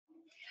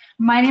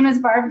My name is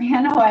Barb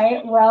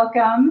Hanoi.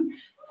 Welcome.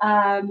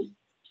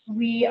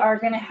 We are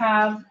going to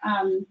have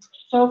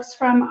folks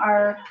from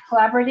our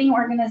collaborating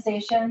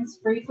organizations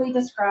briefly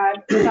describe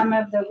some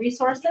of the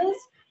resources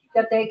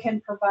that they can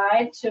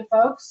provide to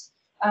folks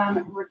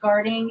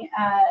regarding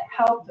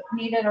help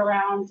needed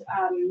around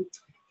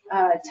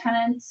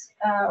tenants,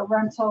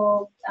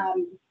 rental,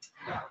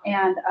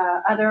 and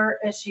other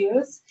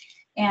issues.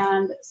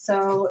 And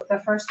so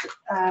the first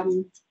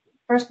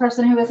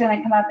person who is going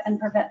to come up and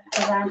present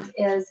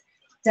is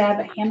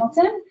Deb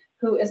Hamilton,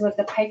 who is with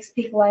the Pikes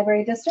Peak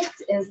Library District,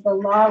 is the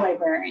law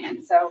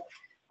librarian. So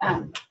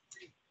welcome,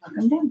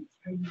 Deb.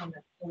 Are you going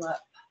to pull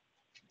up?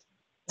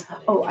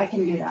 Oh, I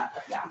can do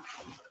that, yeah.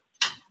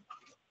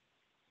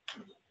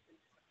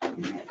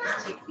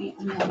 Take me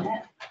a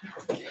minute.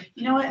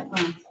 You know what?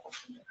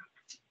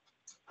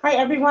 Hi,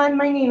 everyone.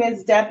 My name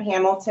is Deb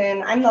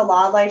Hamilton. I'm the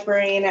law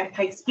librarian at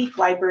Pikes Peak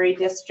Library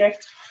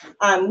District.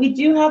 We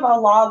do have a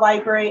law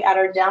library at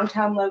our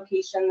downtown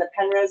location, the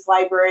Penrose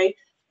Library.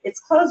 It's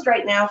closed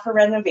right now for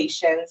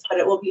renovations, but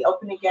it will be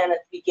open again at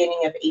the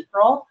beginning of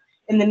April.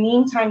 In the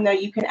meantime, though,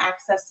 you can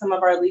access some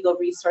of our legal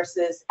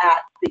resources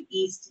at the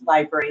East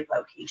Library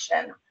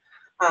location.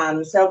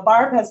 So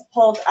Barb has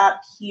pulled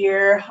up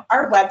here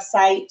our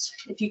website.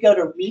 If you go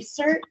to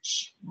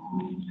research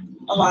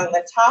along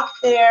the top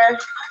there,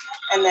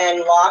 and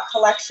then law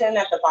collection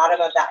at the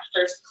bottom of that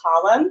first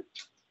column,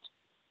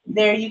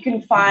 there you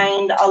can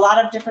find a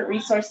lot of different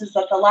resources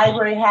that the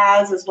library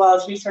has, as well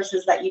as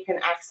resources that you can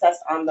access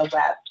on the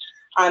web.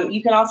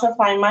 You can also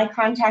find my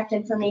contact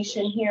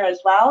information here as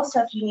well.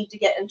 So if you need to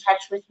get in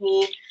touch with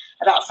me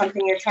about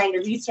something you're trying to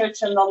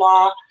research in the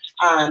law,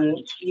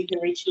 you can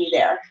reach me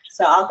there.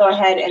 So I'll go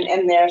ahead and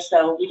end there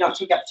so we don't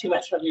take up too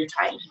much of your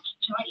time.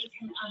 You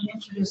can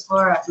introduce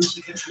Laura and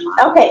she can come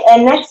on. Okay,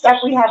 and next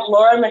up we have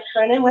Laura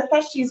McKernan with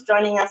us. She's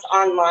joining us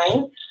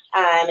online,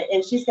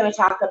 and she's going to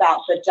talk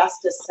about the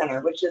Justice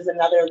Center, which is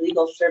another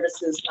legal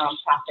services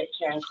nonprofit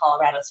here in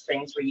Colorado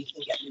Springs where you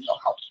can get legal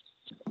help.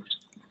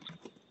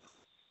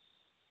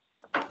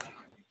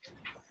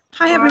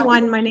 Hi,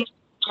 everyone. My name is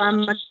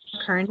Laura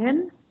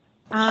McKernan.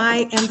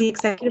 I am the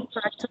executive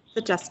director of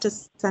the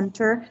Justice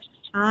Center.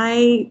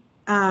 I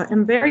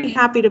am very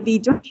happy to be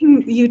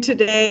joining you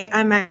today.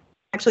 I'm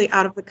actually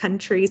out of the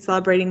country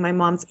celebrating my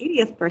mom's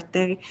 80th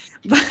birthday,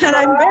 but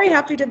I'm very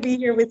happy to be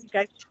here with you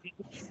guys today.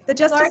 The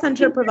Justice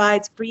Center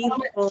provides free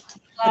legal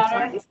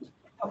advice.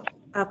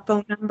 Our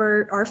phone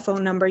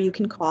number, you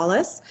can call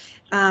us.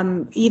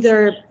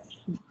 Either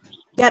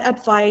get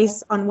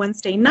advice on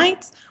Wednesday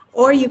nights,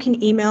 or you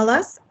can email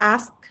us,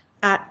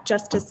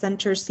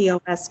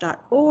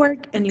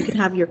 ask@justicecentercos.org, and you can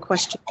have your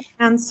question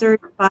answered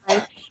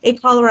by a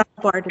Colorado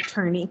barred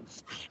attorney.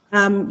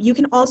 You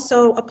can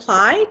also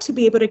apply to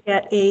be able to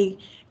get a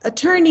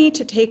attorney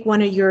to take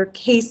one of your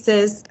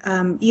cases,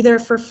 either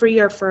for free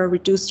or for a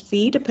reduced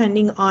fee,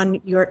 depending on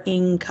your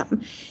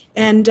income.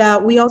 And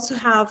we also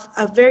have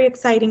a very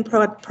exciting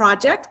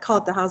project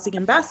called the Housing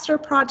Ambassador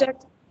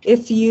Project.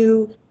 If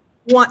you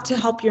want to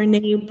help your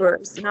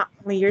neighbors, not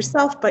only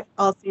yourself, but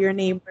also your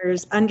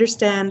neighbors,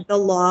 understand the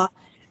law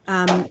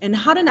and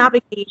how to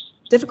navigate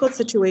difficult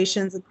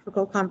situations and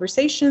difficult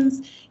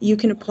conversations, you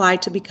can apply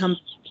to become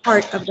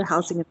part of the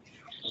Housing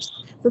Ambassadors.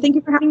 So thank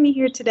you for having me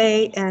here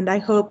today, and I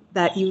hope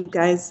that you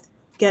guys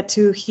get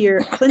to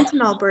hear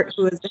Clinton Albert,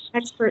 who is an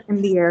expert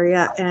in the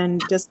area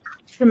and just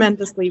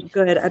tremendously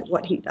good at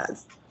what he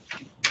does.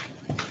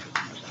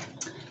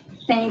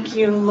 Thank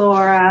you,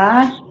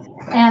 Laura.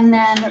 And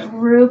then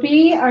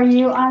Ruby, are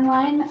you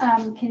online?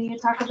 Can you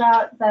talk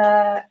about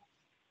the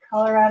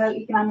Colorado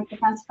Economic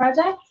Defense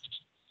Project?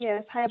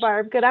 Yes, hi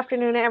Barb. Good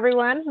afternoon,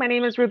 everyone. My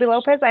name is Ruby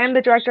Lopez. I am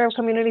the Director of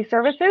Community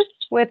Services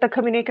with the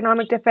Community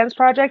Economic Defense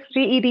Project,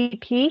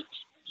 CEDP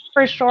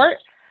for short.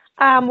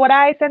 What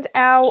I sent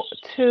out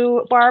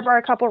to Barb are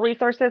a couple of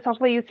resources.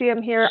 Hopefully you see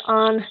them here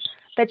on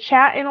the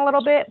chat in a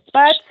little bit,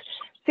 but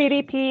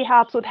CDP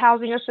helps with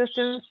housing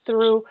assistance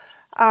through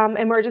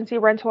emergency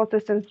rental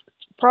assistance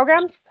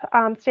programs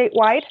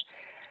statewide.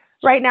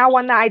 Right now,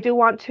 one that I do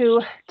want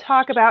to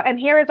talk about, and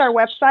here is our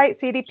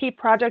website,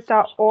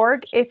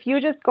 cdpproject.org. If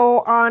you just go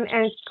on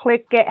and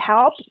click Get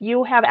Help,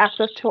 you have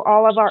access to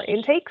all of our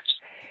intakes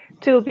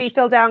to be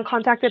filled out and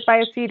contacted by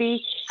a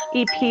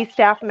CDEP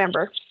staff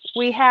member.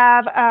 We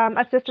have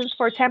assistance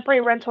for temporary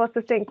rental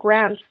assistance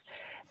grants.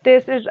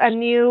 This is a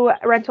new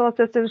rental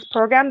assistance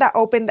program that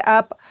opened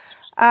up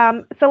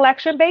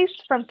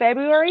selection-based from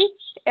February.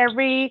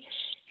 Every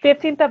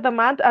 15th of the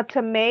month up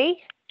to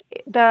May,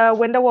 the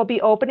window will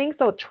be opening,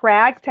 so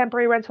TRAG,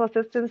 Temporary Rental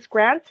Assistance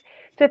Grants,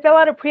 to fill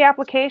out a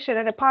pre-application,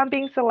 and upon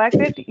being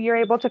selected, you're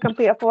able to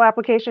complete a full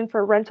application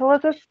for rental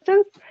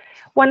assistance.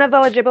 One of the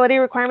eligibility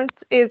requirements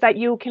is that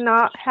you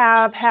cannot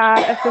have had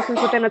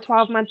assistance within a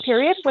 12-month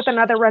period with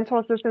another rental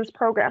assistance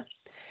program.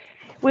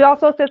 We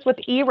also assist with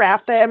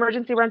ERAP, the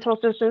Emergency Rental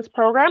Assistance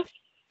Program,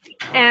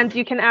 and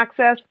you can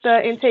access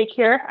the intake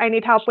here. I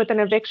need help with an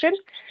eviction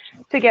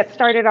to get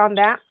started on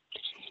that.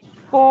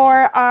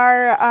 For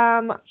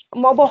our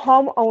mobile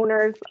home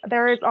owners,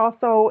 there is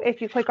also,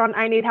 if you click on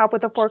I need help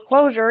with a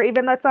foreclosure,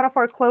 even though it's not a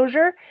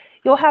foreclosure,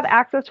 you'll have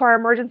access to our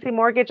emergency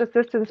mortgage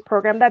assistance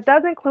program. That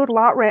does include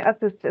lot rent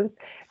assistance.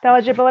 The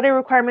eligibility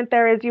requirement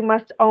there is you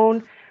must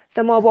own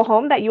the mobile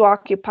home that you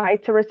occupy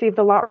to receive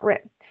the lot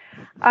rent.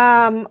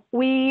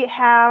 We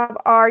have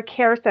our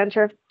care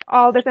center.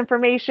 All this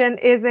information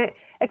isn't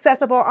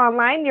accessible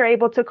online. You're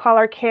able to call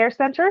our care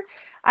center.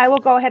 I will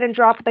go ahead and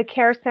drop the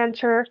care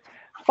center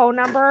phone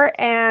number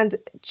and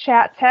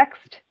chat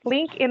text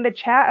link in the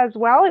chat as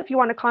well if you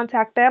want to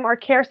contact them. Our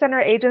care center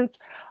agents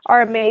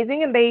are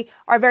amazing, and they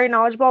are very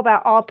knowledgeable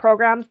about all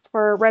programs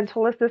for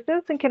rental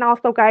assistance and can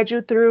also guide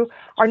you through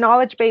our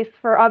knowledge base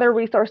for other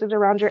resources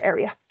around your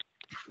area.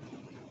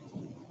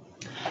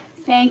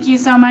 Thank you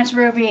so much,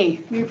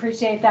 Ruby. We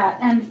appreciate that.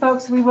 And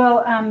folks, we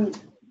will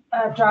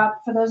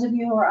drop, for those of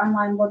you who are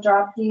online, we'll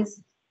drop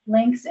these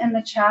links in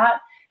the chat.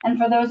 And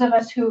for those of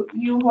us who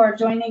are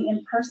joining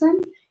in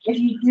person, if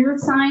you do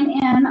sign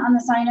in on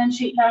the sign-in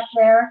sheet back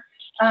there,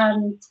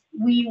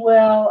 we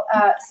will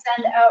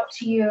send out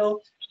to you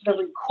the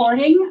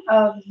recording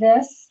of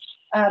this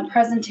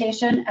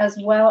presentation, as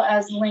well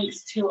as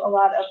links to a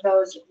lot of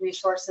those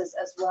resources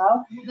as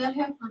well. Will that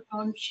have her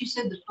phone? She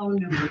said the phone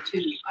number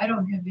too. I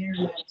don't have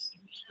internet.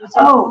 What's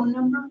her phone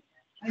number?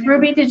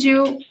 Ruby, did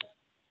you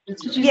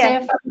say a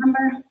phone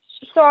number?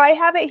 So I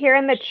have it here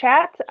in the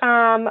chat.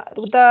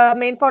 The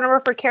main phone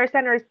number for Care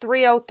Center is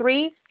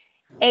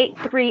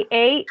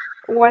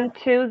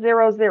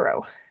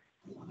 303-838-1200.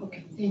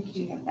 Okay, thank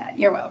you.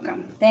 You're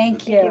welcome.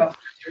 Thank you. Does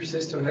your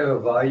system have a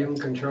volume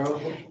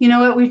control? You know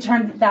what? We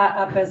turned that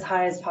up as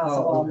high as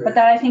possible, Oh, okay. but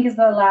that I think is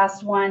the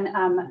last one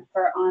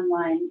for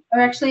online.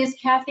 Or actually, is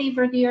Kathy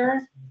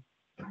Verdier?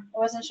 I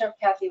wasn't sure if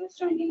Kathy was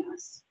joining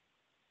us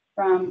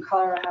from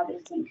Colorado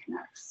Habits and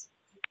Connects.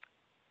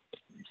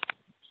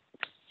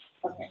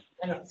 Okay,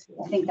 I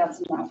think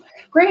that's enough.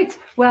 Great.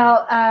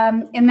 Well,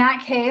 in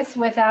that case,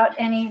 without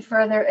any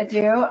further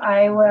ado,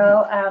 I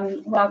will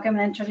welcome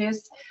and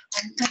introduce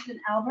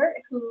Clinton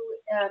Albert, who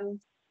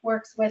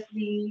works with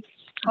the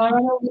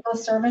Colorado Legal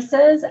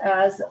Services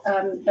as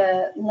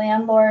the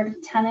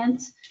landlord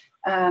tenant,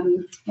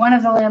 one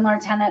of the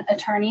landlord tenant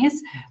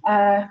attorneys,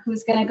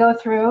 who's going to go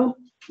through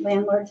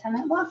landlord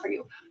tenant law for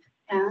you.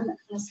 And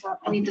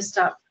I need to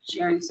stop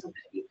sharing so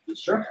that you can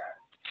share.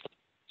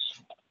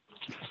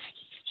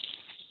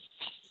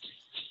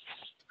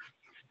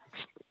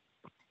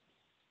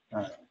 All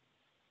right.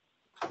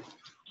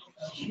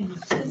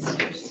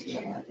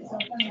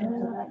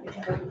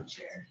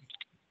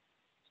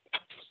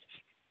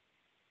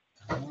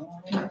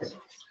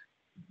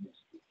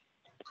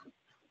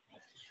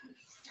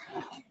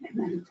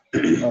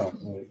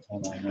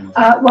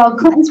 While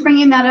Clinton's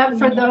bringing that up,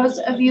 for those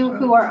of you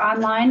who are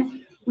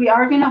online, we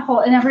are going to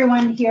hold, and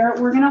everyone here,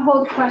 we're going to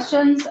hold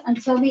questions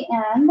until the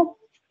end.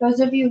 Those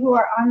of you who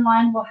are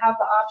online will have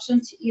the option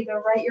to either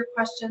write your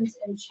questions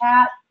in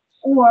chat,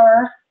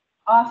 or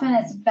often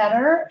it's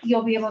better,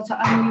 you'll be able to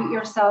unmute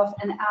yourself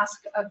and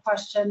ask a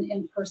question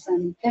in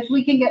person.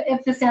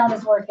 If the sound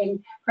is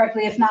working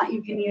correctly, if not,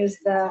 you can use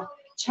the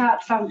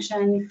chat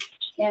function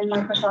in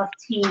Microsoft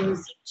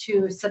Teams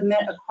to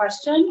submit a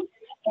question,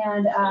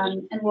 and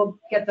we'll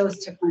get those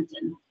to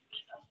Clinton.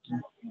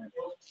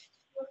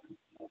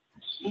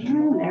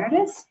 And there it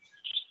is.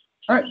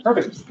 All right,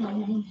 perfect.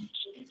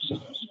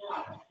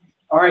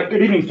 All right,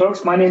 good evening,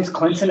 folks. My name is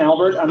Clinton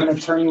Albert. I'm an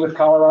attorney with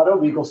Colorado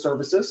Legal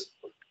Services.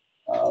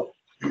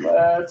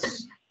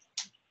 Let's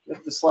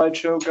get the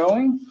slideshow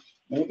going.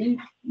 Maybe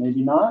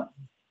not.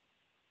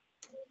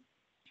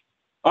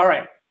 All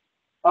right.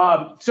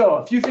 So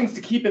a few things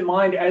to keep in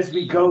mind as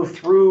we go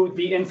through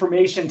the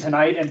information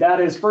tonight, and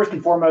that is, first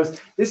and foremost,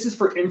 this is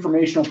for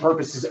informational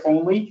purposes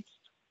only.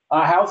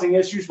 Housing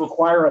issues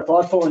require a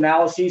thoughtful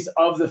analysis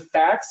of the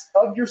facts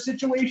of your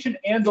situation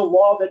and the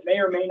law that may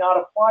or may not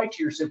apply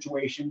to your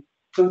situation.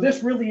 So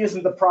this really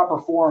isn't the proper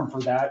forum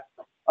for that.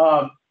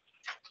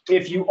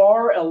 If you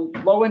are a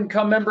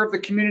low-income member of the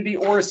community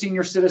or a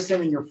senior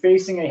citizen and you're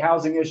facing a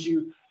housing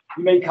issue,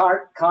 you may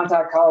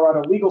contact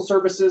Colorado Legal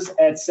Services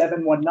at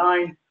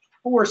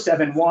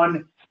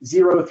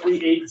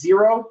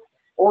 719-471-0380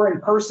 or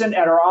in person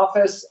at our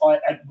office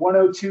at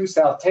 102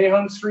 South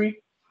Tejon Street,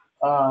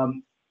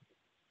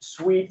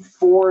 Suite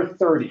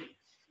 430.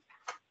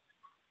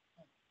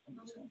 I'm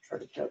just going to try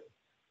to get.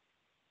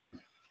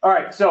 All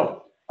right,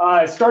 so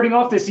starting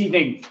off this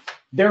evening,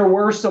 there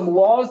were some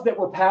laws that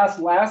were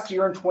passed last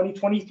year in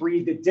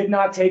 2023 that did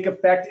not take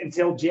effect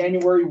until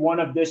January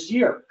 1 of this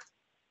year.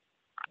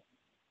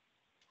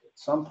 At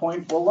some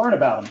point, we'll learn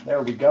about them.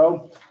 There we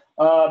go.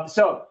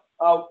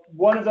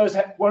 One of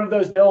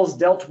those bills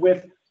dealt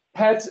with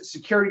pets,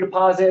 security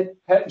deposit,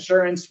 pet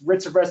insurance,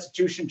 writs of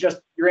restitution, just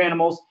your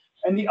animals.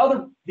 And the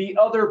other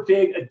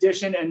big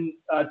addition and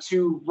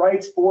to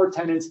rights for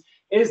tenants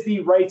is the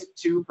right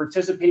to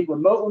participate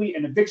remotely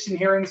in eviction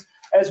hearings,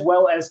 as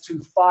well as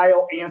to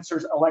file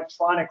answers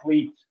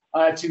electronically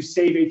to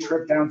save a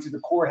trip down to the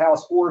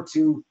courthouse or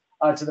to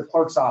the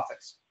clerk's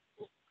office.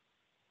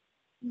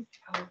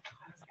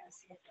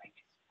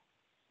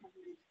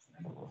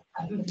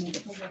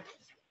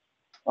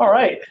 All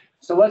right,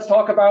 so let's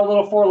talk about a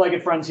little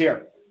four-legged friends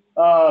here.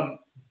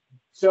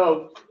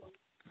 So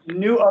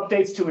new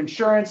updates to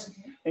insurance.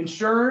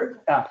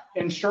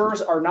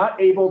 Insurers are not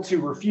able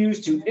to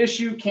refuse to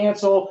issue,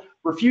 cancel,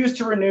 refuse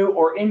to renew,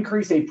 or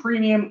increase a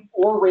premium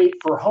or rate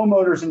for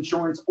homeowners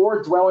insurance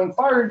or dwelling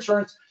fire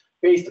insurance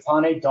based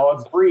upon a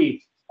dog's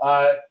breed.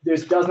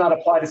 This does not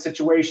apply to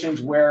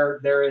situations where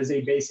there is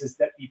a basis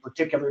that the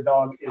particular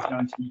dog is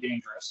known to be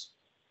dangerous.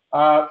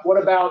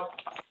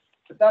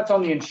 That's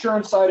on the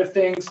insurance side of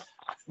things.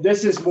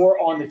 This is more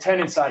on the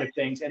tenant side of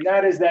things, and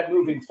that is that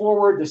moving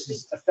forward, this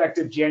is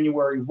effective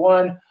January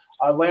 1.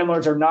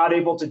 Landlords are not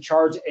able to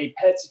charge a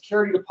pet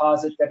security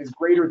deposit that is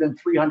greater than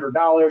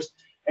 $300,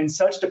 and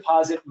such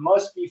deposit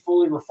must be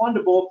fully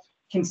refundable,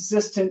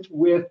 consistent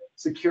with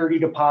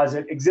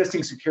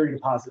existing security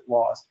deposit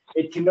laws.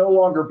 It can no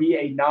longer be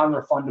a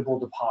non-refundable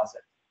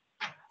deposit.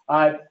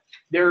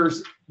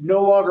 There's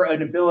no longer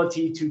an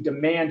ability to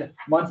demand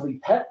monthly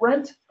pet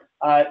rent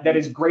that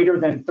is greater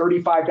than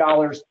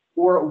 $35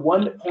 or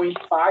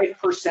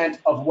 1.5%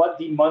 of what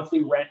the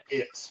monthly rent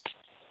is.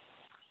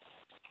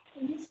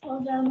 Can you slow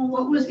down a little?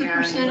 What was the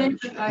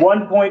percentage?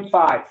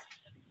 1.5.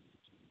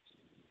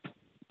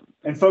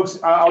 And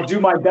folks, I'll do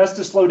my best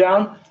to slow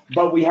down,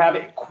 but we have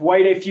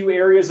quite a few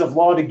areas of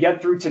law to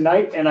get through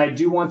tonight, and I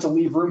do want to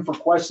leave room for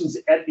questions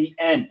at the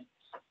end.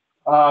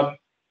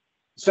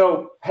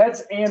 So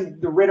pets and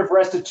the writ of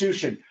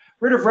restitution.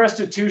 Writ of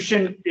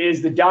restitution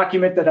is the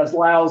document that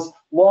allows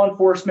law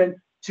enforcement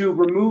to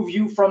remove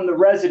you from the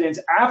residence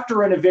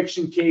after an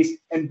eviction case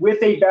and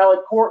with a valid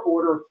court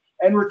order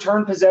and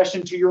return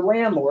possession to your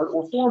landlord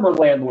or former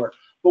landlord.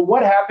 But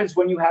what happens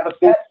when you have a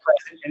pet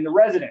present in the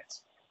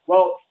residence?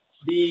 Well,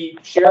 the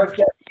sheriff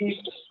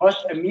deputy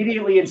must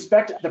immediately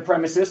inspect the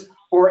premises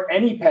for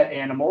any pet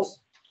animals.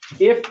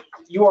 If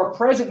you are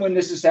present when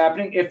this is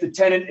happening, if the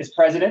tenant is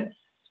present,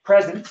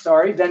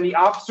 then the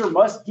officer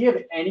must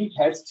give any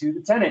pets to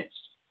the tenant.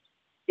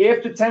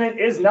 If the tenant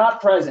is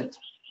not present,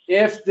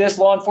 if this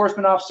law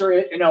enforcement officer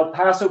in El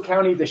Paso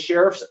County, the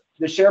sheriff's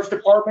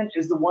department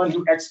is the one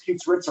who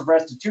executes writs of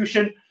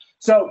restitution.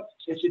 So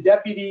if the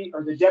deputy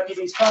or the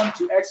deputies come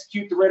to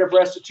execute the writ of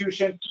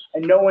restitution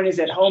and no one is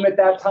at home at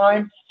that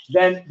time,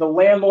 then the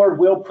landlord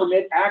will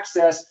permit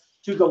access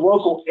to the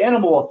local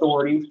animal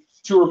authority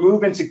to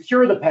remove and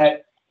secure the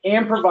pet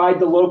and provide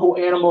the local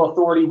animal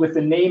authority with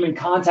the name and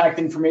contact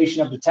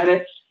information of the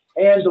tenant.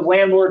 And the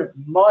landlord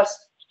must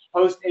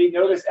post a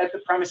notice at the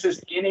premises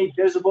in a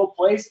visible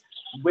place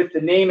with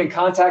the name and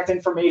contact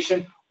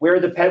information where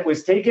the pet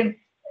was taken,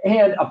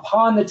 and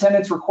upon the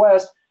tenant's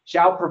request,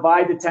 shall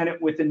provide the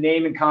tenant with the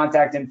name and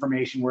contact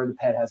information where the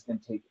pet has been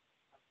taken.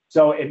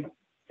 So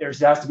there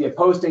has to be a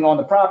posting on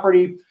the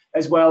property,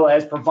 as well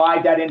as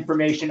provide that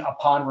information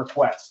upon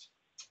request.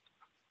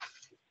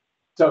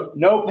 So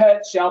no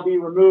pet shall be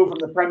removed from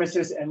the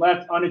premises and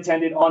left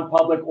unattended on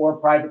public or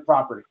private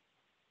property.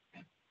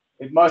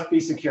 It must be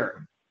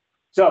secured.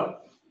 So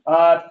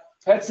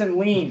pets and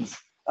liens.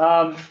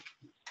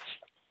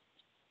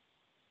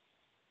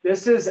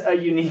 This is a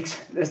unique,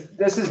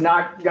 this is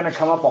not going to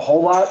come up a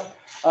whole lot.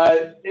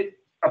 It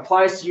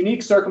applies to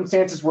unique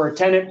circumstances where a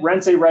tenant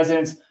rents a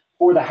residence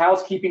for the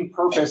housekeeping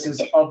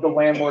purposes of the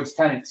landlord's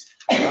tenants.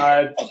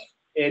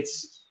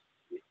 It's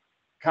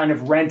kind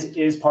of rent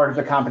is part of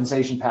the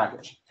compensation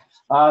package.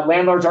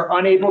 Landlords are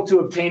unable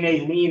to obtain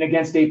a lien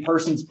against a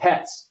person's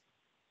pets.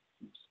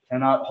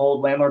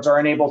 Landlords are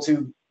unable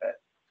to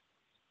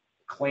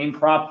claim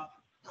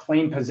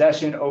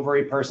possession over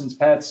a person's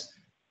pets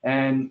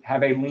and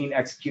have a lien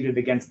executed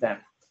against them.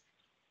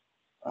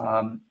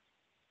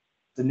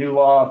 The new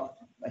law,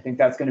 I think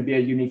that's going to be a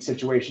unique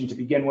situation to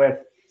begin with.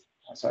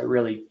 So I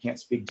really can't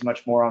speak too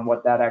much more on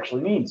what that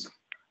actually means.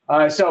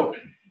 So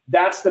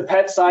that's the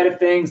pet side of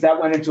things that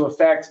went into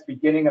effect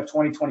beginning of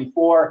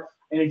 2024.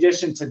 In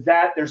addition to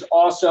that, there's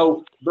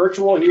also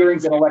virtual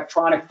hearings and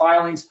electronic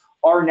filings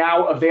are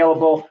now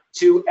available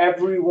to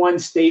everyone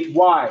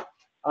statewide.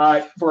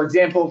 For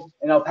example,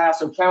 in El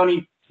Paso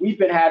County, we've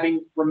been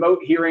having remote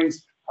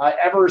hearings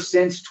ever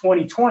since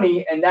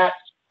 2020, and that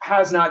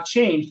has not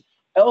changed.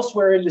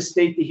 Elsewhere in the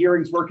state, the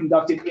hearings were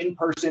conducted in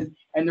person,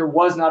 and there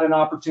was not an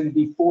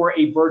opportunity for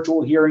a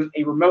virtual hearing,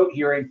 a remote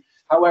hearing.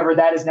 However,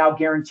 that is now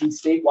guaranteed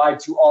statewide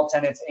to all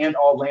tenants and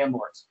all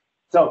landlords.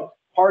 So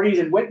parties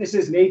and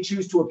witnesses may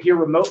choose to appear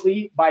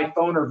remotely by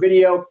phone or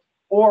video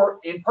or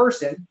in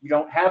person. You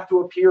don't have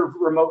to appear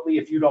remotely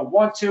if you don't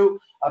want to.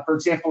 For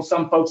example,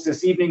 some folks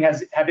this evening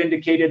have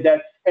indicated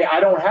that, hey, I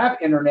don't have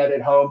internet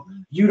at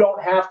home. You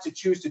don't have to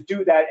choose to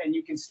do that, and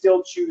you can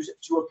still choose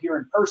to appear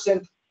in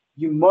person.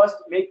 You must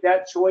make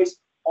that choice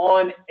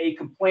on a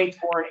complaint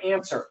or an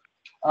answer.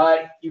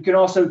 You can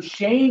also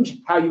change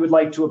how you would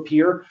like to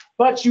appear,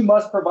 but you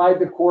must provide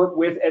the court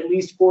with at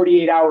least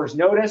 48 hours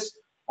notice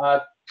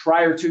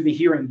prior to the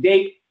hearing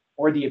date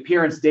or the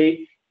appearance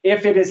date.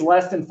 If it is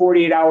less than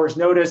 48 hours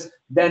notice,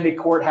 then the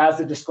court has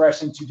the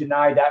discretion to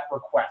deny that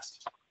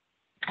request.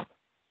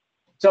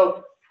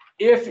 So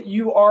If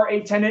you are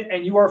a tenant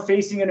and you are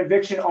facing an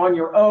eviction on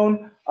your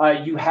own,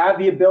 you have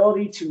the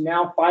ability to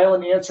now file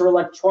an answer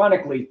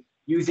electronically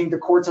using the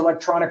court's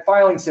electronic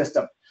filing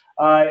system.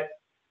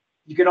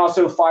 You can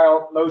also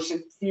file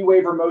fee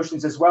waiver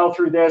motions as well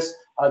through this.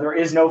 There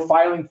is no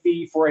filing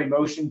fee for a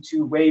motion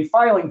to waive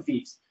filing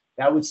fees.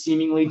 That would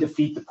seemingly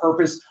defeat the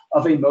purpose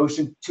of a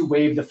motion to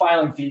waive the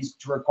filing fees,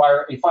 to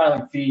require a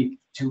filing fee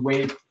to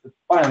waive the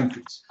filing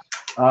fees.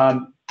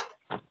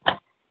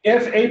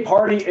 If a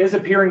party is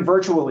appearing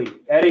virtually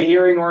at a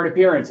hearing or an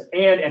appearance,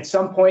 and at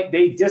some point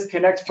they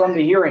disconnect from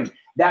the hearing,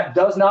 that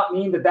does not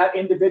mean that that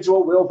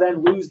individual will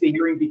then lose the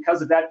hearing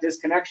because of that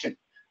disconnection.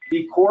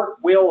 The court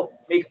will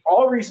make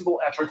all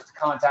reasonable efforts to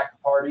contact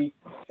the party.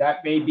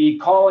 That may be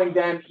calling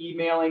them,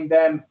 emailing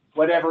them,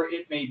 whatever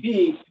it may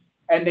be,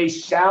 and they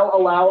shall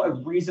allow a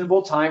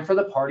reasonable time for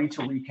the party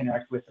to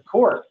reconnect with the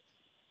court.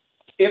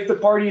 If the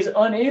party is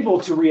unable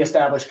to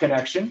reestablish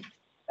connection,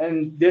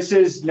 and this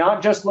is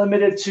not just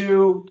limited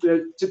to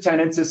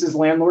tenants, this is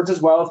landlords as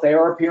well, if they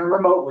are appearing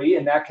remotely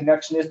and that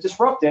connection is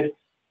disrupted,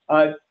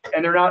 and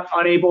they're not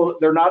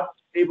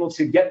able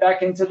to get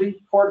back into the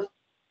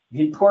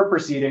court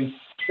proceeding,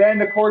 then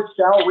the court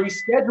shall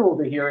reschedule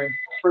the hearing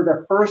for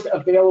the first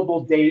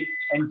available date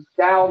and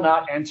shall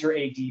not enter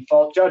a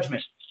default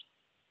judgment.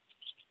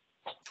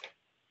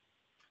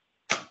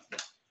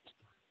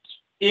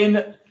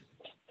 In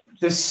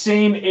the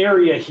same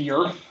area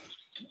here,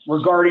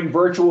 regarding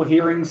virtual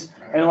hearings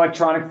and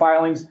electronic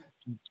filings,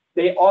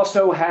 they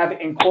also have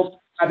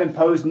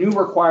imposed new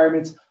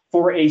requirements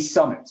for a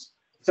summons.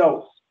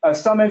 So a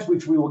summons,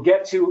 which we will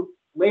get to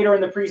later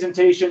in the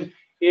presentation,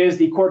 is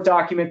the court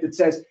document that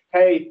says,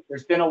 hey,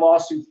 there's been a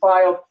lawsuit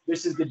filed.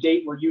 This is the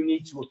date where you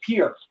need to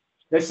appear.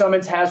 This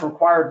summons has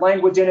required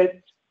language in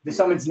it. The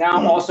summons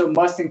now also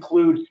must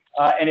include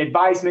an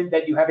advisement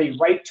that you have a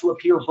right to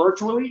appear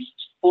virtually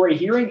for a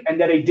hearing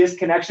and that a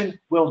disconnection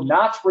will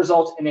not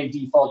result in a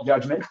default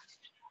judgment.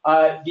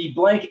 The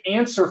blank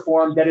answer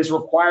form that is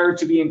required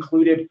to be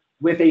included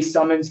with a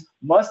summons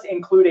must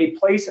include a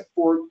place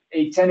for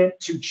a tenant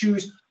to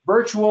choose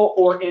virtual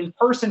or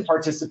in-person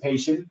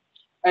participation.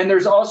 And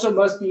there's also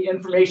must be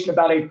information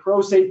about a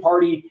pro se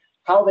party,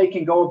 how they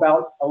can go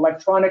about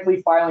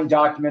electronically filing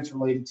documents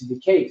related to the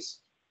case.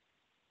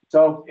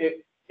 So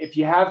if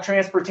you have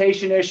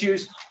transportation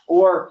issues,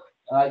 or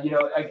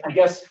I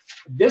guess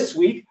this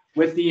week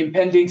with the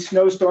impending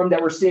snowstorm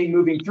that we're seeing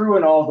moving through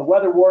and all the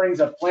weather warnings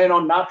of plan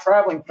on not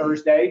traveling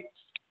Thursday,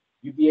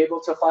 you'd be able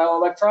to file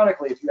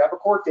electronically if you have a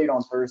court date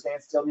on Thursday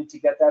and still need to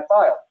get that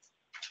filed.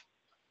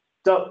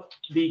 So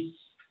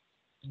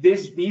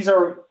these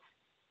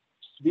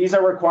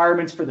are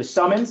requirements for the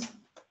summons,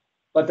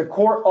 but the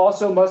court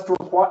also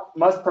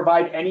must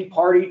provide any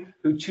party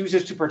who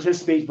chooses to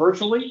participate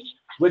virtually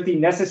with the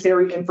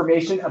necessary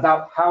information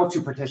about how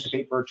to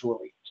participate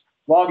virtually.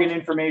 Login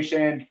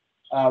information,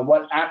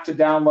 what app to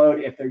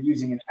download if they're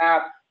using an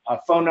app,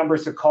 phone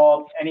numbers to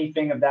call,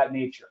 anything of that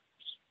nature.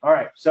 All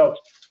right, so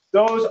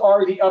those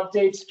are the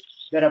updates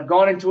that have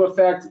gone into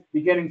effect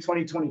beginning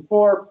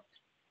 2024.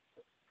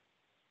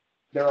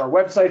 There are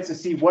websites to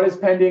see what is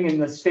pending in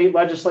the state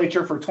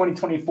legislature for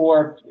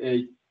 2024.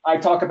 I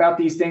talk about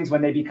these things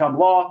when they become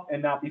law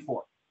and not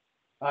before.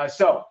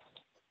 So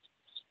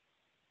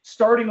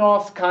starting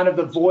off kind of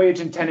the voyage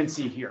and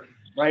tenancy here,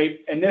 right?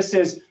 And this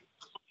is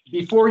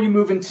before you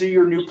move into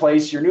your new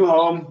place, your new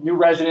home, new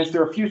residence.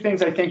 There are a few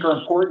things I think are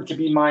important to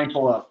be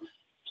mindful of.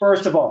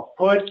 First of all,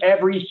 put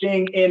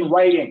everything in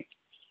writing.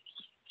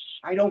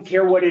 I don't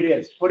care what it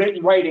is. Put it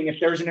in writing if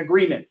there's an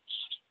agreement.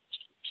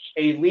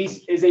 A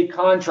lease is a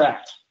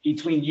contract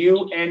between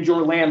you and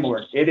your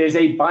landlord. It is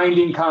a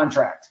binding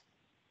contract.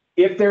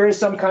 If there is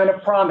some kind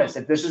of promise,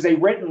 if this is a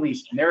written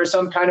lease and there is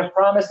some kind of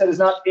promise that is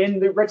not in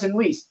the written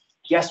lease,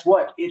 guess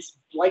what? It's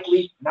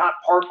likely not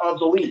part of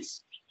the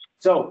lease.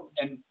 So,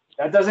 and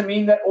that doesn't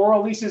mean that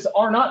oral leases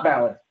are not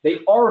valid. They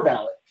are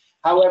valid.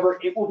 However,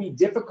 it will be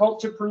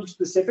difficult to prove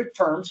specific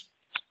terms.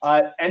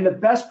 And the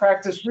best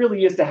practice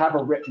really is to have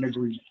a written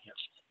agreement here.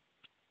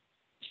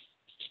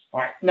 All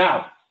right,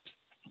 now,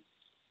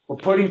 we're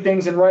putting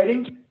things in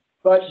writing,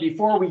 but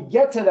before we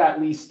get to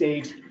that lease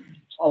stage,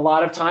 a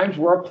lot of times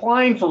we're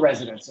applying for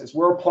residences.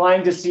 We're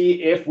applying to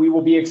see if we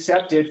will be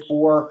accepted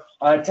for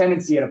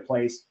tenancy at a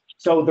place.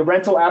 So the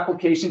Rental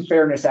Application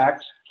Fairness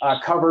Act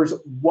covers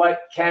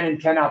what can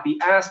and cannot be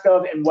asked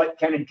of and what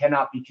can and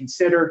cannot be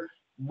considered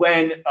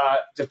when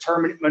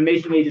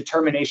making a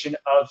determination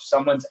of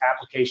someone's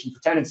application for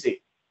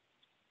tenancy.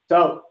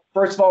 So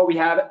first of all, we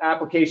have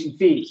application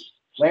fees.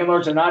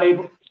 Landlords are not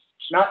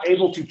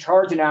able to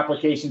charge an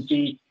application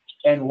fee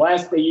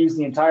unless they use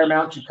the entire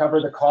amount to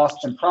cover the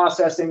costs and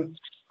processing.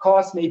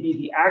 Costs may be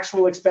the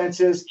actual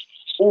expenses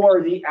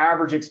or the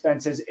average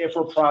expenses if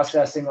we're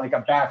processing like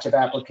a batch of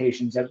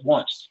applications at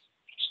once.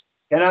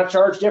 Cannot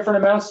charge different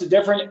amounts to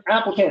different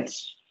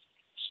applicants.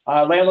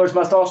 Landlords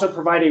must also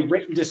provide a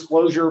written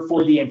disclosure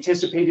for the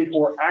anticipated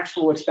or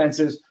actual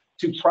expenses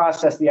to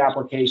process the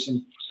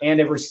application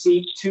and a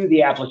receipt to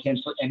the applicant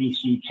for any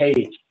fee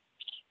paid.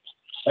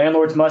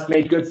 Landlords must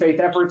make good faith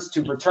efforts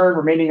to return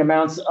remaining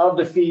amounts of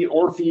the fee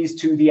or fees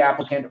to the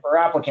applicant or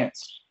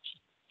applicants.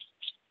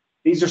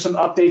 These are some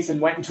updates that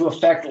went into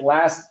effect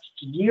last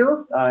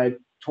year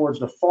towards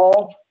the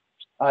fall.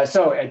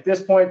 So at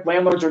this point,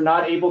 landlords are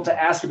not able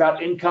to ask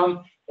about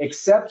income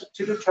except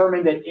to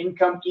determine that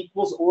income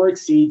equals or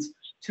exceeds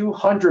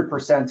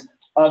 200%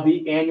 of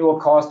the annual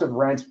cost of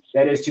rent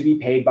that is to be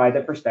paid by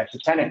the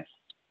prospective tenant.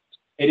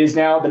 It is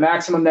now the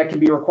maximum that can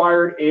be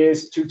required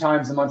is 2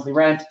 times the monthly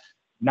rent,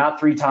 not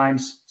 3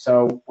 times.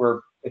 So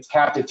it's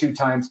capped at 2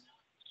 times.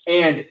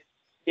 And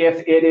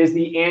if it is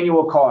the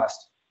annual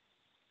cost,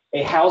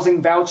 a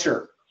housing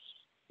voucher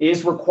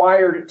is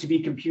required to be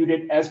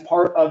computed as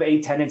part of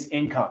a tenant's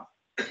income.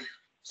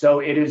 So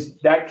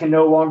that can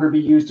no longer be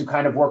used to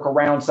kind of work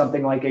around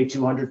something like a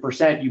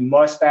 200%. You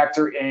must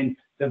factor in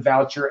the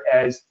voucher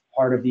as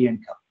part of the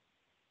income.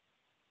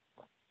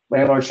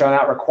 Landlords shall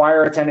not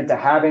require a tenant to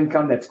have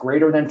income that's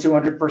greater than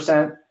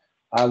 200%.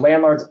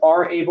 Landlords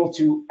are able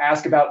to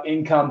ask about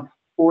income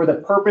for the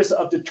purpose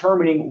of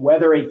determining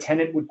whether a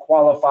tenant would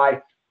qualify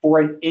for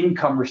an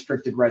income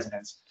restricted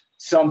residence.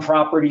 Some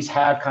properties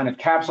have kind of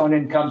caps on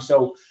income,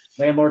 so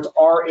landlords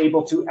are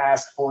able to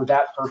ask for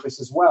that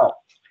purpose as well.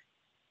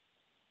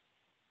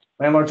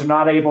 Landlords are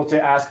not able to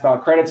ask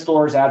about credit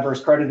scores,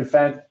 adverse credit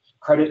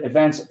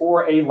events,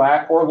 or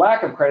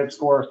lack of credit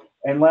score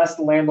unless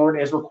the landlord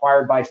is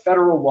required by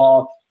federal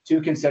law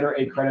to consider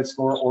a credit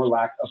score or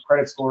lack of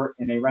credit score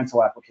in a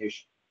rental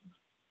application.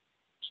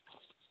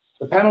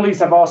 The penalties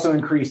have also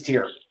increased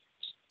here.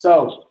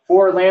 So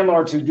for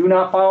landlords who do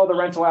not follow the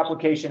Rental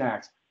Application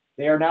Act,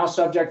 they are now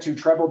subject to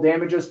treble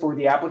damages for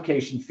the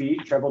application fee,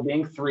 treble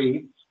being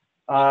 3,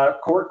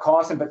 court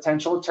costs and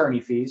potential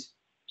attorney fees.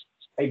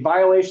 A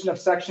violation of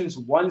sections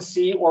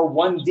 1C or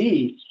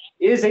 1D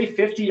is a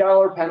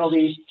 $50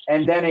 penalty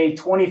and then a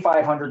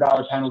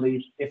 $2,500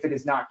 penalty if it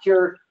is not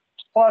cured,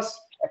 plus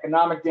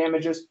economic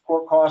damages,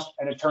 court costs,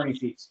 and attorney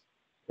fees.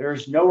 There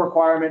is no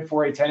requirement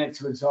for a tenant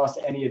to exhaust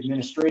any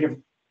administrative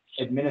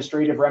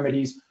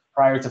remedies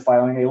prior to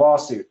filing a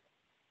lawsuit.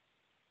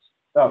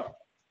 So,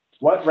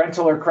 what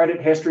rental or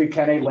credit history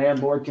can a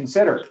landlord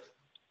consider?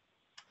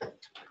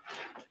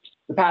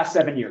 The past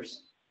 7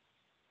 years.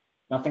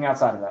 Nothing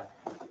outside of that.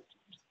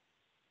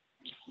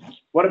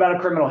 What about a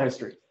criminal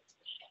history?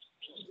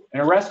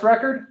 An arrest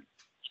record?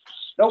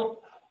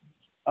 Nope.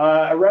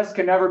 Arrest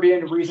can never be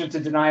a reason to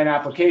deny an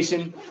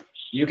application.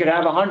 You could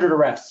have 100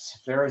 arrests.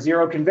 If there are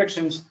 0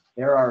 convictions,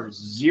 there are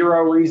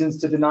 0 reasons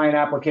to deny an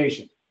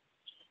application.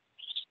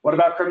 What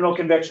about criminal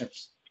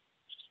convictions?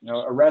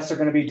 Arrests are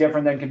going to be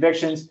different than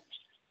convictions.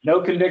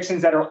 No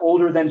convictions that are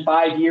older than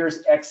 5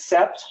 years,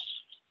 except,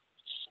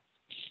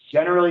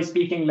 generally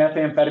speaking,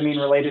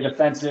 methamphetamine-related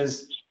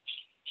offenses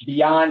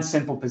beyond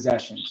simple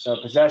possession. So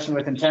possession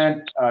with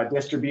intent,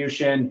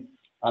 distribution,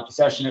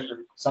 possession,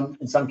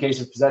 in some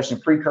cases, possession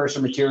of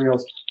precursor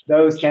materials.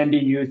 Those can be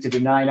used to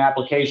deny an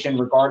application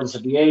regardless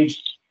of the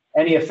age.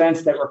 Any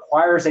offense that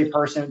requires a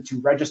person to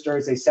register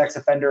as a sex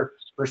offender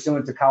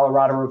pursuant to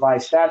Colorado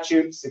Revised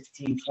Statute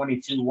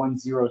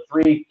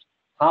 1622-103,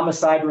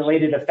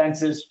 homicide-related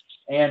offenses,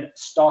 and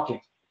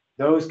stalking.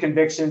 Those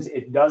convictions,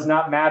 it does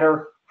not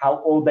matter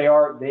how old they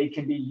are, they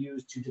can be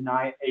used to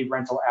deny a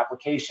rental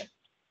application.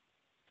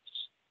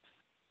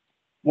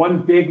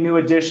 One big new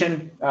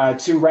addition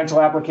to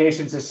rental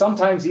applications is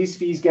sometimes these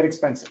fees get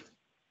expensive.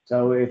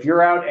 So if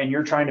you're out and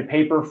you're trying to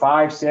paper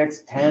 5,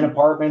 6, 10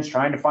 apartments,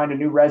 trying to find a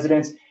new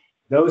residence,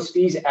 those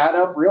fees add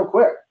up real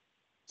quick.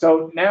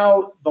 So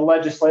now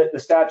the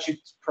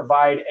statutes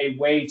provide a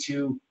way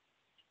to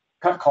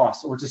cut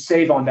costs or to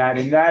save on that,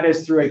 and that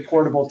is through a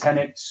portable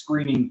tenant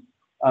screening.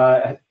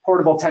 So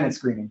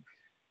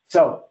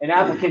an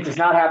applicant does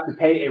not have to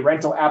pay a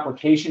rental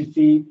application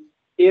fee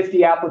if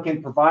the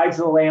applicant provides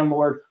the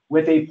landlord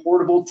with a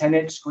portable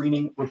tenant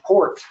screening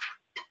report.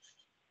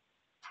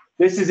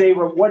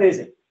 What is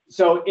it?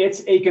 So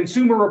it's a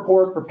consumer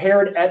report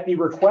prepared at the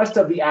request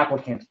of the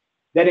applicant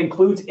that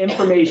includes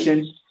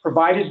information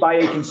provided by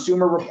a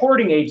consumer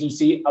reporting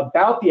agency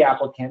about the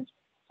applicant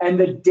and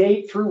the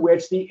date through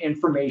which the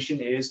information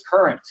is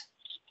current.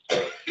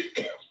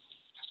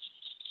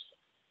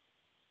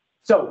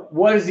 So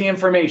what is the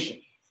information?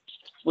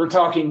 We're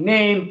talking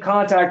name,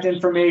 contact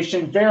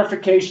information,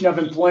 verification of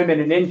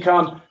employment and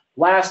income,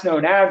 last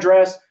known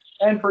address,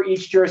 and for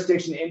each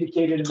jurisdiction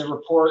indicated in the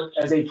report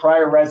as a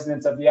prior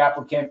residence of the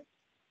applicant,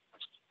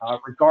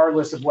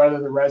 regardless of whether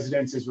the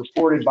residence is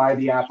reported by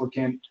the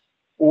applicant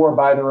or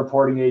by the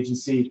reporting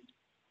agency.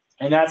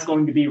 And that's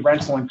going to be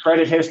rental and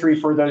credit history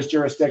for those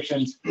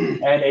jurisdictions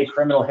and a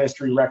criminal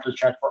history record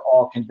check for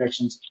all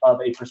convictions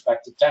of a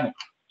prospective tenant.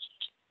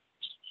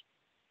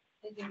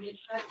 They can get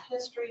credit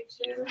history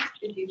too,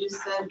 if you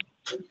just said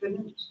they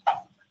couldn't.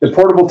 The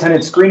portable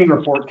tenant screening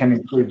report can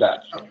include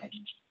that. Okay.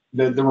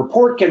 The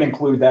report can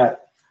include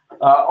that.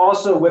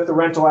 Also with the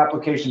Rental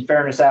Application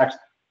Fairness Act,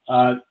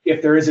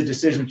 if there is a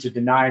decision to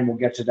deny, and we'll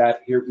get to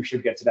that here, we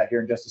should get to that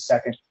here in just a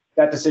second,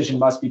 that decision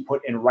must be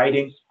put in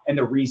writing, and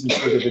the reasons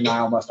for the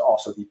denial must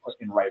also be put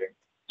in writing.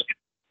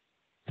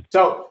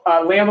 So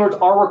landlords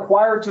are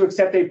required to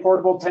accept a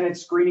portable tenant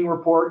screening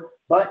report,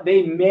 but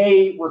they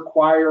may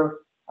require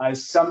a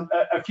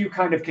few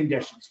kind of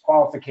conditions,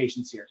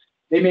 qualifications here.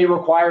 They may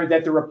require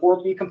that the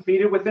report be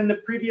completed within the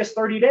previous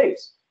 30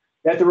 days,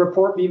 that the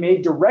report be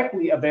made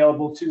directly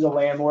available to the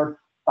landlord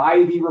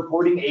by the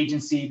reporting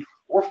agency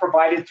or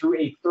provided through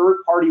a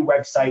third-party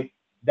website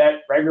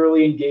that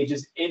regularly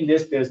engages in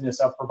this business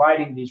of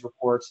providing these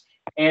reports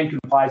and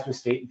complies with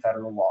state and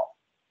federal law.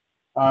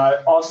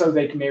 Also,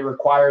 they may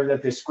require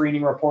that the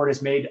screening report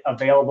is made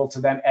available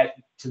to them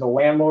to the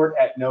landlord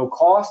at no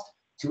cost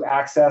to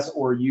access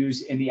or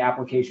use in the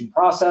application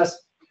process.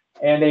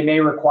 And they may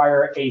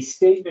require a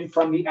statement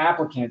from the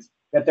applicant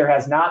that there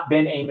has not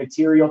been a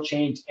material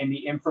change in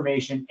the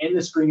information in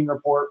the screening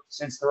report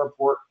since the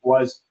report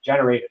was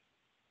generated.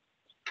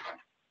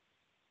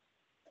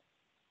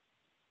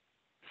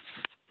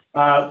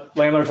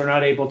 Landlords are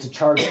not able to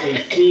charge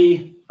a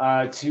fee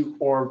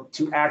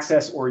to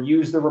access or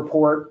use the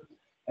report.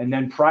 And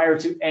then prior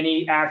to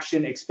any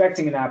action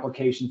expecting an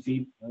application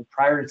fee,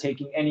 prior to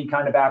taking any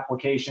kind of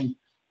application,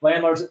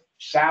 landlords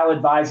shall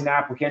advise an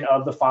applicant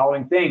of the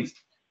following things: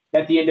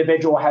 that the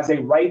individual has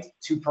a right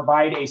to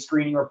provide a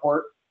screening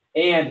report,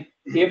 and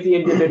if the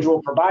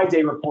individual provides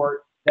a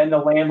report, then the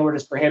landlord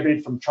is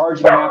prohibited from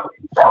charging an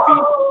application fee.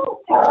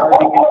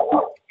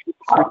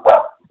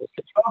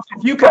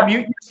 If you could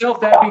mute yourself,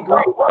 that'd be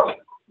great.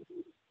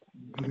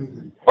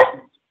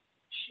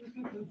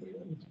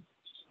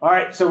 All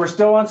right, so we're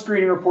still on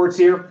screening reports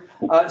here.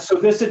 So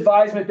this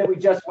advisement that we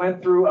just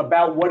went through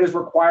about what is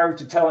required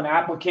to tell an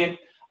applicant,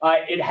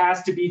 it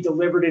has to be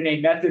delivered in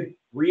a method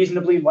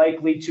reasonably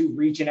likely to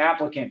reach an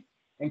applicant,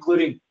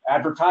 including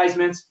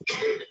advertisements.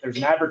 If there's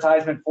an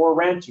advertisement for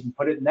rent, you can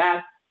put it in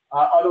that.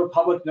 Other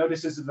public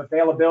notices of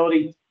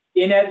availability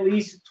in at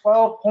least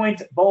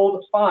 12-point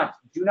bold font.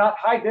 Do not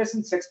hide this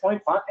in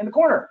 6-point font in the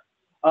corner.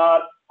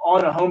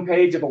 On a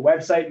homepage of a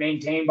website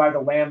maintained by the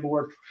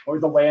landlord or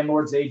the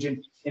landlord's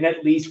agent in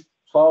at least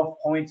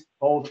 12-point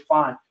bold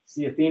font.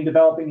 See a theme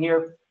developing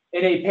here?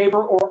 In a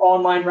paper or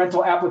online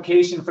rental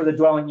application for the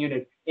dwelling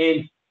unit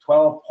in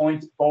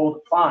 12-point bold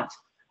font.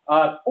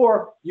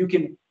 Or you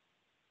can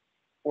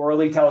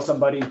orally tell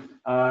somebody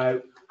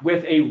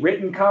with a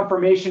written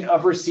confirmation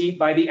of receipt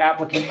by the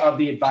applicant of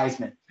the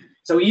advisement.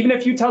 So even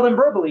if you tell them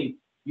verbally,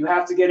 you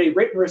have to get a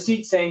written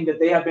receipt saying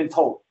that they have been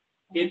told.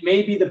 It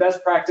may be the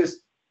best practice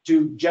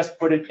to just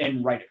put it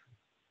in writing.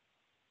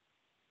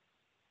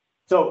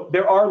 So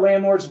there are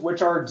landlords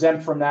which are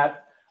exempt from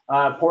that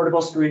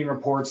portable screening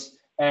reports,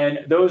 and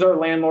those are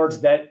landlords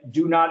that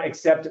do not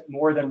accept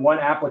more than one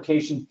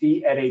application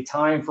fee at a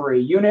time for a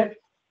unit,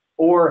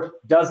 or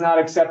does not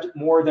accept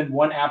more than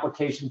one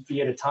application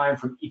fee at a time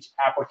from each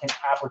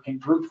applicant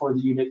group for the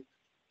unit,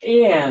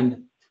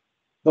 and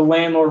the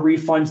landlord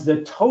refunds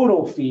the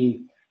total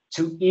fee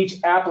to each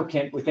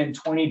applicant within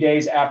 20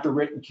 days after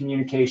written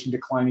communication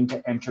declining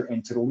to enter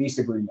into the lease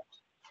agreement.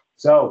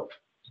 So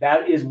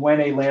that is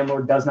when a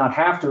landlord does not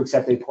have to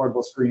accept a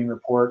portable screening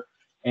report.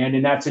 And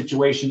in that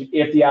situation,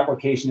 if the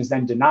application is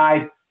then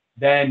denied,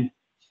 then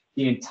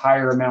the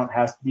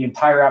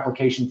entire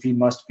application fee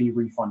must be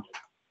refunded.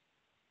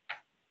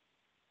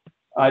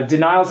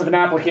 Denials of an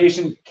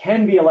application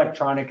can be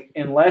electronic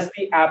unless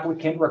the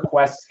applicant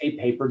requests a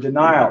paper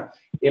denial.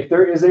 If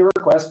there is a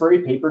request for a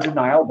paper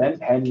denial, then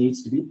pen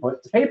needs to be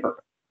put to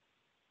paper.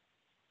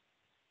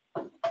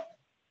 All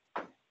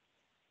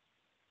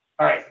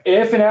right,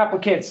 if an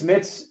applicant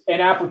submits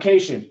an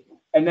application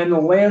and then the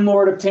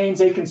landlord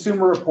obtains a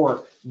consumer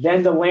report,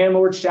 then the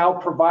landlord shall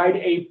provide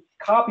a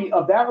copy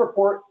of that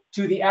report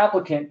to the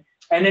applicant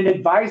and an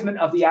advisement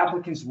of the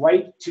applicant's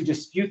right to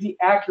dispute the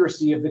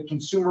accuracy of the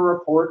consumer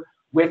report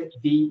with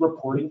the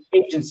reporting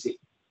agency.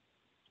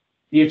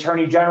 The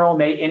Attorney General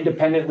may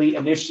independently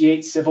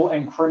initiate civil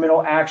and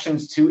criminal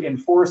actions to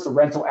enforce the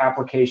Rental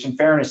Application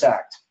Fairness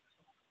Act.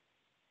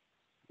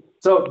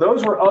 So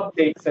those were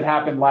updates that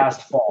happened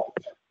last fall.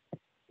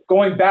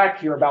 Going back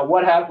here about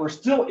what happened, we're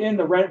still in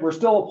the rent, we're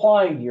still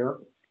applying here.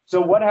 So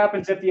what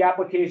happens if the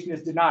application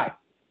is denied?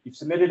 You've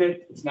submitted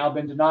it, it's now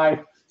been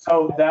denied.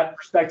 So that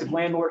prospective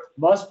landlord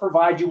must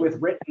provide you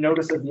with written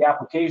notice of the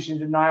application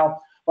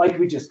denial. Like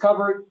we just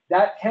covered,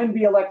 that can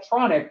be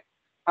electronic.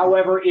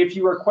 However, if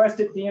you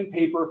request it be in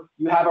paper,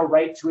 you have a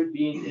right to it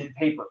being in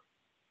paper.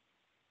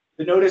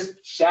 The notice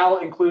shall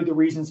include the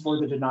reasons for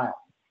the denial.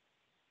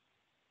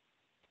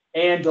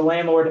 And the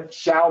landlord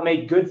shall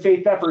make good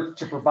faith effort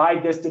to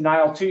provide this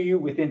denial to you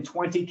within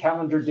 20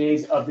 calendar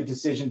days of the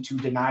decision to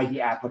deny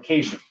the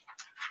application.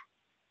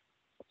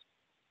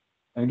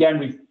 And again,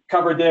 we've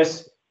covered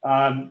this.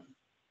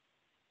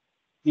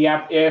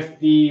 If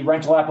the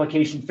Rental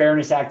Application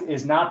Fairness Act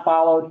is not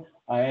followed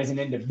as an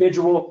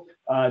individual,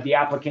 the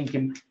applicant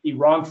can be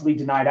wrongfully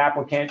denied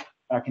applicant,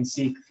 can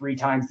seek 3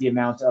 times the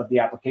amount of the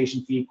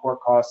application fee,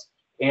 court costs,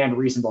 and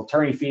reasonable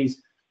attorney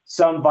fees.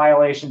 Some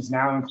violations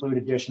now include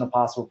additional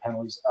possible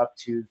penalties up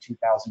to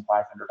 $2,500.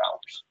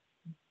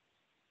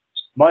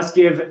 Must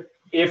give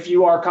if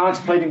you are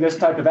contemplating this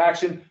type of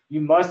action,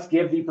 you must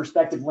give the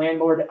prospective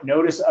landlord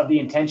notice of the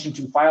intention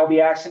to file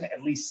the action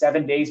at least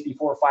 7 days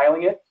before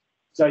filing it.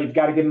 So you've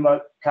got to give them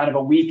a kind of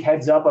a week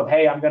heads up of,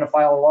 hey, I'm going to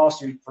file a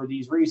lawsuit for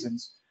these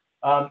reasons.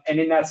 And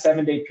in that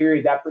 7-day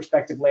period, that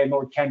prospective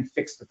landlord can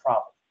fix the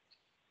problem.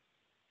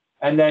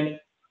 And then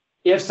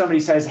if somebody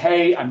says,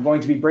 hey, I'm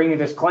going to be bringing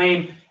this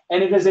claim,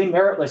 and it is a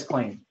meritless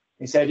claim.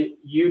 They said,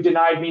 you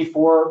denied me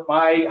for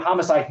my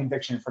homicide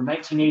conviction from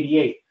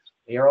 1988.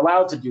 They are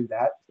allowed to do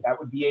that. That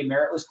would be a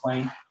meritless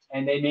claim,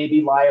 and they may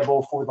be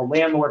liable for the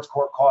landlord's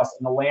court costs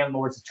and the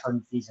landlord's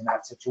attorney fees in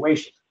that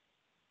situation.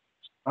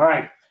 All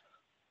right.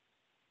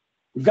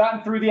 We've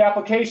gotten through the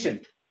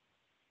application.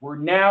 We're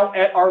now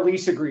at our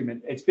lease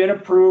agreement. It's been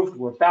approved.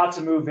 We're about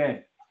to move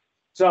in.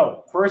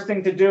 So first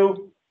thing to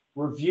do,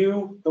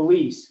 review the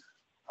lease.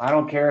 I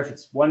don't care if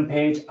it's 1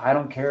 page. I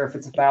don't care if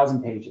it's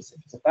 1,000 pages.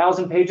 If it's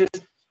 1,000 pages,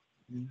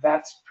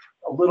 that's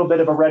a little bit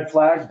of a red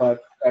flag,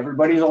 but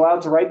everybody's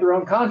allowed to write their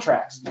own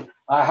contracts.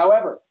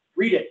 However,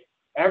 read it.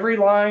 Every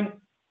line,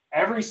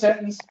 every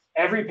sentence,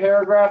 every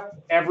paragraph,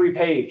 every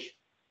page.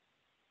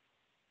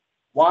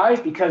 Why?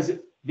 Because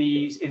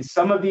in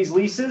some of these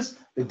leases,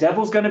 the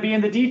devil's going to be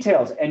in the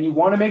details, and you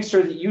want to make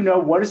sure that you know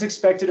what is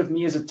expected of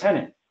me as a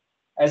tenant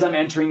as I'm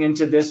entering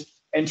into this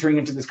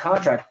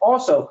contract.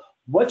 Also,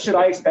 what should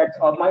I expect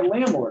of my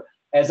landlord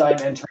as I'm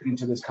entering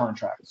into this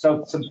contract?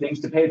 So some things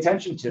to pay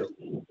attention to.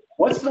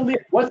 What's the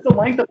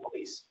length of the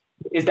lease?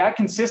 Is that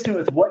consistent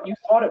with what you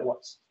thought it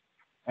was?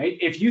 Right?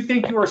 If you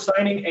think you are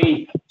signing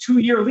a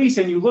 2-year lease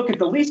and you look at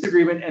the lease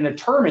agreement and the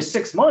term is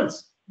 6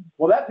 months,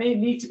 well, that may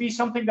need to be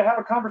something to have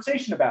a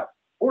conversation about,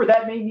 or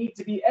that may need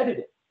to be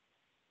edited.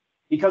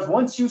 Because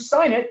once you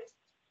sign it,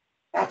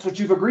 that's what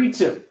you've agreed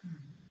to.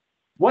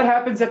 What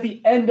happens at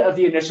the end of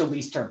the initial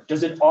lease term?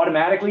 Does it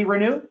automatically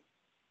renew?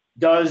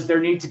 Does there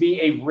need to be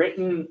a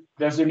written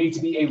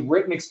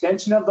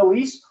extension of the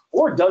lease,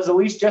 or does the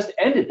lease just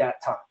end at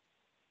that time?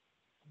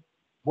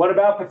 What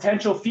about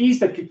potential fees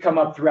that could come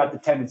up throughout the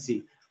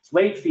tenancy?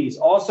 Late fees.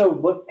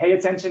 Also, pay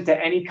attention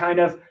to any kind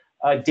of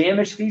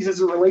damage fees as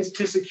it relates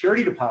to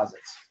security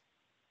deposits.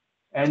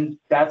 And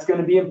that's going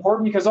to be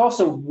important because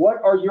also,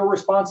 what are your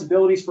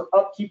responsibilities for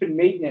upkeep and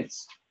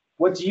maintenance?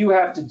 What do you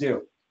have to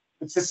do?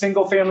 It's a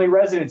single family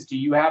residence. Do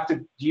you have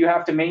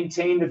to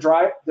maintain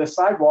the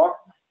sidewalk?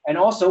 And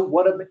also,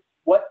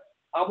 what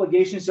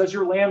obligations does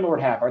your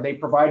landlord have? Are they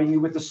providing you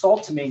with the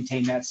salt to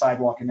maintain that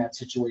sidewalk in that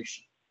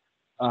situation?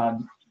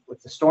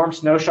 With the storm,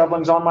 snow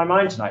shoveling's on my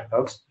mind tonight,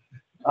 folks.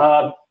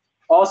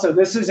 Also,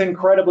 this is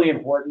incredibly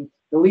important.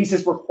 The lease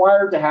is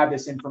required to have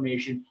this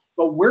information,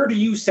 but where do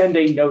you send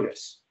a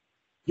notice?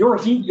 Your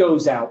heat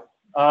goes out.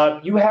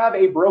 You have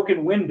a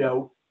broken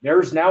window.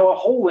 There's now a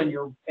hole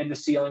in the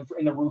ceiling,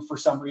 in the roof for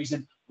some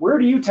reason. Where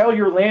do you tell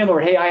your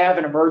landlord, hey, I have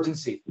an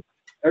emergency?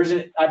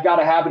 I've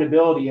got a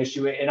habitability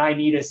issue and I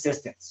need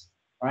assistance.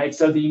 All right.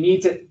 So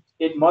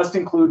it must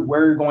include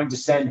where you're going to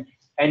send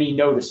any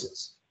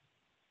notices.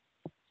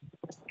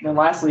 And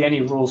lastly,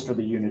 any rules for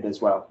the unit as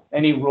well.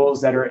 Any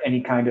rules that are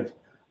any kind of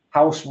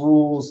house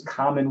rules,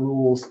 common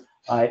rules.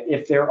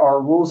 If there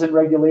are rules and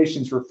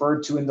regulations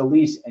referred to in the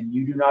lease and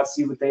you do not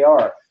see what they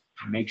are,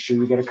 make sure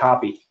you get a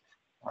copy.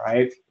 All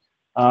right.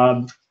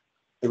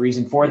 The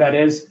reason for that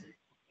is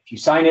if you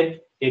sign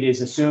it, it is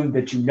assumed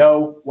that you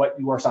know what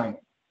you are signing.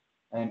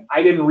 And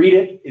I didn't read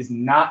it is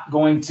not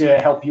going to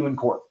help you in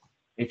court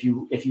if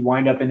you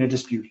wind up in a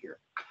dispute here.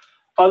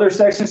 Other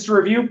sections to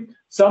review.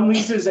 Some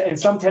leases and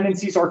some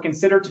tenancies are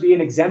considered to be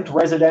an exempt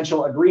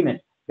residential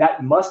agreement.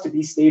 That must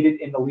be stated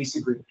in the lease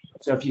agreement.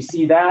 So if you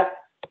see that,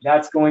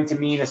 that's going to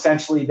mean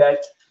essentially that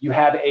you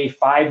have a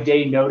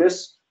 5-day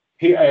notice,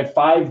 a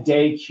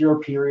 5-day cure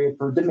period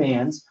for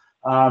demands.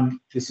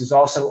 This is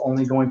also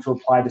only going to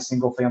apply to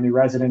single family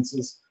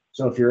residences.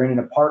 So if you're in an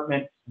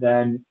apartment,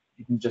 then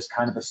you can just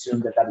kind of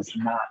assume that is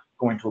not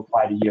going to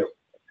apply to you.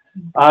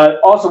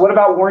 Also, what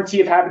about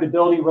warranty of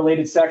habitability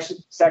related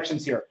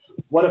sections here?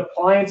 What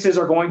appliances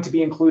are going to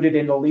be included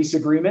in the lease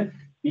agreement?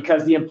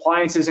 Because the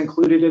appliances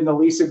included in the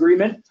lease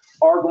agreement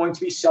are going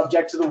to be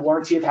subject to the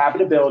warranty of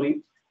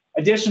habitability.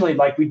 Additionally,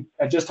 like we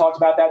just talked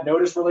about that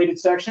notice related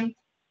section,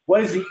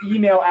 what is the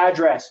email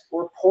address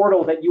or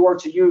portal that you are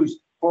to use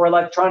for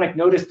electronic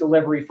notice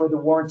delivery for the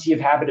warranty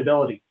of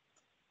habitability?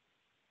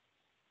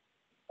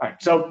 All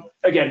right, so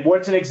again,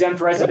 what's an exempt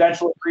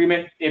residential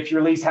agreement? If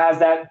your lease has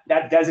that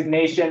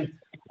designation,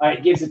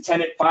 it gives a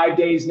tenant 5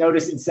 days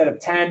notice instead of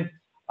 10.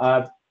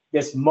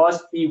 This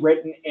must be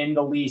written in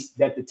the lease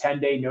that the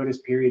 10-day notice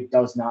period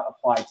does not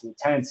apply to the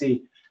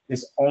tenancy.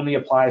 This only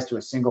applies to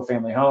a single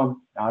family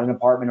home, not an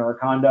apartment or a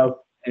condo,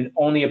 and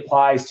only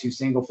applies to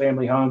single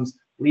family homes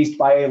leased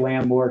by a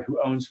landlord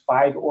who owns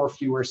 5 or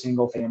fewer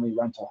single family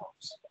rental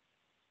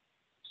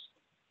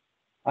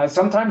homes.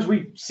 Sometimes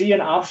we see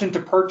an option to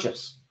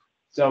purchase.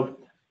 So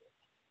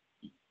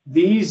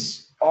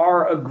these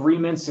are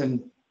agreements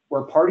and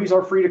where parties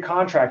are free to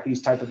contract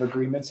these type of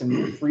agreements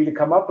and free to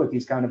come up with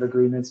these kind of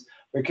agreements,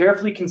 but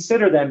carefully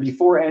consider them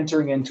before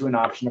entering into an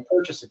option to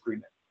purchase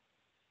agreement.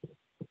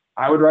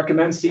 I would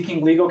recommend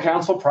seeking legal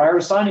counsel prior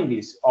to signing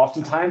these.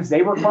 Oftentimes,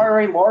 they require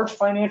a large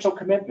financial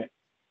commitment.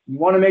 You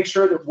want to make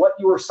sure that what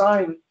you are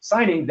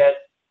signing that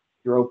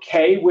you're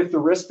okay with the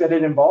risk that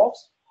it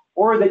involves,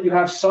 or that you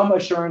have some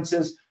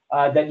assurances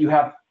that you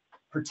have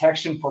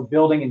protection for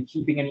building and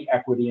keeping any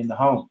equity in the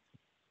home.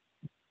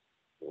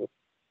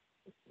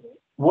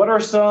 What are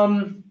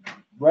some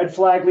red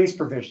flag lease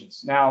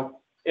provisions? Now,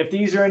 if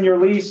these are in your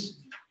lease,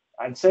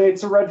 I'd say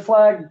it's a red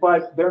flag,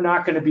 but they're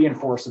not going to be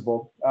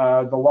enforceable.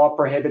 The law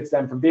prohibits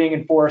them from being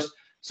enforced.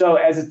 So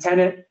as a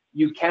tenant,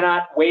 you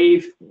cannot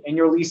waive in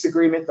your lease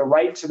agreement the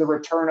right to the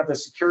return of the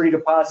security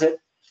deposit.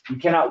 You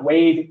cannot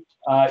waive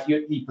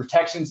the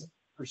protections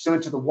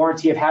pursuant to the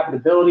warranty of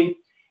habitability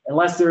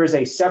unless there is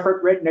a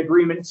separate written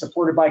agreement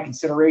supported by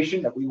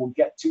consideration that we will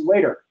get to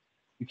later.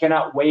 You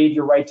cannot waive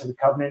your right to the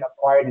covenant of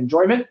quiet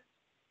enjoyment.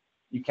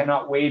 You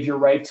cannot waive your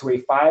right to a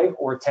 5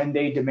 or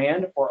 10-day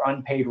demand for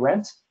unpaid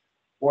rent,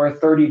 or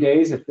 30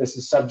 days if this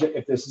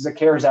is a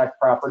CARES Act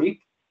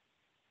property.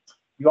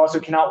 You also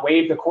cannot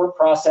waive the court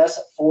process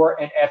for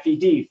an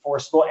FED,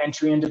 forcible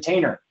entry and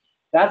detainer.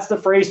 That's the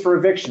phrase for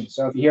eviction.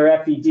 So if you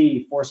hear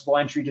FED, forcible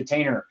entry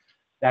detainer,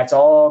 that's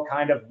all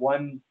kind of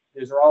one,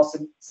 those are all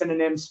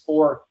synonyms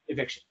for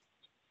eviction.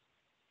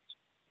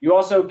 You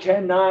also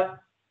cannot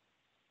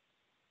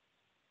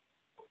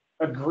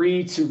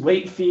agree to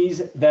late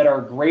fees that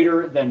are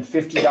greater than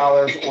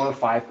 $50 or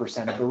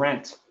 5% of the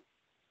rent.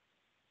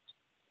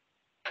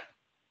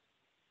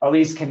 A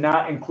lease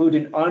cannot include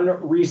an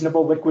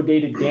unreasonable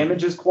liquidated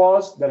damages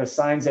clause that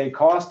assigns a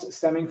cost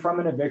stemming from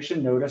an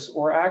eviction notice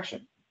or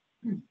action.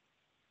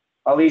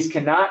 A lease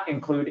cannot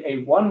include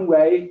a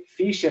one-way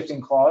fee shifting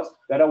clause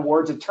that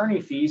awards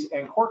attorney fees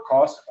and court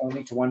costs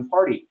only to one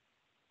party.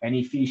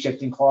 Any fee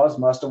shifting clause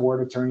must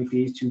award attorney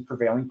fees to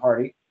prevailing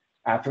party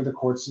after the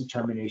court's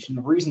determination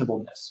of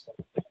reasonableness.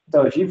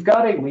 So if you've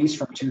got a lease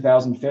from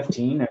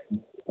 2015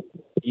 and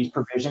these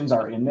provisions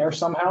are in there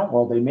somehow,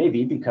 well, they may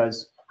be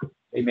because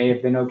they may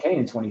have been okay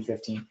in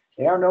 2015.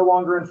 They are no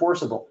longer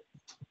enforceable.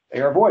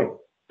 They are void.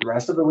 The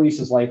rest of the lease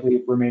is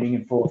likely remaining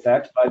in full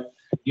effect, but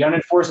the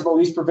unenforceable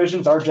lease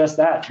provisions are just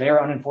that. They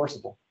are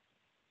unenforceable.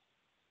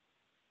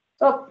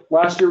 So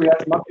last year we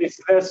had some updates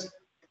to this.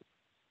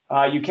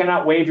 You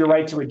cannot waive your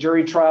right to a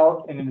jury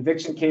trial in an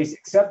eviction case,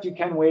 except you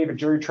can waive a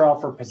jury trial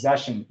for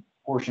possession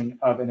portion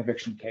of an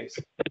eviction case.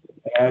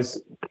 As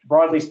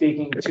broadly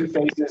speaking, two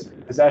phases,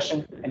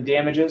 possession and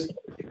damages.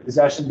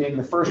 Possession being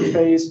the first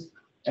phase,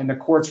 and the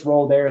court's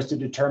role there is to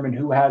determine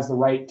who has the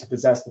right to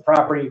possess the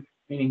property,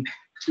 meaning,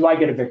 do I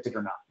get evicted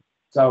or not?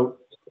 So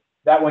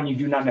that one, you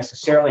do not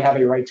necessarily have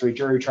a right to a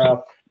jury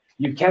trial.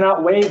 You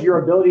cannot waive your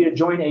ability to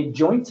join a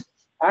joint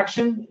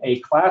action, a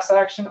class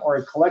action, or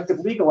a collective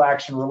legal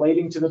action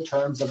relating to the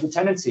terms of the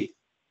tenancy.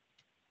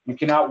 You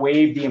cannot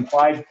waive the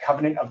implied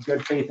covenant of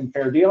good faith and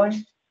fair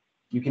dealing.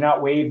 You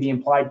cannot waive the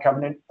implied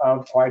covenant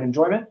of quiet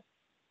enjoyment.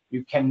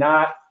 There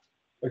cannot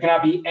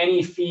be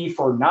any fee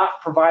for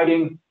not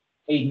providing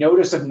a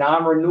notice of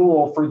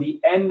non-renewal for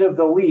the end of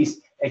the lease,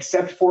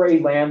 except for a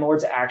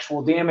landlord's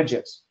actual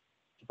damages.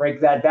 To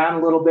break that down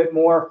a little bit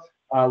more,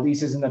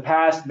 leases in the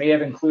past may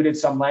have included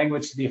some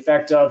language to the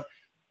effect of,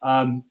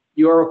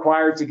 you are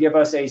required to give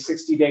us a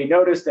 60-day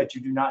notice that you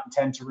do not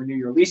intend to renew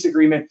your lease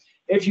agreement.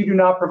 If you do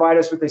not provide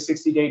us with a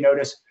 60-day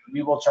notice,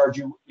 we will charge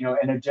you,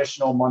 an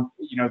additional month,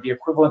 the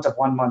equivalent of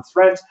 1 month's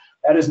rent.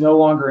 That is no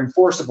longer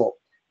enforceable.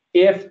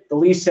 If the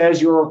lease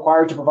says you're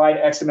required to provide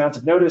X amount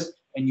of notice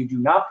and you do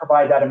not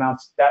provide that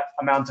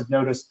amount of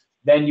notice,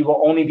 then you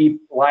will only be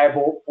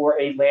liable for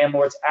a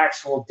landlord's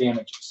actual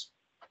damages.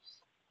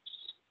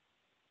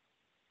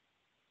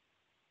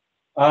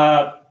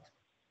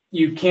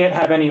 You can't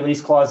have any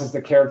lease clauses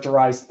that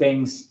characterize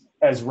things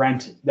as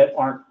rent that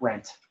aren't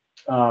rent.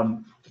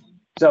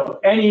 So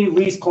any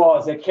lease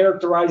clause that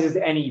characterizes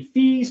any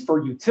fees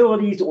for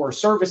utilities or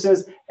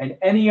services and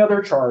any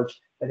other charge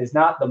that is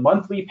not the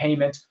monthly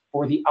payment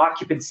for the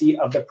occupancy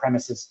of the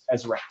premises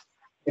as rent.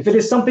 If it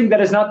is something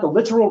that is not the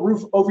literal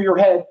roof over your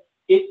head,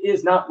 it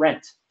is not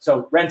rent.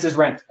 So rent is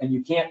rent, and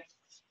you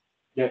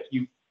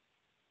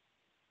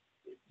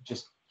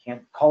just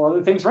can't call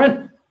other things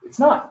rent. It's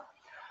not.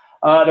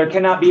 There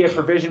cannot be a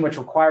provision which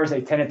requires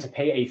a tenant to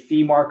pay a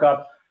fee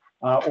markup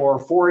or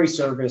for a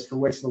service for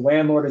which the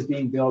landlord is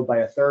being billed by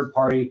a third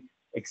party,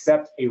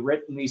 except a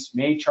written lease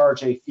may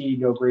charge a fee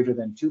no greater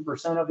than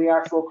 2% of the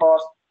actual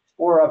cost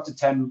or up to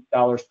 $10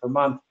 per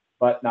month,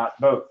 but not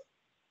both.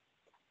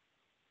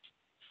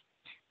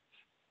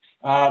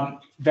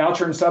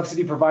 Voucher and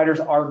subsidy providers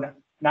are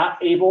not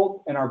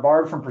able and are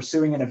barred from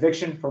pursuing an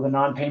eviction for the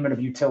non-payment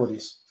of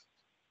utilities.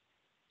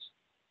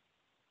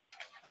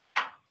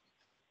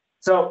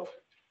 So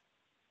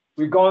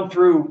we've gone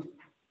through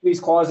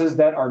lease clauses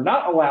that are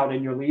not allowed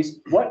in your lease.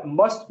 What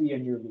must be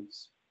in your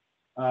lease?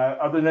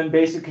 Other than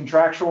basic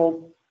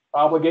contractual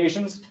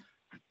obligations,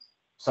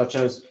 such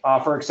as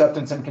offer,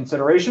 acceptance, and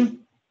consideration.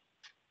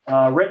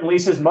 Written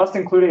leases must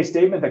include a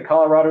statement that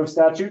Colorado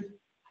statute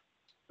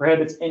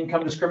prohibits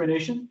income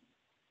discrimination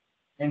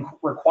and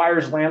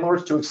requires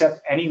landlords to accept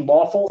any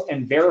lawful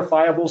and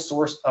verifiable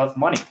source of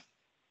money.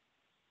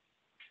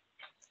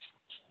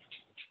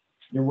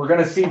 We're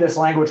going to see this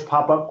language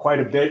pop up quite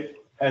a bit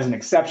as an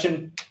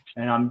exception,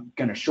 and I'm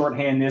going to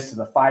shorthand this to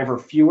the 5 or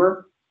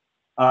fewer.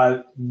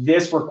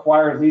 This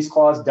required lease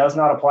clause does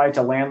not apply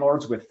to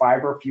landlords with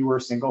 5 or fewer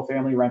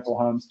single-family rental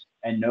homes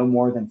and no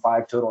more than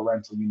 5 total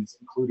rental units,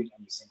 including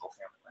any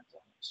single-family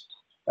rental homes.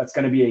 That's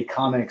going to be a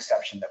common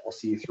exception that we'll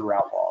see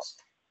throughout laws.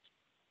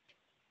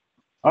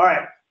 All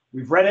right,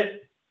 we've read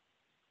it.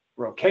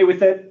 We're okay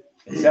with it.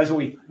 It says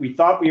what we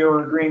thought we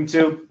were agreeing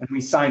to, and we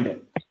signed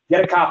it.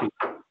 Get a copy.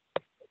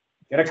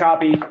 Get a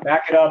copy,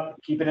 back it up,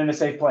 keep it in a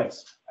safe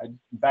place. In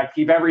fact,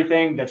 keep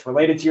everything that's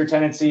related to your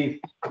tenancy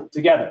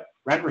together.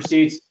 Rent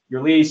receipts,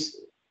 your lease,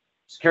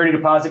 security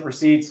deposit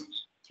receipts,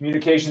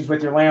 communications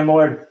with your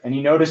landlord,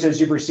 any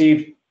notices you've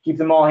received, keep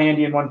them all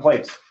handy in one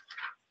place.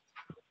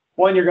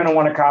 One, you're going to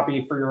want a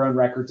copy for your own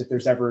records if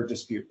there's ever a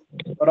dispute.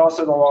 But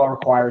also the law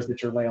requires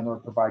that your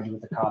landlord provide you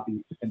with a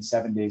copy within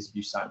 7 days of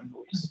you signing the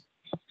lease.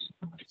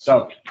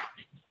 So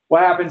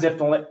what happens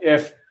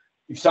if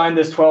you've signed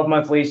this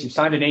 12-month lease, you've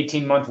signed an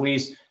 18-month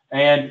lease,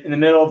 and in the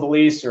middle of the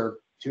lease or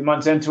 2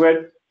 months into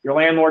it, your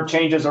landlord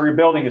changes or your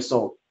building is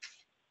sold?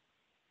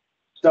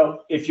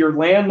 So if your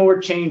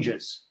landlord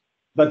changes,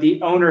 but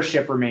the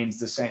ownership remains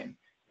the same,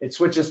 it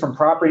switches from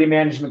property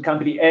management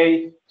company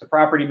A to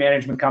property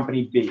management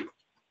company B.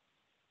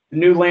 The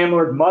new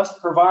landlord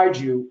must provide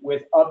you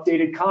with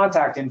updated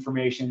contact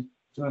information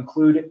to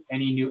include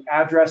any new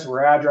address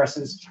or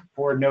addresses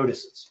for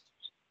notices.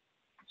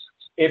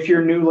 If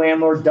your new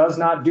landlord does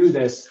not do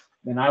this,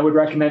 then I would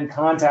recommend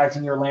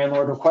contacting your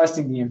landlord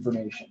requesting the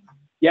information.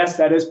 Yes,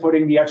 that is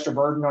putting the extra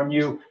burden on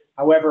you.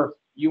 However,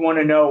 you want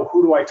to know,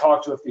 who do I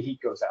talk to if the heat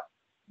goes out?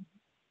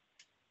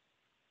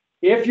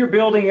 If your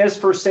building is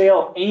for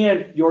sale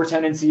and your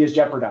tenancy is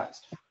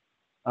jeopardized,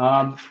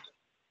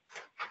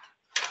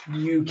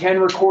 you can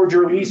record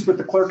your lease with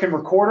the clerk and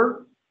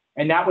recorder,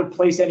 and that would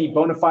place any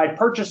bona fide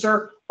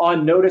purchaser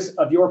on notice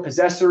of your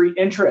possessory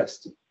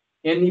interest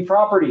in the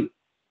property.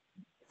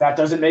 If that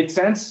doesn't make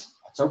sense,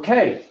 that's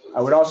okay.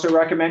 I would also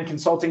recommend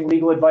consulting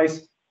legal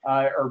advice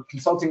or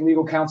consulting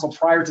legal counsel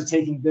prior to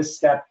taking this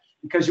step,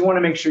 because you want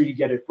to make sure you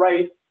get it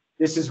right.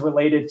 This is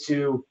related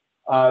to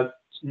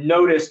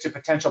notice to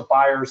potential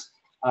buyers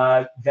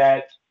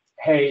that,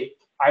 hey,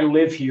 I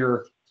live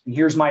here and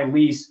here's my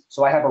lease,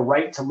 so I have a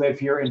right to live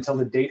here until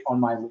the date on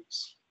my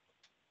lease.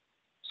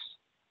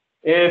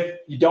 If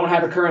you don't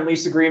have a current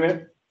lease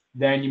agreement,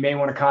 then you may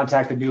want to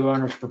contact the new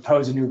owner to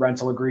propose a new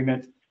rental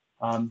agreement.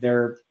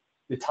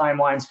 The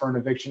timelines for an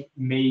eviction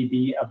may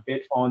be a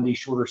bit on the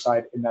shorter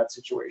side in that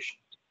situation.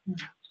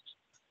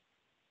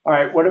 All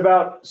right, what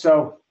about,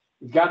 so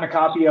we've gotten a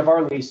copy of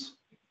our lease,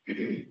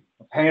 we're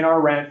paying our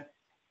rent.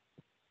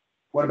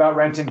 What about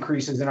rent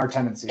increases in our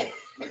tenancy?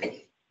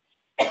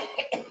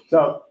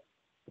 So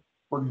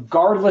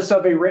regardless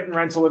of a written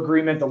rental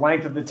agreement, the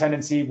length of the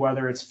tenancy,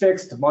 whether it's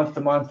fixed month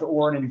to month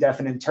or an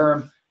indefinite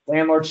term,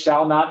 landlords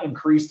shall not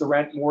increase the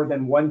rent more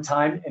than one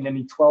time in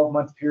any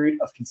 12-month period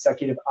of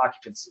consecutive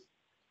occupancy.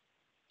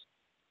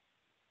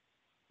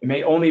 It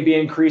may only be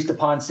increased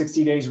upon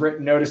 60 days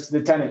written notice to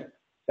the tenant.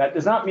 That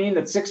does not mean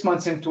that 6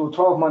 months into a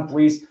 12-month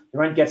lease, the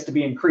rent gets to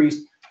be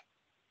increased.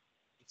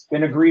 It's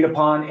been agreed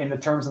upon in the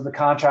terms of the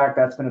contract.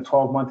 That's been a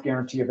 12-month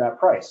guarantee of that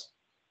price.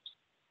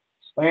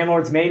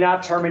 Landlords may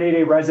not terminate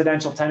a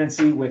residential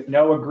tenancy with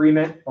no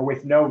agreement or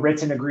with no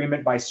written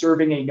agreement by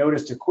serving a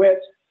notice to quit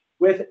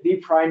with the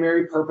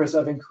primary purpose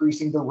of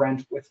increasing the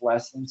rent with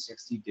less than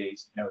 60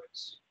 days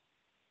notice.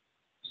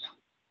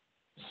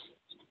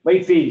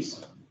 Late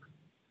fees.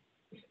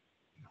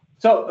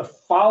 So the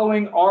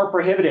following are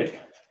prohibited.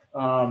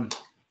 And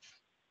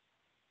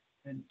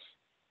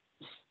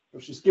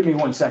let's just give me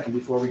 1 second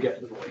before we get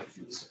to the late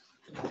fees.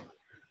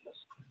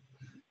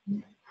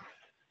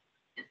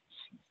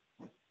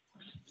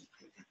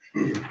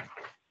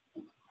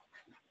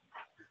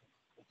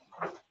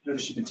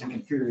 Notice you've been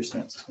taking furious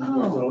notes. A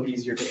little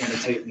easier to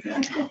annotate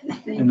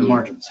in the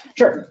margins.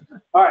 Sure.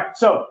 All right.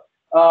 So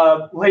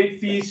late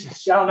fees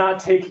shall not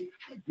take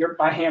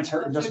my hands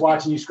hurt just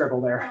watching you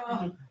scribble there.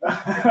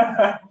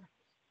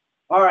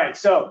 All right.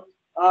 So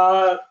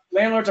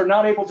landlords are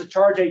not able to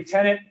charge a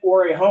tenant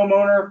or a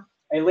homeowner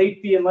a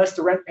late fee unless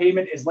the rent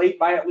payment is late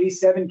by at least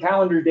 7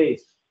 calendar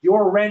days.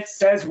 Your lease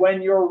says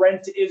when your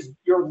rent is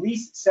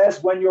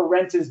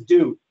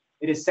due.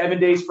 It is 7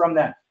 days from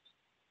then.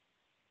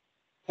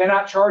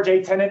 Cannot charge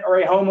a tenant or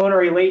a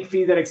homeowner a late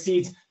fee that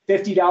exceeds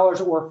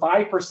 $50 or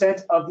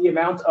 5% of the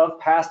amount of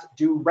past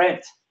due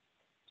rent.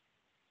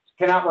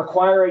 Cannot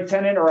require a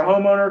tenant or a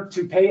homeowner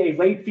to pay a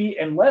late fee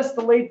unless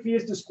the late fee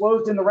is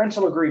disclosed in the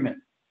rental agreement.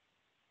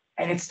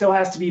 And it still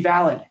has to be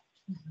valid.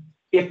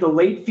 If the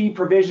late fee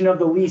provision of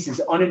the lease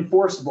is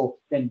unenforceable,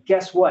 then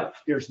guess what?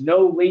 There's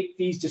no late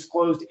fees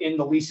disclosed in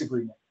the lease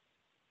agreement.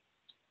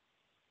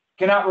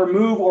 Cannot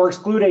remove or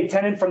exclude a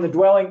tenant from the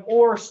dwelling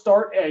or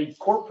start a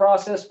court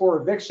process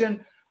for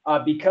eviction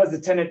because the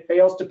tenant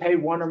fails to pay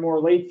one or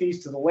more late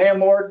fees to the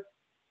landlord.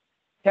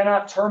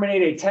 Cannot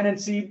terminate a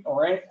tenancy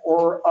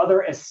or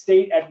other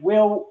estate at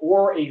will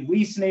or a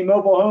lease in a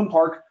mobile home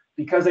park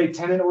because a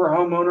tenant or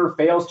homeowner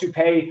fails to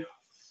pay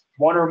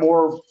one or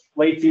more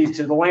late fees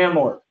to the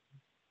landlord.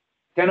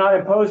 Cannot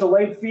impose a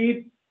late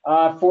fee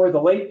for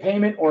the late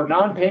payment or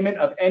non-payment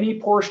of any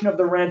portion of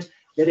the rent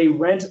that a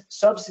rent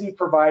subsidy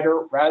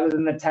provider rather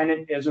than the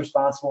tenant is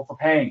responsible for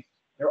paying.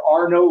 There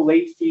are no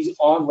late fees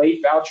on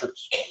late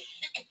vouchers.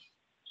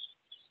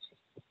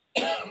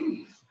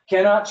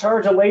 Cannot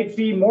charge a late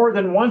fee more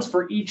than once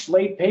for each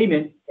late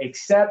payment,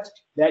 except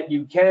that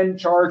you can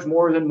charge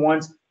more than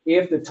once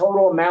if the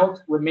total amount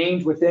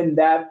remains within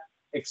that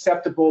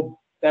acceptable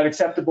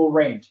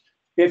range,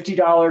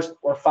 $50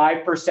 or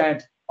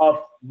 5%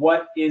 of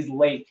what is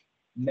late,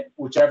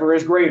 whichever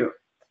is greater.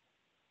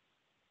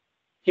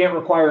 Can't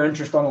require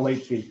interest on a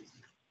late fee.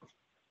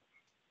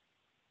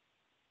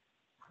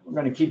 We're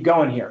going to keep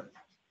going here.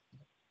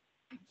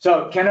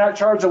 So cannot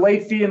charge a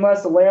late fee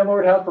unless the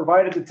landlord has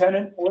provided the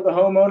tenant or the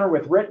homeowner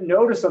with written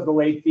notice of the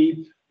late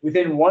fee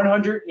within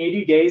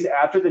 180 days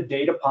after the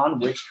date upon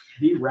which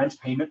the rent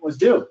payment was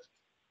due.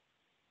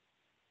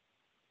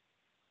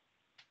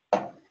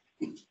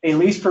 A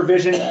lease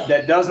provision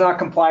that does not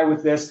comply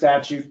with this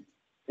statute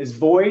is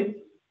void,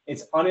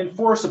 it's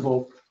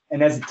unenforceable,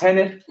 and as a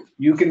tenant,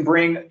 you can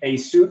bring a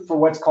suit for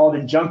what's called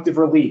injunctive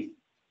relief.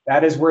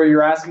 That is where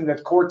you're asking the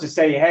court to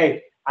say,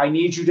 hey, I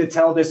need you to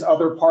tell this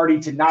other party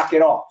to knock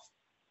it off.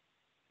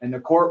 And the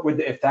court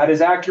would, if that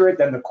is accurate,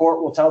 then the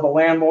court will tell the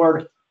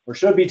landlord, or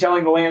should be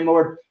telling the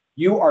landlord,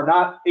 you are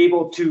not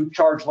able to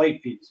charge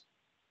late fees.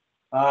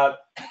 A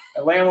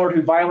landlord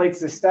who violates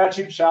this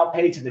statute shall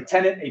pay to the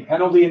tenant a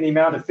penalty in the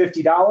amount of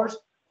 $50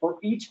 for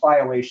each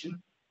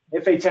violation.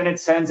 If a tenant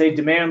sends a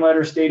demand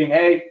letter stating,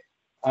 hey,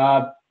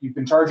 you've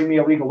been charging me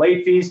illegal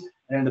late fees,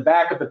 and in the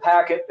back of the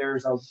packet,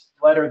 there's a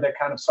letter that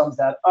kind of sums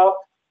that up.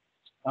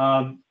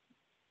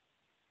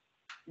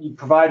 You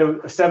provide a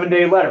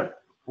 7-day letter.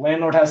 The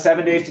landlord has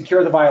 7 days to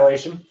cure the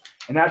violation,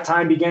 and that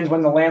time begins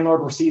when the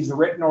landlord receives the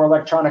written or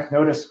electronic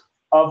notice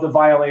of the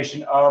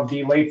violation of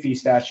the late fee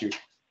statute.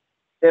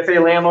 If a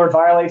landlord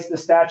violates the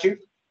statute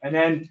and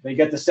then they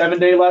get the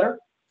 7-day letter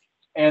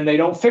and they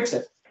don't fix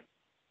it,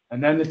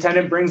 and then the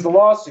tenant brings the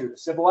lawsuit, a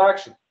civil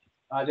action,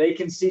 they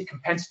can seek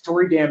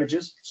compensatory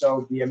damages.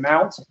 So the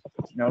amount,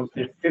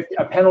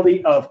 a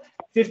penalty of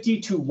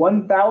 $50 to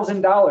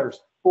 $1,000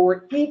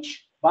 for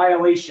each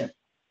violation.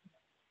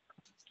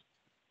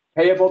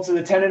 Payable to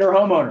the tenant or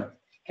homeowner,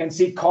 can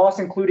seek costs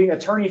including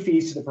attorney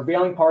fees to the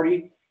prevailing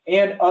party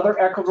and other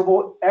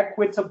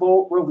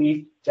equitable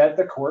relief that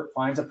the court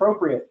finds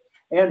appropriate.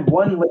 And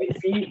one late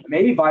fee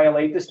may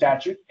violate the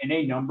statute in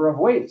a number of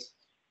ways.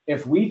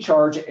 If we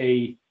charge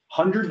a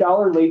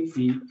 $100 late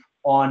fee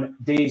on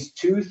days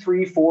 2,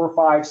 3, 4,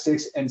 5,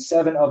 6, and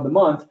 7 of the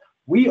month,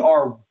 we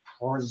are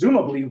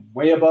presumably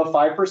way above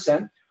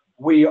 5%.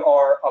 We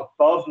are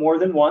above more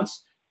than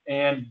once.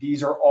 And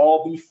these are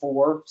all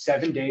before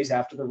 7 days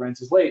after the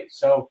rent is late.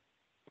 So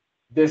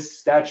this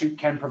statute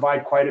can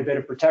provide quite a bit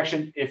of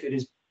protection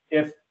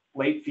if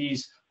late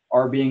fees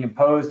are being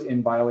imposed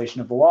in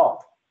violation of the law.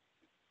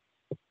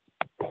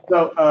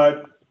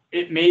 So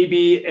it may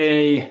be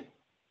a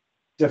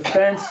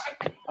defense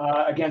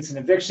against an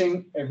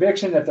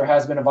eviction that there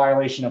has been a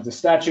violation of the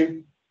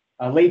statute.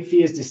 A late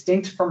fee is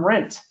distinct from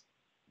rent,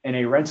 and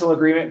a rental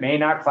agreement may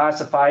not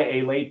classify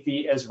a late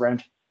fee as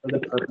rent for the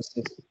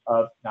purposes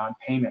of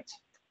non-payment.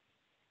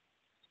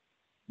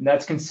 And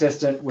that's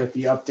consistent with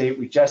the update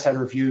we just had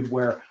reviewed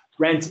where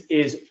rent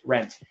is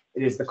rent.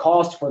 It is the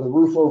cost for the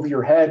roof over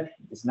your head.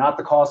 It's not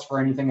the cost for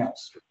anything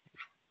else.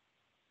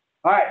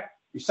 All right,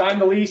 you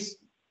signed the lease,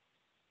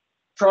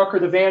 truck or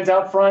the van's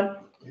out front,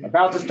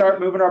 about to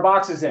start moving our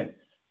boxes in.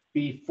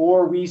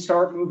 Before we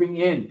start moving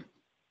in,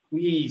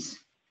 please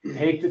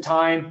take the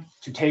time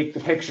to take the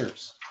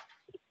pictures.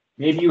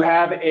 Maybe you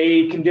have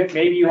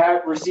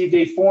received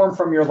a form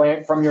from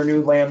your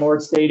new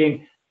landlord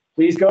stating,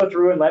 please go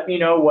through and let me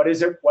know what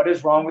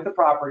is wrong with the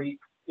property.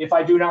 If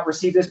I do not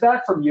receive this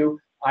back from you,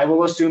 I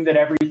will assume that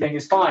everything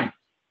is fine.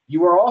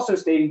 You are also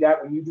stating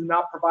that when you do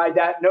not provide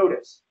that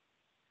notice.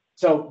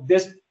 So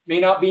this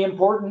may not be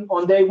important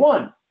on day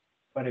 1,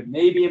 but it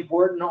may be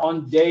important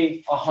on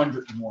day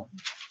 101.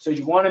 So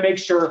you want to make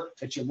sure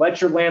that you let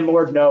your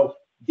landlord know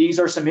these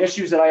are some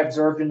issues that I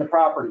observed in the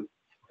property.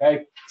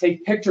 Okay,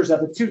 take pictures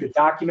of it too to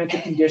document the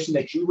condition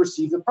that you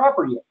received the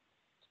property in.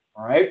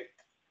 All right.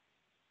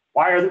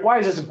 Why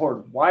is this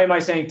important? Why am I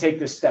saying take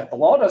this step? The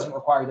law doesn't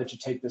require that you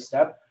take this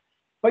step,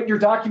 but you're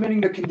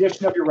documenting the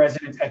condition of your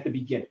residence at the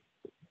beginning.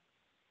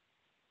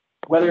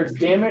 Whether it's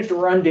damaged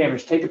or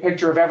undamaged, take a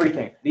picture of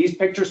everything. These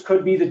pictures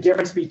could be the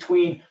difference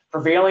between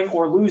prevailing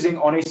or losing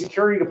on a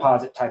security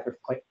deposit type of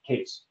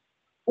case.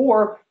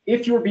 Or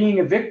if you're being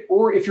evicted,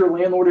 or if your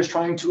landlord is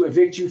trying to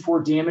evict you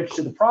for damage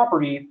to the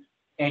property,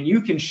 and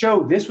you can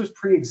show this was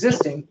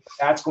pre-existing,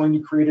 that's going to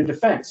create a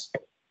defense.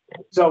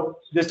 So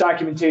this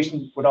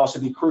documentation would also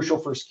be crucial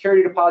for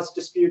security deposit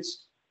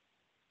disputes.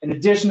 In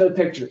addition to the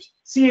pictures,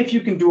 see if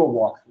you can do a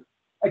walkthrough.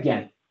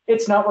 Again,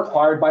 it's not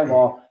required by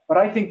law, but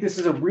I think this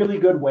is a really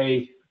good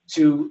way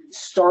to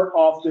start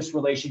off this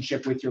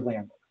relationship with your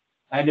landlord.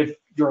 And if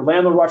you're a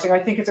landlord watching, I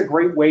think it's a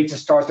great way to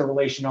start the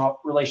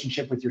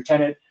relationship with your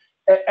tenant.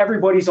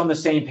 Everybody's on the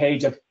same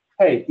page of,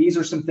 hey, these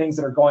are some things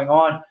that are going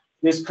on.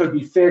 This could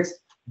be fixed.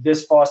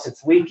 This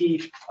faucet's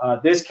leaky.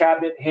 This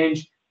cabinet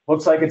hinge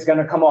looks like it's going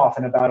to come off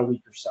in about a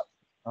week or so.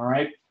 All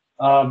right.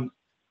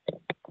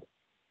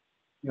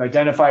 You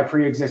identify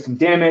pre-existing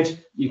damage.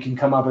 You can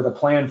come up with a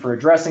plan for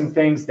addressing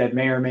things that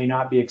may or may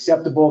not be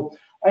acceptable.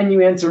 And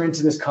you enter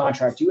into this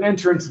contract. You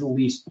enter into the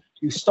lease.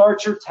 You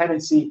start your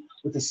tenancy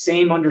with the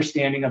same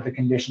understanding of the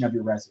condition of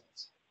your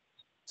residence.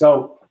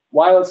 So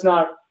while it's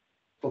not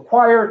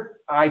required,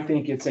 I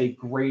think it's a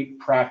great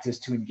practice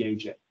to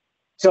engage in.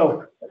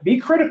 So be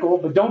critical,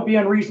 but don't be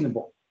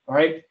unreasonable. All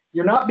right.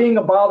 You're not being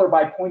a bother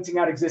by pointing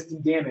out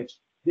existing damage.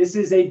 This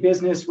is a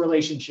business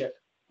relationship.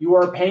 You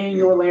are paying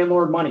your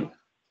landlord money.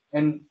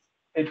 And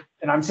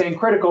I'm saying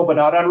critical, but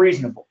not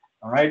unreasonable.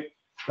 All right.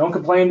 Don't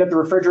complain that the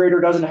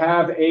refrigerator doesn't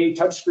have a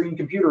touchscreen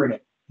computer in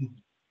it.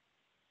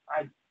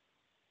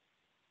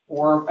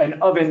 Or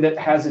an oven that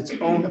has its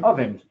own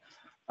oven.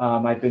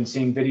 I've been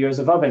seeing videos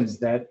of ovens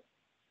that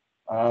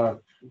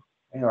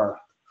they are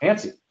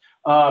fancy.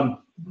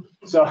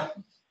 So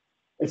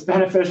it's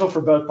beneficial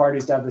for both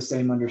parties to have the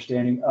same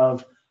understanding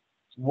of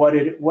what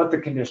the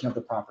condition of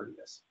the property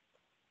is.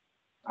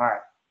 All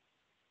right.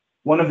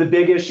 One of the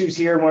big issues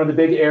here, one of the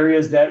big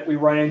areas that we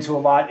run into a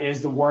lot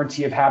is the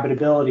warranty of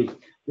habitability.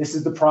 This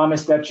is the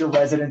promise that your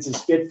residence is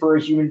fit for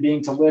a human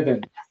being to live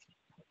in.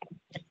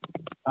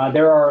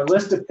 There are a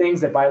list of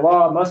things that by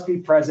law must be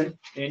present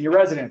in your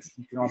residence.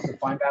 You can also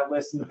find that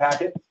list in the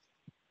packet.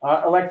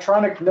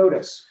 Electronic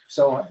notice.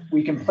 So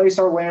we can place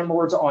our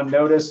landlords on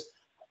notice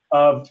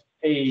of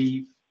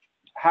a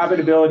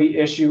habitability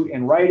issue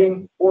in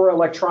writing or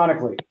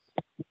electronically.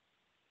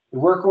 The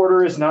work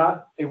order is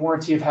not a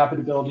warranty of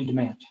habitability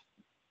demand.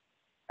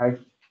 Okay.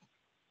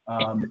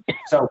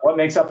 So what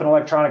makes up an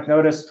electronic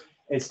notice?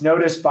 It's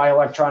noticed by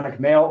electronic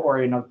mail or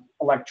an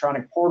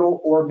electronic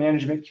portal or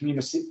management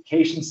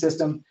communication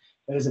system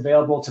that is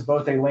available to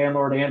both a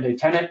landlord and a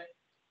tenant.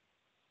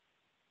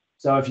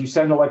 So if you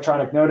send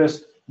electronic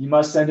notice, you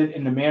must send it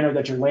in the manner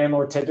that your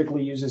landlord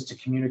typically uses to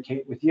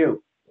communicate with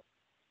you.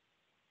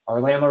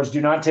 Our landlords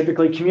do not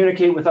typically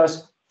communicate with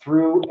us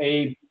through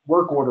a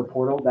work order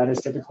portal. That is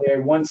typically a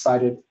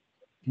one-sided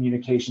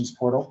communications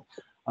portal.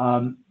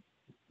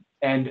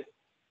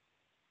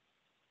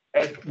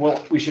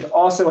 We should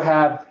also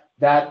have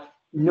that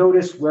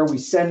notice where we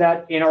send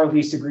that in our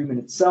lease agreement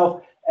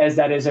itself, as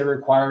that is a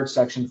required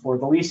section for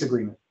the lease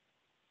agreement.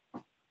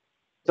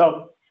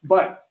 So,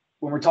 but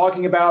when we're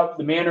talking about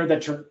the method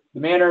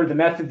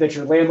that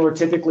your landlord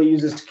typically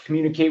uses to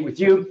communicate with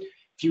you,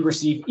 if you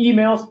receive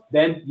emails,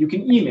 then you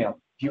can email.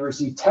 If you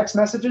receive text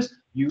messages,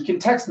 you can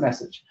text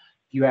message.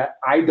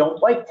 I don't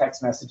like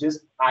text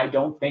messages. I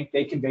don't think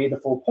they convey the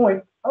full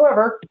point.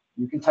 However,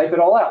 you can type it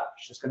all out.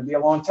 It's just going to be a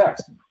long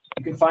text.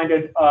 You can find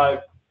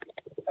a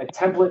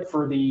template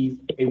for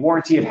a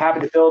warranty of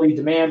habitability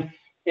demand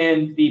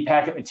in the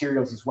packet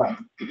materials as well.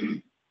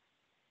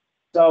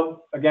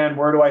 So again,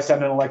 where do I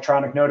send an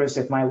electronic notice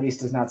if my lease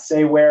does not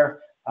say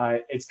where?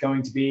 It's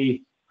going to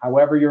be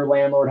however your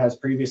landlord has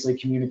previously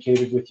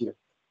communicated with you.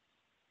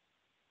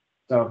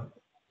 So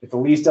if the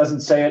lease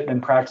doesn't say it,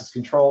 then practice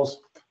controls.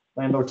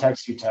 Landlord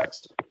text, you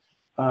text.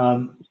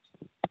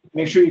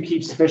 Make sure you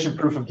keep sufficient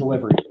proof of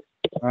delivery.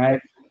 All right.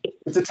 If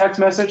it's a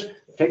text message,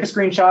 take a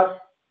screenshot,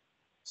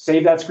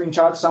 save that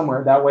screenshot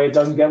somewhere. That way it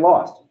doesn't get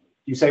lost.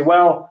 You say,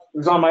 well, it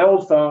was on my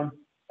old phone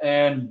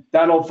and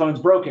that old phone's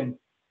broken.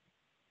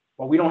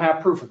 Well, we don't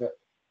have proof of it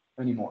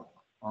anymore.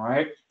 All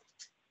right.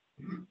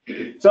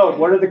 So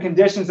what are the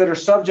conditions that are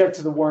subject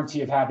to the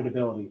warranty of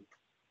habitability?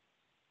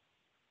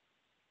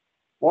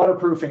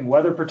 Waterproofing,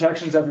 weather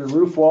protections of your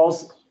roof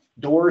walls,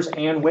 doors,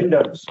 and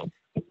windows.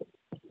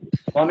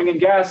 Plumbing and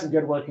gas in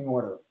good working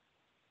order.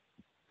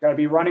 Got to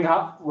be running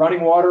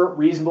water,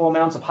 reasonable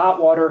amounts of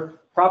hot water,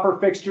 proper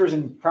fixtures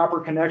and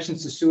proper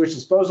connections to sewage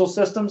disposal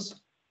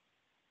systems.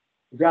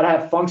 You've got to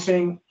have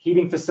functioning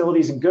heating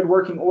facilities in good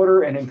working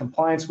order and in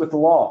compliance with the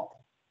law.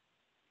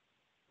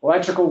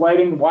 Electrical,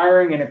 lighting,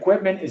 wiring, and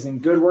equipment is in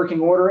good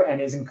working order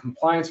and is in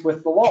compliance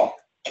with the law.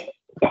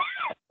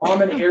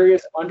 Common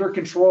areas under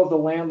control of the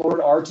landlord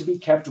are to be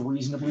kept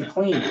reasonably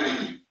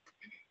clean.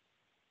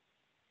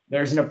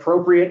 There's an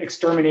appropriate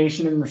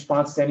extermination in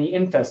response to any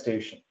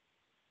infestation.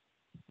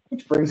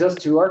 Which brings us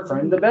to our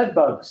friend, the bed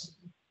bugs.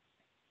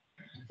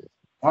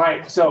 All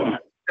right, so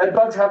bed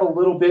bugs have a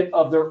little bit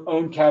of their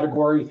own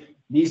category.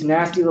 These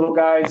nasty little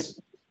guys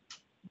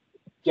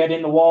get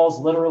in the walls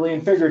literally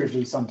and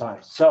figuratively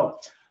sometimes. So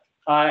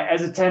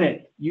as a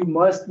tenant, you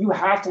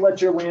have to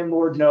let your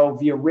landlord know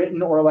via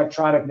written or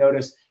electronic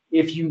notice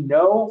if you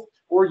know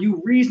or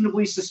you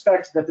reasonably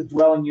suspect that the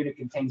dwelling unit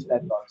contains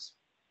bed bugs.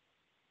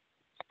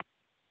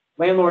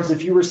 Landlords,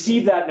 if you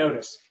receive that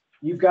notice,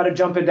 you've got to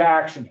jump into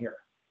action here.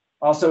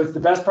 Also, it's the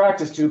best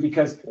practice too,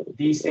 because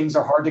these things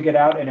are hard to get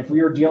out. And if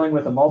we are dealing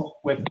with more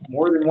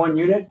than one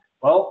unit,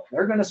 well,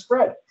 they're going to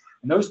spread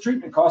and those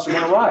treatment costs are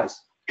going to rise.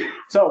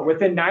 So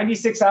within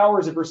 96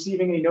 hours of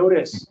receiving a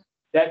notice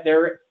that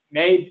there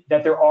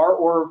are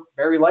or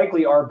very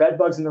likely are bed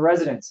bugs in the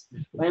residence,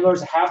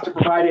 landlords have to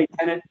provide a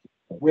tenant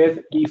with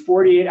the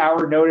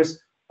 48-hour notice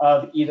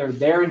of either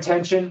their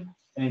intention,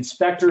 an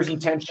inspector's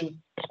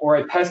intention, or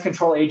a pest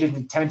control agent's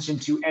intention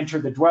to enter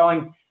the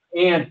dwelling.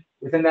 And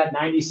within that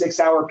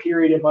 96-hour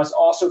period, it must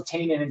also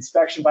obtain an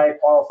inspection by a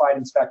qualified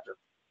inspector.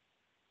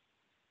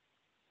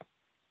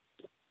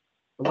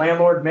 The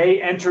landlord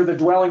may enter the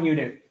dwelling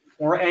unit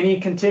or any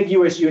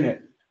contiguous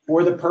unit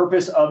for the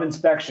purpose of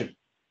inspection.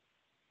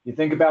 You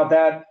think about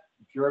that.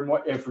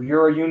 If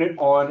you're a unit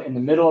in the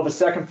middle of a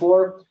second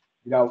floor,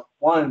 you got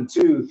 1,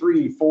 2,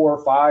 3,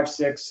 4, 5,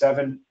 6,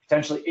 7,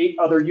 potentially 8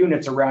 other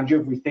units around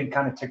you if we think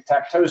kind of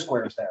tic-tac-toe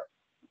squares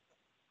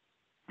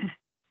there.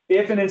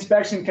 If an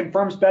inspection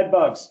confirms bed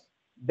bugs,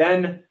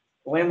 then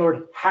the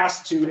landlord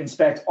has to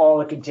inspect all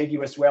the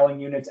contiguous dwelling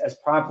units as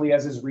promptly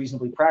as is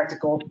reasonably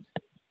practical.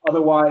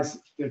 Otherwise,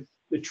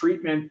 the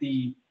treatment,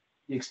 the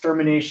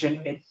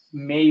extermination, it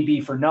may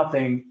be for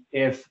nothing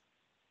if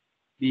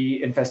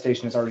the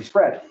infestation has already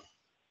spread.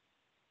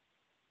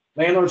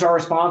 Landlords are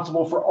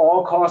responsible for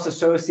all costs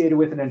associated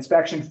with an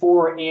inspection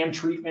for and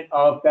treatment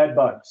of bed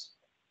bugs.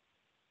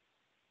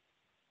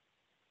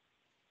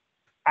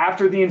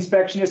 After the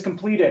inspection is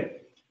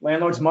completed,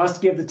 landlords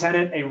must give the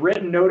tenant a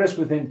written notice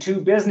within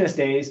 2 business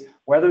days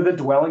whether the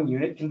dwelling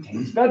unit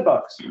contains bed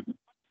bugs.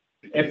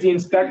 If the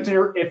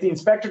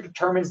inspector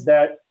determines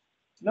that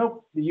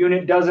nope, the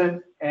unit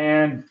doesn't,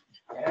 and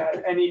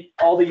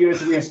all the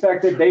units that we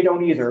inspected, they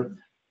don't either,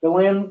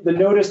 the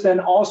notice then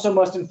also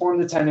must inform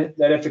the tenant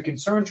that if the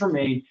concerns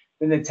remain,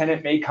 then the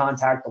tenant may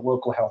contact the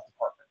local health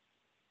department.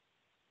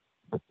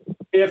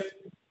 If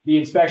the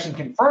inspection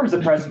confirms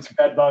the presence of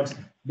bed bugs,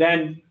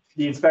 then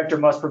the inspector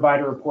must provide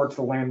a report to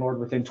the landlord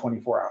within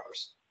 24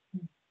 hours.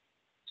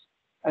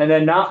 And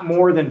then not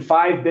more than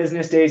 5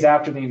 business days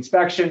after the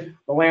inspection,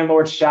 the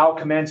landlord shall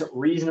commence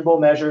reasonable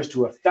measures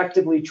to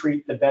effectively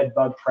treat the bed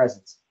bug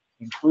presence,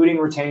 including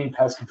retaining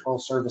pest control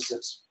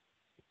services.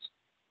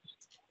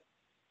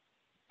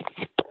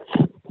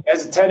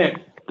 As a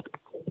tenant,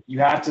 you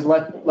have to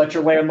let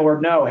your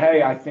landlord know,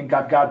 hey, I think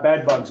I've got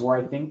bed bugs,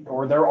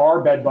 or there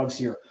are bed bugs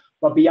here.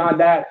 But beyond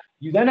that,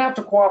 you then have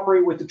to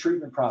cooperate with the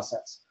treatment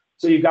process.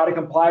 So you've got to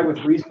comply with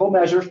reasonable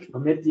measures to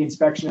permit the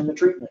inspection and the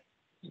treatment.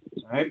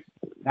 Right?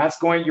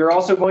 You're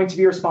also going to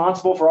be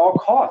responsible for all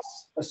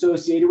costs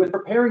associated with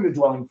preparing the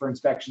dwelling for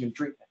inspection and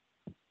treatment.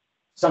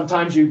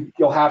 Sometimes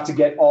you'll have to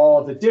get all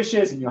of the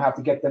dishes and you'll have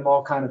to get them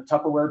all kind of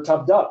Tupperware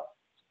tubbed up.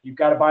 You've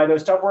got to buy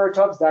those Tupperware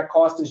tubs, that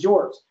cost is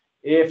yours.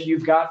 If you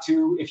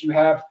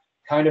have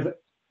kind of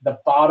the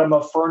bottom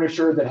of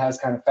furniture that has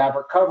kind of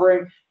fabric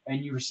covering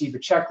and you receive a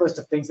checklist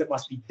of things that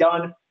must be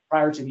done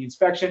prior to the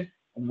inspection,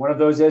 and one of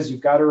those is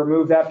you've got to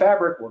remove that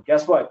fabric, well,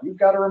 guess what? You've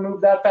got to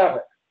remove that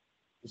fabric.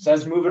 It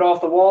says move it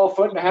off the wall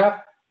 1.5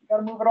 feet. You've got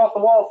to move it off the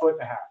wall 1.5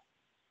 feet.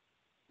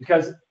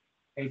 Because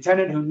a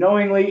tenant who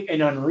knowingly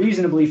and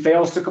unreasonably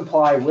fails to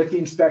comply with the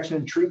inspection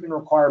and treatment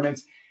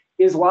requirements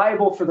is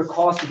liable for the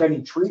cost of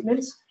any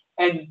treatments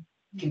and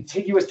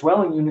contiguous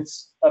dwelling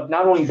units of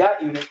not only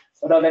that unit,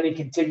 but of any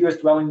contiguous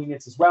dwelling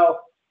units as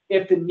well,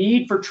 if the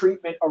need for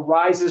treatment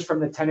arises from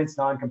the tenant's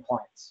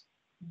non-compliance.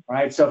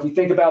 Right? So if you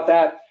think about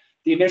that,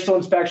 the initial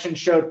inspection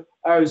showed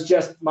it was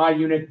just my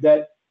unit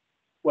that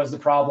was the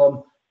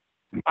problem.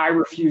 I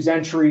refuse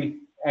entry,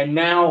 and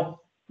now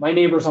my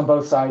neighbors on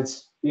both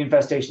sides, the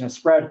infestation has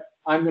spread.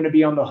 I'm going to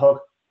be on the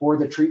hook for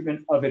the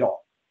treatment of it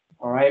all.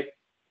 All right.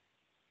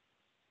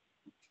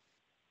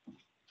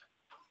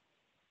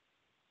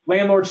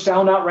 Landlords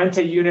shall not rent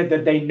a unit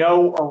that they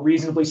know or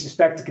reasonably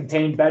suspect to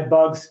contain bed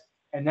bugs,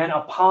 and then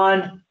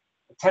upon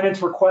a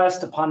tenant's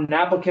request, upon an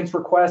applicant's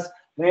request,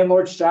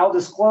 landlords shall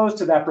disclose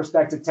to that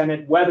prospective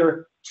tenant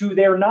whether, to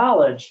their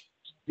knowledge,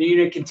 the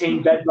unit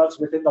contained bed bugs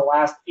within the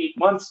last 8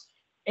 months,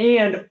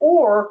 and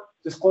or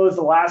disclose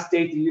the last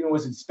date the unit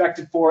was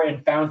inspected for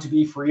and found to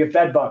be free of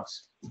bed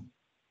bugs.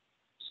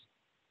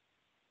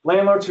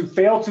 Landlords who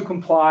fail to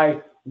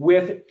comply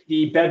with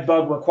the bed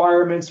bug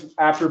requirements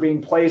after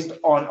being placed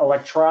on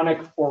electronic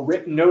or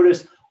written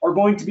notice are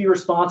going to be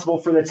responsible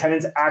for the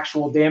tenant's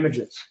actual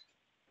damages.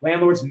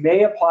 Landlords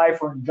may apply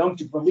for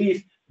injunctive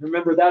relief.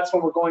 Remember, that's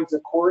when we're going to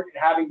court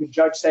and having the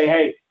judge say,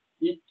 hey,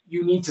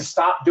 you need to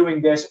stop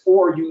doing this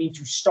or you need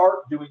to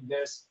start doing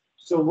this.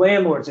 So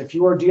landlords, if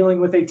you are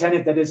dealing with a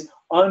tenant that is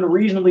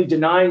unreasonably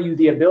denying you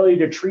the ability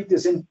to treat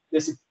this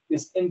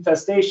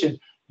infestation,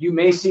 you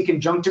may seek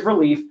injunctive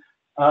relief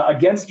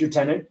against your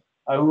tenant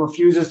who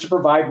refuses to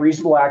provide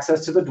reasonable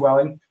access to the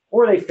dwelling,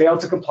 or they fail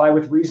to comply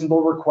with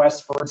reasonable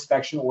requests for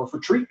inspection or for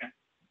treatment.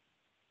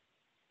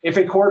 If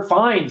a court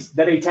finds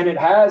that a tenant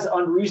has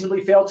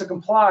unreasonably failed to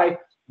comply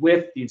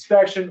with the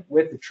inspection,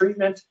 with the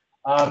treatment,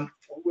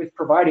 with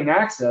providing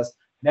access,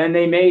 then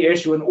they may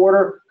issue an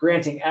order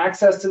granting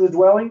access to the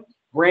dwelling,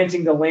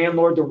 granting the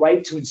landlord the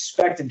right to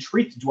inspect and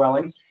treat the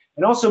dwelling,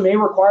 and also may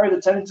require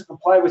the tenant to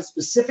comply with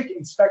specific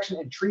inspection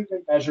and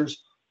treatment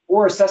measures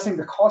or assessing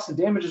the costs and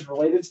damages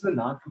related to the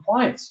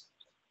non-compliance.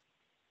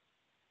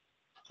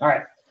 All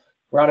right,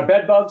 we're out of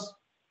bed bugs.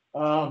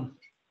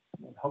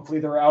 Hopefully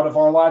they're out of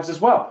our lives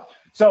as well.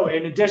 So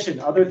in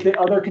addition,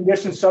 other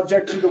conditions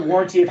subject to the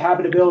warranty of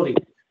habitability,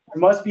 there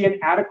must be an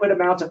adequate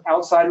amount of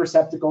outside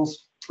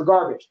receptacles for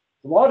garbage.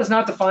 The law does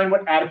not define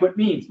what adequate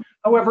means.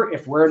 However,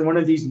 if we're in one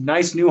of these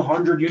nice new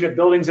 100-unit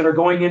buildings that are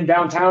going in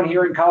downtown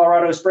here in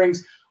Colorado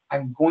Springs,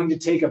 I'm going to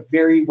take a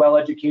very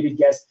well-educated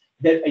guess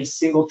that a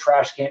single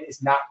trash can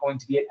is not going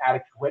to be an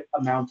adequate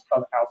amount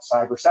of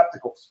outside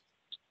receptacles.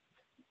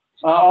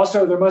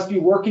 Also, there must be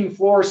working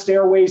floors,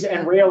 stairways,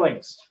 and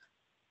railings.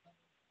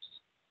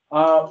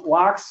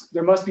 Locks,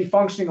 there must be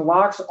functioning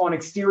locks on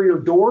exterior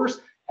doors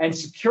and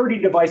security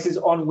devices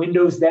on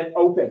windows that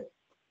open.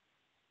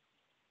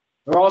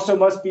 There also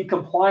must be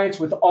compliance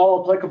with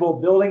all applicable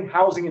building,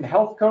 housing, and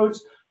health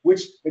codes,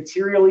 which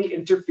materially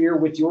interfere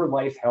with your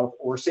life, health,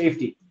 or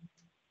safety.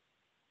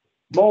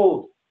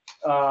 Mold.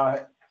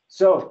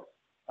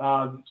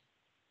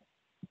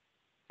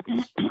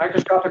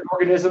 Microscopic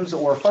organisms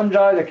or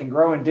fungi that can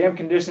grow in damp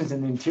conditions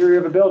in the interior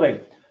of a building.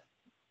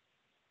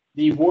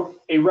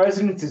 A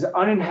residence is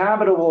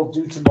uninhabitable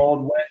due to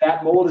mold when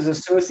that mold is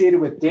associated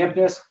with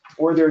dampness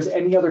or there's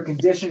any other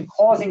condition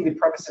causing the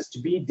premises to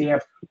be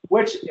damp,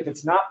 which, if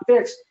it's not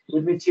fixed,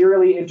 would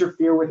materially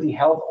interfere with the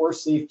health or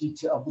safety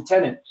of the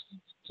tenant.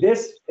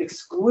 This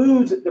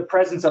excludes the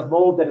presence of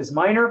mold that is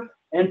minor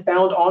and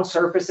found on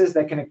surfaces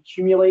that can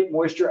accumulate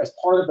moisture as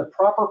part of their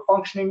proper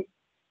functioning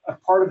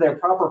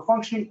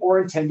or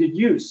intended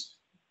use.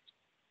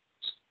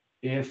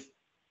 If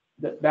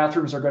the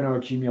bathrooms are going to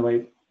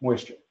accumulate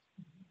moisture,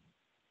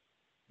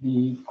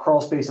 the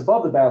crawl space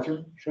above the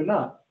bathroom should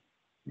not.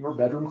 Your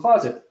bedroom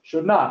closet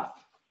should not.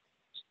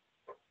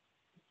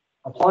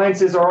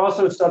 Appliances are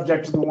also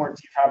subject to the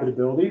warranty of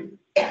habitability,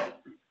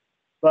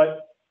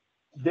 but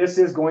this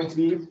is going to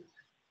be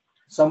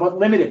somewhat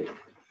limited.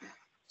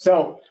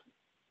 So,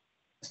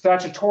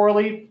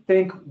 statutorily,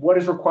 think what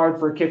is required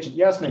for a kitchen.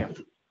 Yes, ma'am.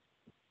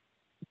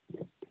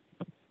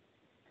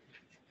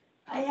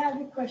 I have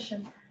a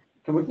question.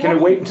 Can I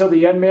wait until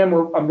the end, ma'am?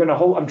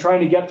 I'm trying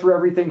to get through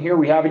everything here.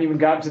 We haven't even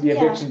gotten to the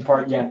eviction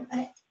part yet.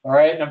 All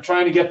right, and I'm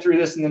trying to get through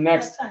this in the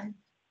next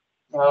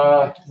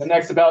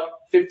about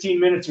 15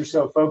 minutes or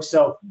so, folks.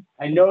 So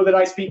I know that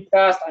I speak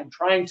fast. I'm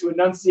trying to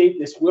enunciate.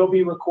 This will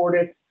be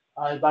recorded.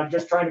 I'm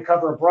just trying to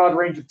cover a broad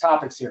range of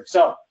topics here.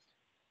 So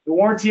the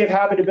warranty of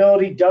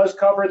habitability does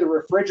cover the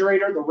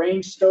refrigerator, the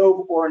range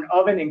stove, or an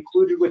oven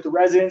included with the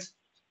residence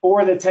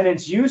for the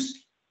tenant's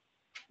use,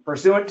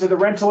 pursuant to the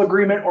rental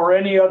agreement or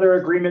any other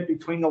agreement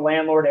between the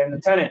landlord and the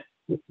tenant.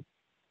 The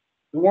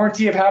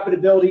warranty of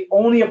habitability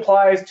only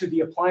applies to the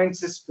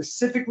appliances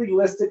specifically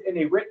listed in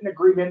a written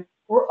agreement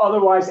or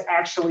otherwise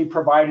actually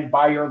provided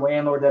by your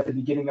landlord at the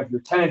beginning of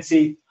your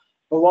tenancy.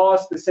 The law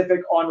is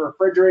specific on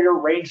refrigerator,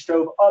 range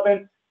stove, oven.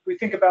 If we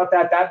think about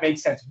that, that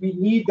makes sense. We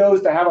need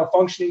those to have a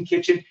functioning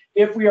kitchen.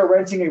 If we are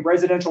renting a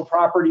residential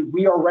property,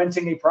 we are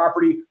renting a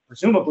property,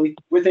 presumably,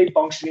 with a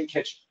functioning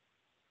kitchen.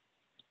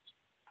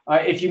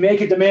 If you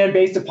make a demand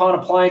based upon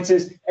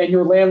appliances and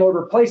your landlord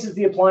replaces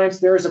the appliance,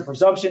 there is a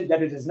presumption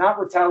that it is not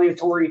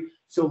retaliatory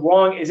so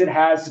long as it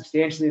has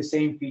substantially the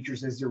same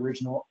features as the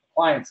original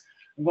appliance.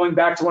 I'm going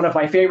back to one of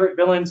my favorite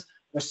villains,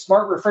 the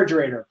smart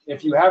refrigerator.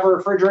 If you have a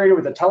refrigerator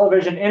with a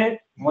television in it,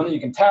 one that you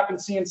can tap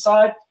and see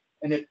inside,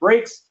 and it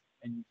breaks,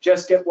 and you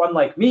just get one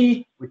like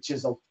me, which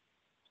is a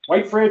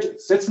white fridge,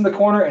 it sits in the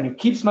corner, and it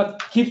keeps my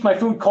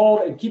food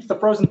cold and keeps the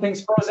frozen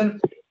things frozen,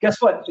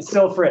 guess what? It's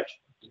still a fridge.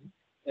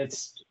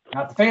 It's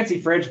not the fancy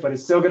fridge, but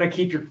it's still going to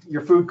keep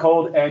your food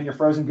cold and your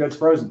frozen goods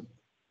frozen.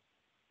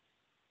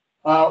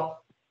 The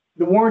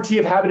warranty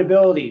of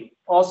habitability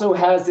also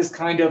has this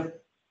kind of,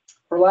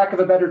 for lack of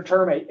a better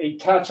term, a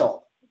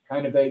catch-all,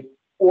 kind of a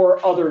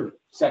or other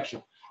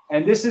section.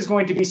 And this is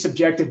going to be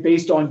subjective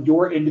based on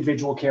your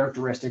individual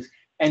characteristics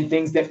and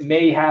things that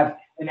may have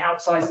an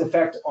outsized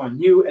effect on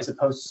you as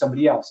opposed to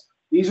somebody else.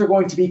 These are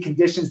going to be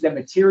conditions that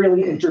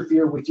materially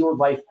interfere with your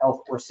life,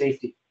 health, or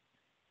safety.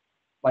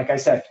 Like I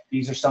said,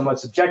 these are somewhat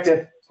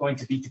subjective. It's going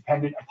to be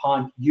dependent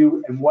upon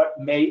you and what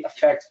may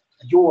affect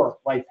your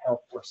life,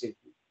 health, or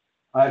safety.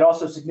 It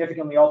also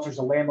significantly alters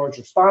a landlord's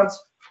response.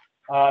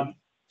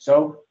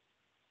 So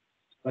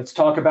let's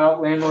talk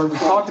about landlord. We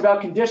talked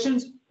about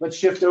conditions. Let's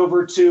shift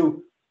over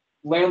to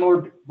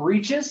landlord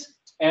breaches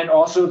and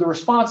also the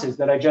responses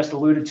that I just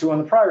alluded to on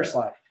the prior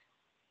slide.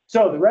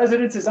 So the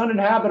residence is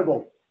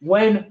uninhabitable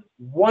when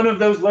one of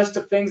those list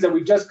of things that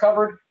we just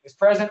covered is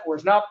present or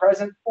is not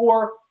present,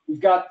 or we've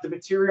got the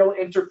material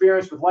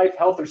interference with life,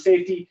 health, or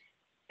safety,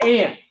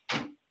 and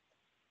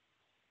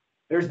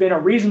there's been a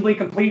reasonably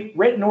complete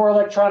written or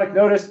electronic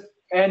notice,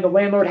 and the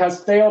landlord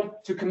has failed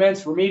to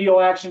commence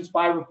remedial actions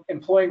by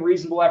employing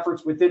reasonable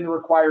efforts within the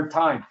required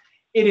time.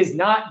 It is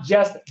not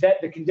just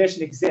that the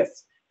condition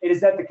exists. It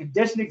is that the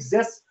condition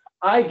exists.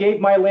 I gave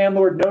my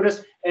landlord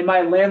notice, and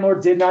my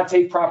landlord did not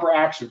take proper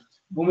action.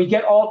 When we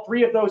get all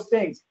three of those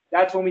things,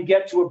 that's when we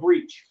get to a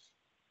breach.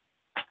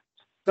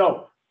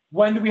 So,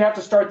 when do we have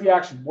to start the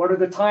action? What are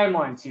the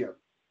timelines here?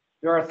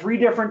 There are 3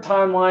 different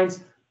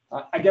timelines,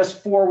 I guess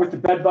 4 with the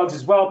bed bugs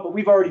as well, but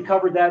we've already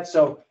covered that.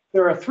 So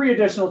there are 3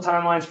 additional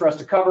timelines for us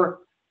to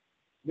cover.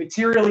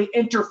 Materially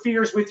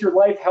interferes with your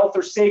life, health,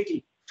 or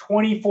safety,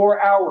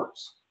 24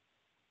 hours.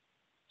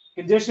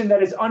 Condition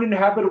that is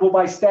uninhabitable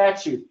by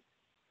statute,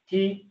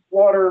 heat,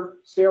 water,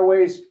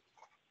 stairways,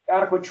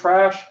 adequate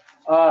trash,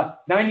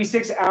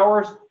 96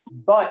 hours,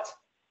 but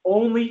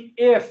only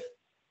if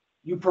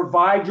you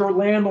provide your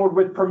landlord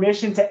with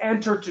permission to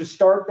enter to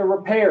start the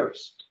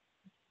repairs.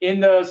 In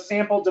the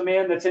sample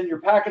demand that's in your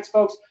packets,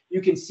 folks,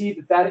 you can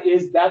see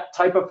that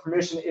type of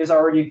permission is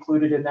already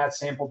included in that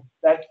sample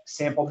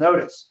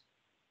notice.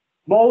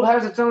 Mold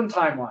has its own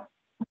timeline.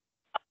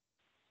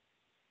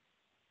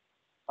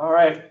 All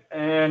right,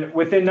 and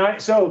within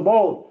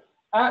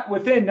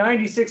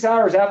 96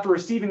 hours after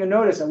receiving a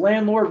notice, a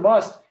landlord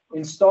must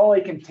install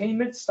a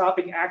containment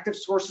stopping active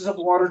sources of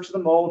water to the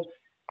mold,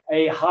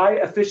 a high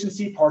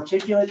efficiency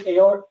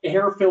particulate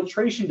air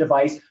filtration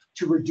device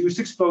to reduce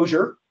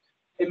exposure.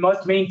 It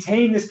must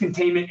maintain this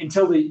containment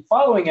until the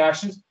following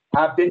actions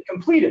have been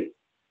completed.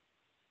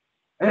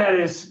 And that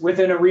is,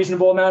 within a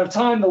reasonable amount of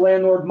time, the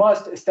landlord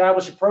must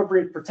establish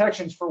appropriate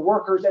protections for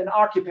workers and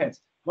occupants,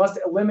 must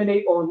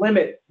eliminate or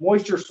limit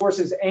moisture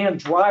sources and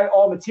dry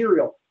all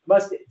material,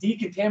 must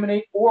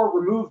decontaminate or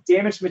remove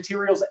damaged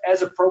materials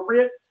as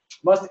appropriate,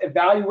 must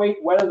evaluate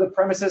whether the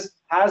premises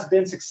has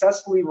been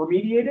successfully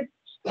remediated,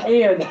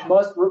 and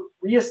must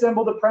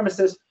reassemble the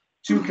premises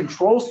to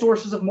control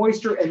sources of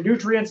moisture and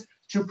nutrients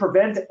to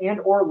prevent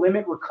and or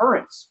limit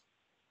recurrence.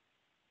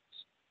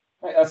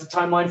 That's the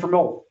timeline for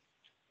mold.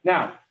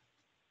 Now,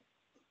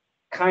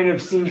 kind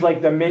of seems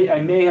like I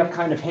may have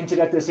kind of hinted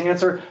at this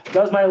answer.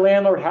 Does my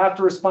landlord have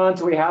to respond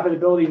to a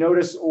habitability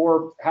notice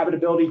or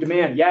habitability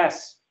demand?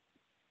 Yes.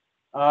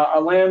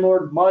 A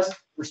landlord must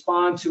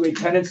respond to a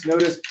tenant's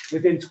notice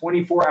within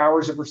 24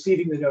 hours of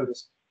receiving the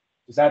notice.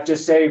 Does that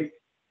just say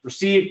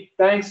received,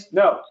 thanks?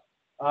 No.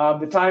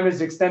 The time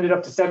is extended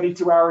up to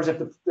 72 hours if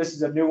this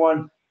is a new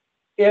one.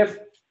 If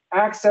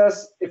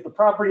the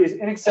property is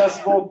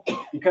inaccessible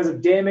because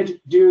of damage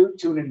due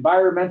to an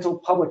environmental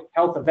public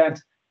health event,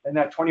 then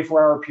that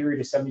 24-hour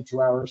period is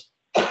 72 hours.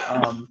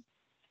 I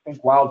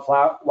think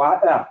wildfires,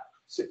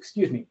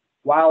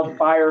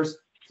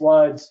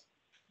 floods,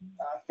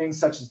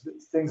 things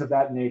of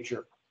that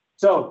nature.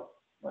 So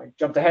I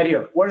jumped ahead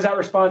here. What does that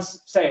response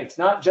say? It's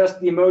not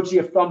just the emoji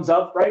of thumbs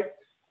up, right?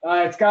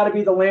 It's got to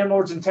be the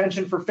landlord's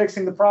intention for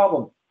fixing the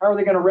problem. How are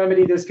they going to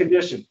remedy this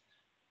condition?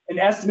 An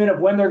estimate of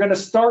when they're going to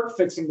start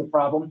fixing the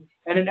problem,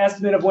 and an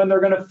estimate of when they're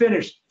going to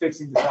finish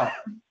fixing the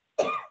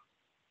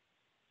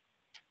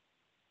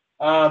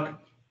problem.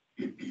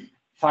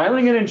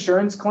 Filing an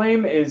insurance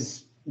claim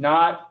is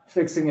not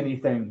fixing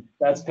anything.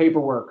 That's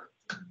paperwork.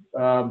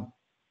 I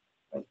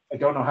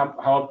don't know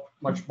how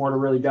much more to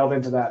really delve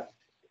into that.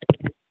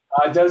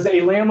 Does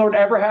a landlord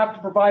ever have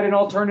to provide an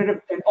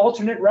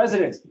alternate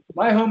residence?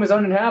 My home is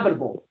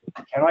uninhabitable.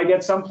 Can I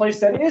get someplace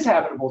that is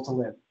habitable to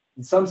live?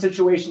 In some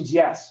situations,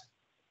 yes.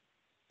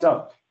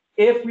 So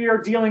if we are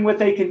dealing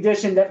with a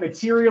condition that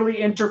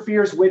materially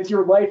interferes with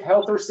your life,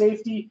 health, or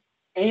safety,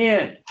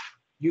 and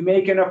you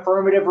make an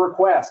affirmative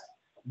request,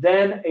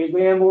 then a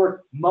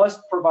landlord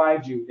must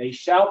provide you, they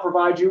shall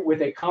provide you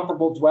with a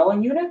comparable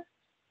dwelling unit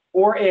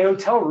or a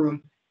hotel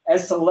room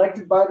as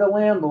selected by the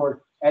landlord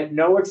at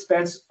no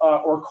expense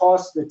or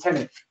cost to the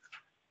tenant.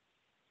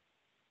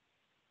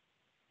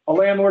 A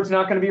landlord's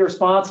not going to be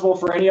responsible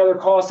for any other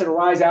costs that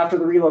arise after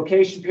the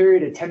relocation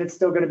period. A tenant's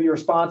still going to be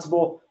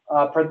responsible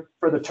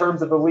for the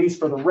terms of the lease,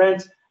 for the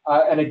rent.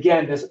 And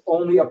again, this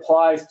only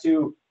applies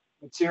to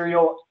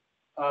material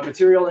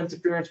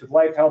interference with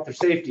life, health, or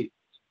safety.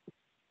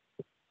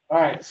 All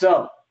right,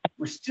 so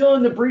we're still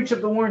in the breach of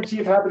the warranty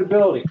of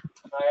habitability.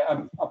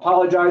 I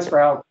apologize for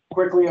how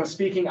quickly I'm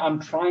speaking. I'm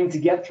trying to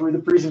get through the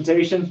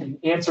presentation and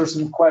answer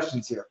some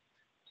questions here.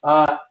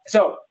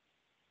 So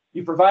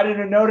you provided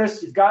a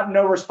notice, you've gotten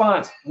no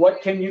response.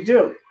 What can you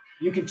do?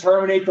 You can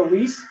terminate the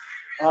lease.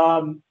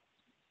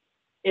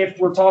 If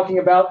we're talking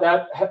about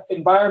that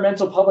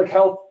environmental public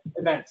health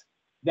event,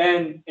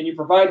 and you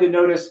provide the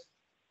notice,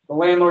 the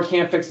landlord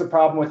can't fix the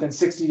problem within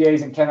 60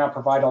 days and cannot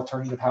provide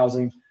alternative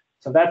housing.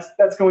 So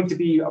that's going to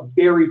be a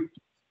very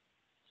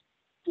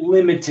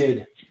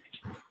limited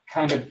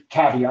kind of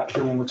caveat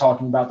here when we're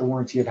talking about the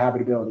warranty of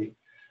habitability.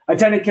 A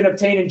tenant can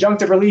obtain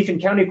injunctive relief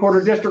in county court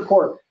or district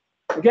court.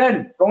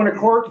 Again, going to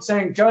court and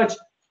saying, Judge,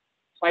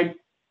 my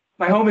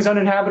home is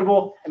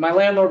uninhabitable and my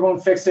landlord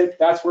won't fix it.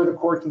 That's where the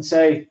court can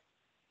say,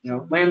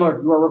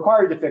 landlord, you are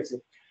required to fix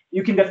it.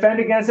 You can defend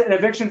against an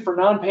eviction for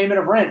non-payment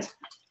of rent.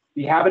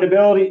 The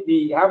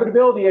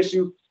habitability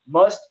issue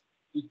must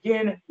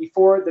begin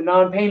before the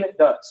non-payment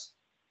does.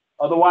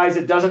 Otherwise,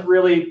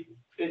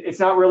 it's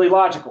not really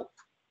logical.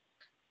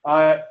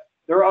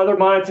 There are other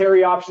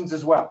monetary options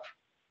as well.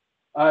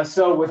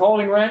 So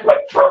withholding rent,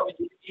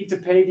 you need to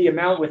pay the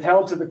amount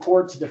withheld to the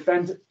court to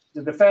defend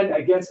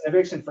against an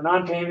eviction for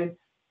non-payment,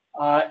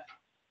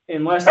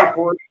 unless the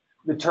court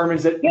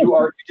determines that you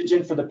are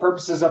indigent for the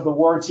purposes of the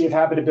warranty of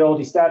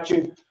habitability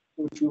statute,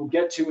 which we will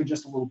get to in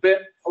just a little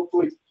bit,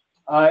 hopefully.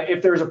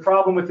 If there's a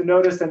problem with the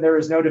notice, then there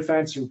is no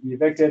defense. You'll be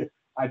evicted.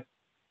 I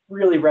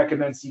really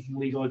recommend seeking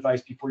legal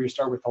advice before you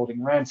start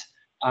withholding rent.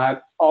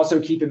 Also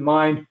keep in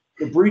mind,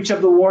 the breach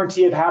of the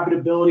warranty of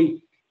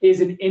habitability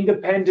is an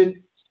independent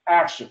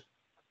action,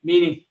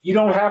 meaning you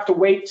don't have to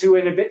wait till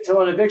an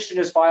eviction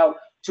is filed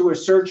to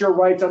assert your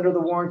rights under the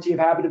warranty of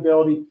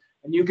habitability,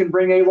 and you can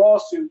bring a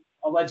lawsuit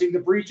alleging the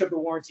breach of the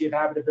warranty of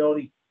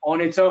habitability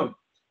on its own.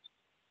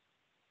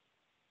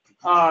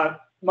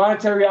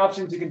 Monetary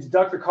options, you can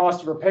deduct the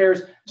cost of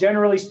repairs.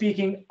 Generally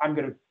speaking, I'm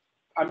gonna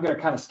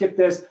kind of skip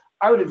this.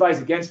 I would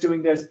advise against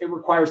doing this. It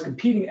requires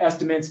competing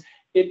estimates.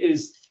 It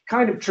is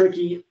kind of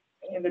tricky,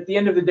 and at the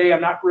end of the day,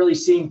 I'm not really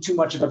seeing too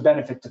much of a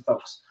benefit to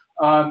folks.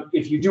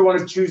 If you do want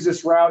to choose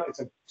this route, it's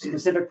a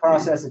specific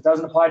process. It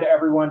doesn't apply to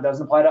everyone,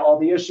 doesn't apply to all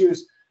the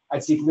issues.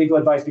 I'd seek legal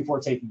advice before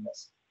taking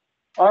this.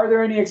 Are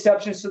there any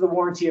exceptions to the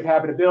warranty of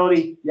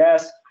habitability?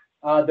 Yes,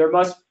 there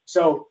must.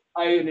 So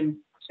I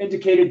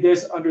indicated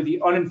this under the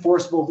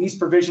unenforceable lease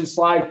provision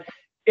slide.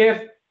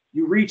 If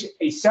you reach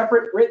a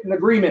separate written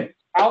agreement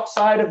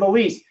outside of the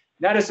lease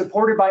that is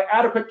supported by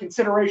adequate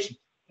consideration.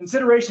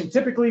 Consideration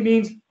typically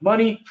means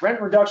money, rent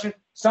reduction,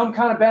 some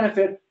kind of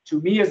benefit to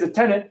me as a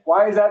tenant.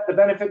 Why is that the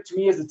benefit to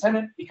me as a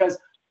tenant? Because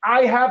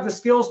I have the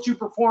skills to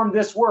perform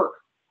this work.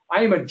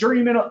 I am a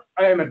journeyman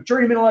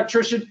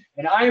electrician,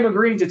 and I am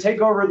agreeing to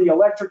take over the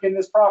electric in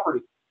this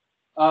property.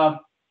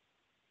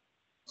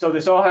 So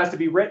this all has to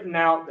be written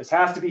out. This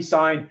has to be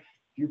signed.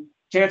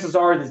 Chances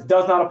are this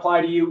does not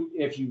apply to you.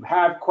 If you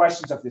have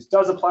questions, if this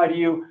does apply to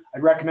you,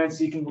 I'd recommend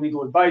seeking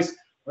legal advice,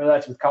 whether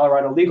that's with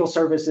Colorado Legal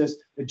Services,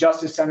 the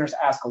Justice Center's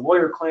Ask a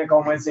Lawyer clinic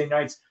on Wednesday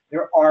nights.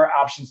 There are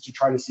options to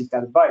try to seek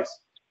that advice.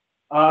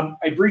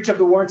 A breach of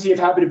the warranty of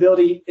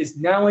habitability is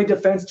now a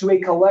defense to a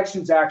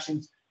collections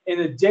action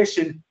in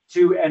addition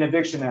to an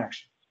eviction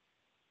action.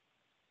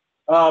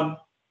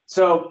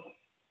 So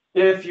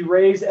if you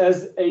raise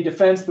as a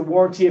defense the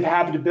warranty of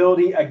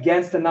habitability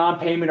against the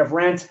non-payment of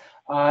rent,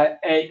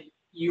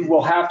 you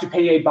will have to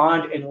pay a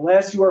bond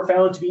unless you are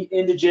found to be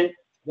indigent.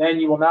 Then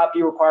you will not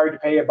be required to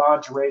pay a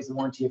bond to raise the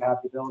warranty of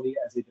habitability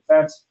as a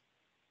defense.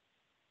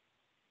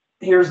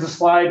 Here's the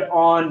slide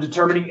on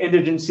determining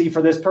indigency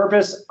for this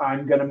purpose.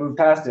 I'm going to move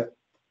past it.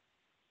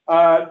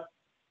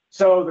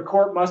 So the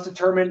court must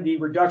determine the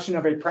reduction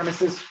of a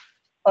premises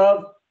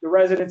of the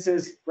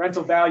residence's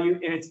rental value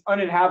in its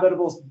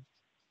uninhabitable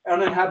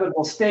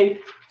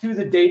state to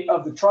the date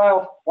of the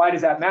trial. Why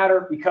does that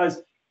matter?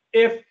 Because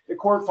if the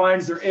court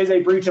finds there is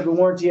a breach of the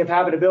warranty of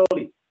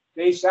habitability,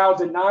 they shall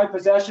deny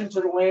possession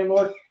to the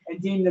landlord and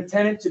deem the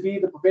tenant to be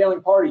the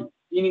prevailing party,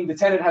 meaning the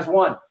tenant has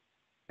won.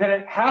 The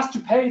tenant has to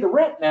pay the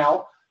rent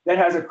now that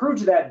has accrued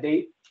to that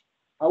date.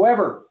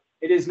 However,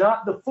 it is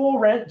not the full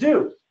rent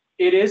due.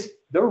 It is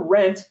the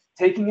rent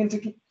taking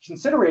into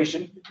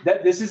consideration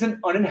that this is an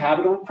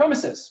uninhabitable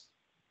premises.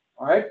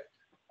 All right.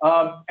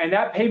 And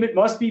that payment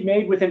must be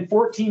made within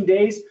 14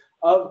 days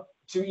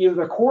to either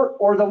the court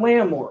or the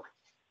landlord.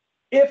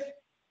 If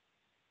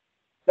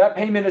that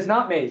payment is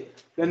not made,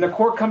 then the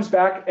court comes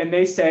back and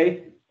they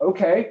say,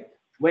 okay,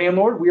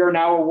 landlord, we are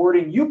now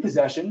awarding you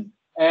possession,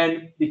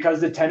 and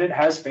because the tenant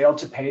has failed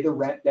to pay the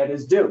rent that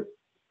is due.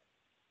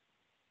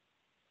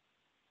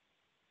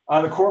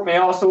 The court may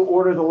also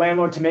order the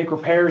landlord to make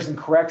repairs in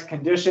correct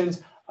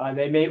conditions.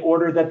 They may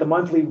order that the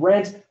monthly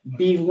rent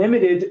be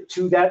limited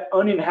to that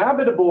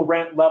uninhabitable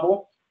rent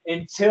level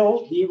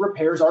until the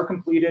repairs are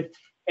completed.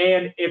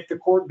 And if the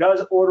court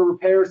does order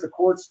repairs, the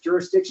court's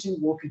jurisdiction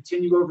will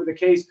continue over the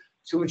case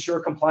to ensure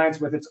compliance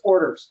with its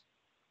orders.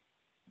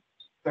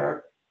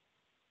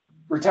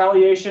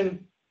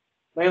 Retaliation.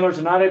 Landlords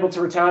are not able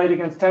to retaliate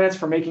against tenants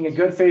for making a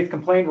good faith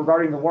complaint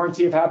regarding the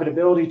warranty of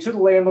habitability to the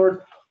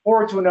landlord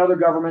or to another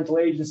governmental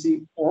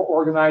agency, or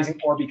organizing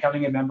or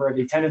becoming a member of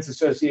a tenants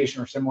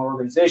association or similar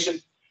organization.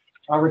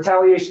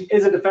 Retaliation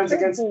is a defense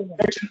against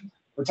eviction.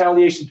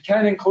 Retaliation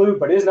can include,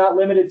 but is not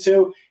limited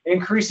to,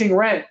 increasing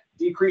rent,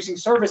 decreasing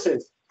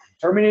services,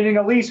 terminating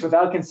a lease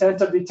without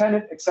consent of the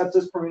tenant except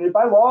as permitted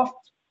by law,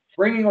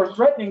 bringing or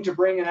threatening to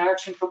bring an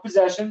action for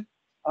possession,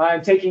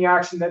 and taking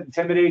action that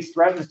intimidates,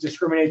 threatens,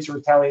 discriminates, or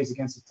retaliates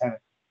against the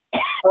tenant.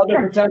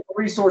 Other potential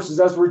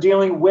resources as we're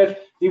dealing with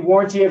the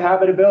warranty of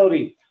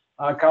habitability.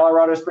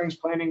 Colorado Springs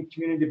Planning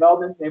Community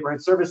Development,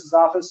 Neighborhood Services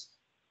Office,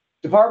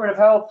 Department of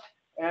Health,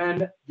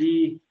 and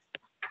the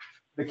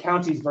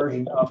county's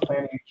version of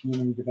Planning and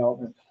Community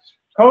Development.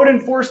 Code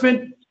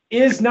enforcement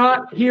is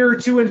not here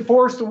to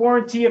enforce the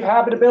warranty of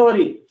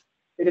habitability.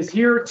 It is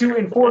here to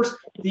enforce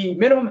the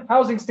minimum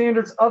housing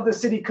standards of the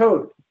city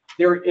code.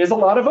 There is a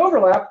lot of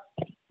overlap,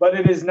 but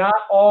it is not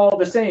all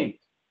the same.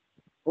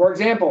 For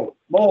example,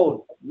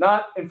 mold,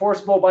 not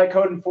enforceable by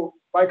code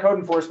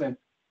enforcement.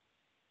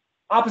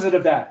 Opposite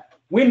of that,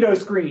 window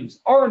screens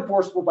are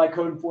enforceable by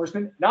code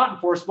enforcement, not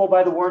enforceable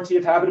by the warranty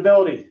of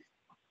habitability.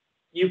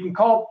 You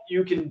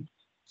can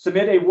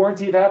submit a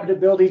warranty of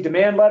habitability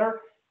demand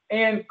letter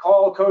and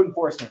call code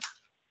enforcement.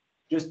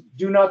 Just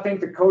do not think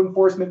that code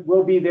enforcement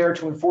will be there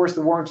to enforce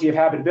the warranty of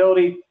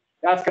habitability.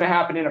 That's going to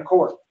happen in a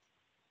court.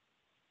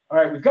 All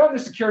right, we've got the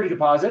security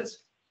deposits.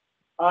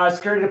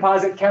 Security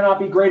deposit cannot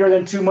be greater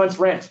than 2 months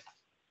rent.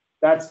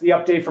 That's the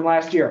update from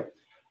last year.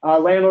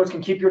 Landlords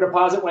can keep your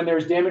deposit when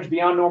there's damage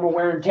beyond normal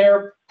wear and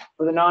tear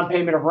for the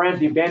non-payment of rent,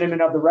 the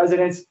abandonment of the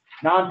residence,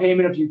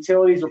 non-payment of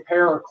utilities,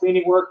 repair, or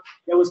cleaning work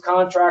that was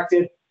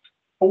contracted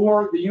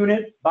for the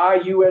unit by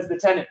you as the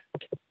tenant.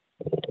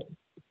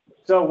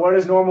 So what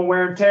is normal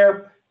wear and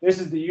tear?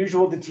 This is the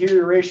usual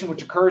deterioration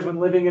which occurs when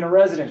living in a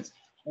residence.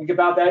 Think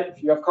about that.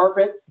 If you have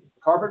carpet in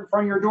front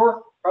of your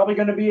door, probably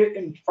going to be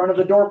in front of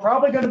the door,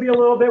 probably going to be a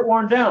little bit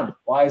worn down.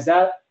 Why is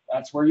that?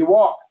 That's where you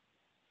walk.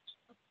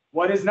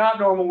 What is not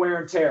normal wear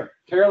and tear?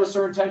 Careless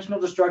or intentional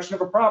destruction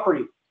of a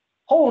property.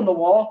 Hole in the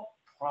wall,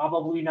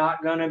 probably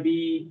not going to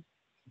be,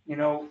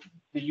 the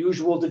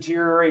usual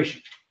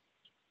deterioration.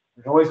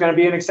 There's always going to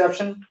be an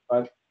exception,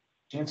 but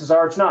chances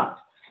are it's not.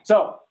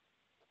 So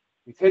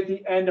we've hit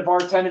the end of our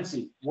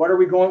tenancy. What are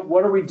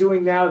we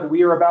doing now that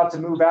we are about to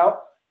move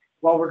out?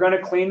 Well, we're going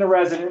to clean the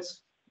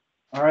residence.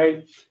 All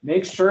right.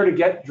 Make sure to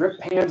get drip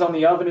pans on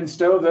the oven and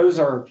stove. Those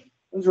are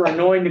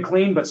annoying to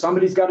clean, but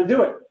somebody's got to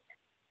do it.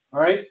 All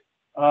right.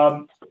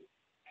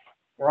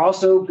 We're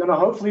also going to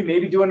hopefully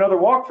maybe do another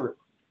walkthrough,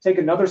 take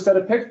another set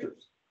of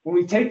pictures. When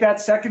we take that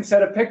second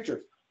set of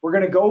pictures, we're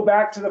going to go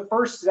back to the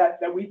first set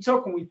that we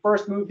took when we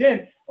first moved in,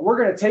 and we're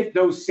going to take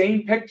those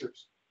same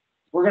pictures.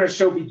 We're going to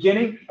show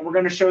beginning and we're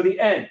going to show the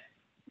end.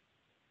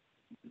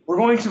 We're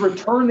going to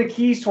return the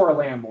keys to our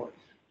landlord,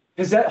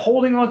 because that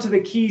holding onto the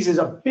keys is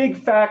a big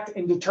fact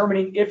in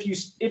determining if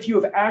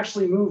you have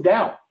actually moved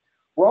out.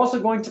 We're also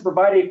going to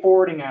provide a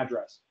forwarding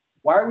address.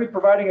 Why are we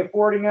providing a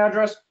forwarding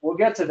address? We'll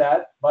get to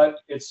that, but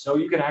it's so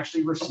you can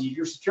actually receive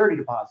your security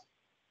deposit.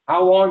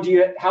 How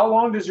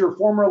long does your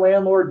former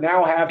landlord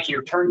now have to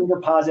return your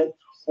deposit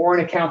or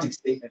an accounting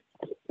statement?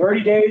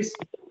 30 days,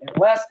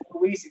 unless the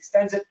lease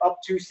extends it up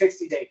to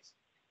 60 days.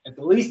 If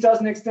the lease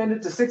doesn't extend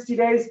it to 60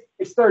 days,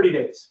 it's 30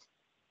 days.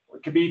 Or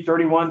it could be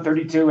 31,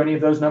 32, any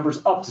of those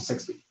numbers up to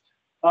 60.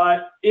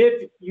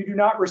 If you do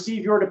not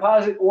receive your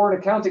deposit or an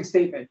accounting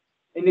statement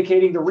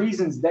indicating the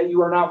reasons that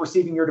you are not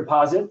receiving your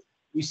deposit,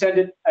 you send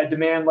it a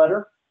demand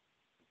letter.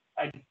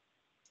 I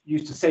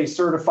used to say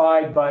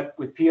certified, but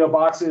with PO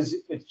boxes,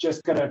 it's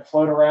just going to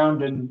float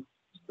around in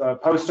the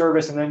post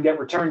service and then get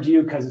returned to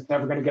you because it's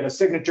never going to get a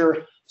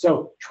signature.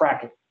 So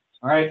track it.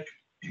 All right.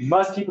 You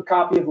must keep a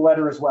copy of the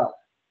letter as well.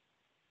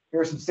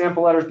 Here are some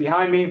sample letters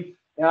behind me.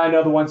 And I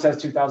know the one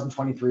says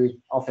 2023.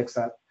 I'll fix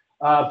that.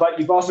 But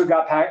you've also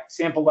got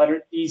sample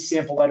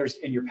letters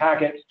in your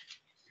packet.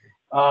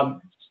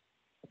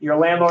 Your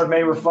landlord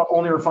may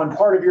only refund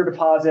part of your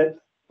deposit.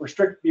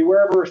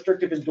 Beware of a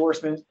restrictive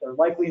endorsement. They're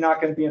likely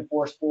not going to be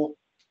enforceable.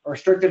 A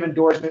restrictive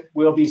endorsement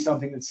will be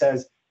something that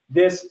says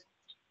this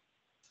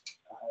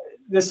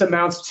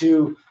amounts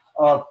to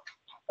a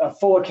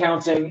full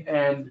accounting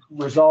and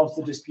resolves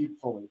the dispute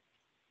fully.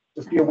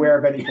 Just be aware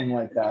of anything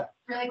like that.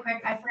 Really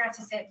quick, I forgot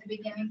to say at the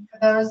beginning, for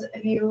those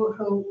of you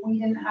who we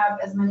didn't have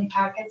as many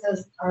packets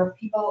as our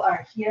people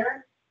are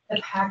here, the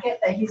packet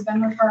that he's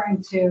been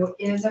referring to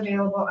is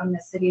available on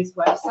the city's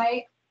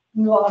website.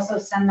 We will also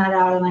send that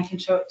out and I can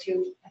show it to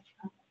you at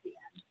the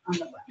end on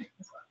the web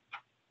as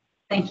well.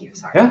 Thank you,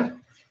 sorry. Yeah.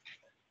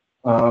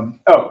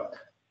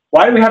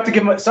 Why do we have to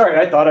give them? Sorry,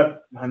 I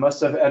thought I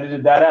must have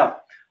edited that out.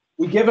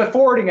 We give a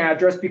forwarding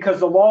address because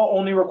the law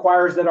only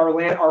requires that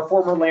our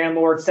former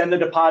landlord send the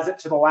deposit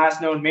to the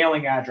last known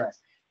mailing address.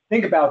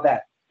 Think about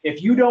that.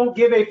 If you don't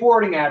give a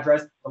forwarding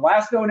address, the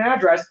last known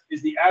address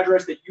is the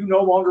address that you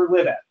no longer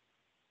live at.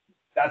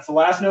 That's the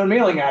last known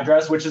mailing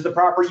address, which is the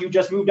property you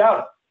just moved out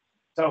of.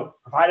 So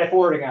provide a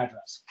forwarding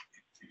address.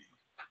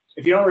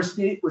 If you don't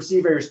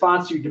receive a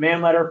response to your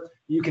demand letter,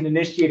 you can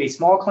initiate a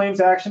small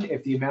claims action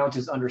if the amount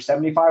is under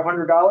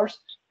 $7,500.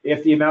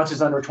 If the amount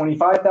is under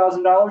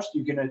 $25,000,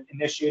 you can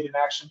initiate an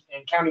action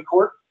in county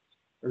court.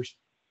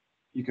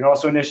 You can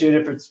also initiate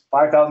it if it's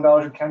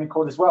 $5,000 in county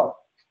court as well.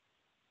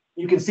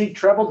 You can seek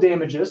treble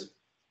damages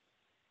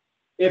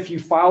if you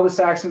file this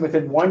action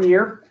within 1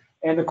 year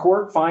and the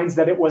court finds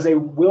that it was a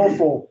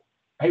wrongful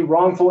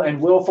and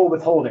willful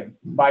withholding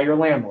by your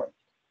landlord.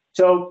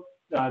 So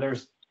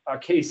there's a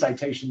case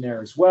citation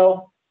there as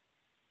well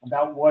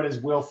about what does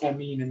willful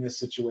mean in this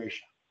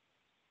situation.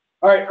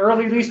 All right,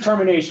 early lease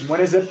termination.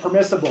 When is it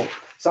permissible?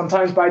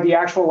 Sometimes by the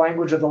actual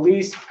language of the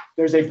lease,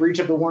 there's a breach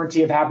of the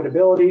warranty of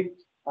habitability.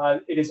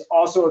 It is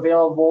also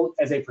available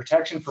as a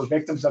protection for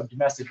victims of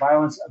domestic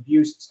violence,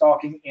 abuse,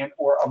 stalking, and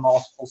or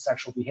unlawful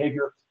sexual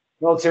behavior,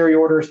 military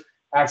orders,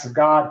 acts of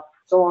God,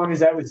 so long as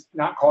that was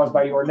not caused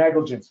by your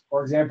negligence.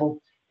 For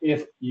example,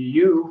 if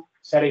you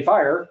set a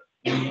fire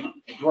in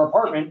your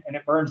apartment and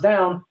it burns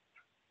down,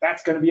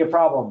 that's going to be a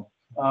problem.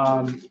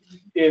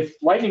 If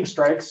lightning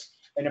strikes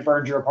and it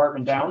burns your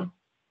apartment down,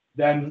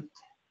 then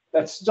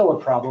that's still a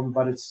problem,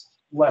 but it's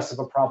less of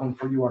a problem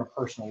for you on a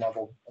personal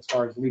level as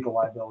far as legal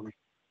liability.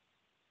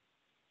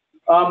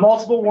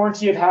 Multiple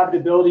warranty of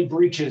habitability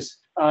breaches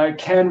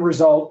can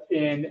result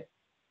in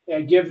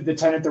give the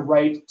tenant the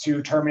right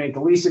to terminate the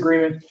lease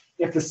agreement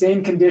if the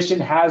same condition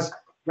has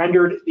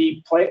rendered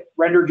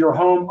your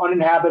home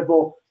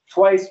uninhabitable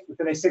twice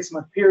within a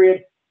 6-month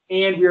period,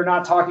 and we are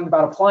not talking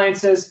about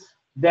appliances.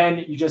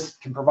 Then you just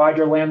can provide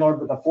your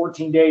landlord with a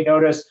 14-day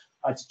notice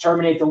to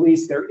terminate the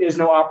lease. There is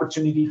no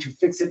opportunity to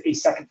fix it a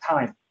second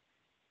time.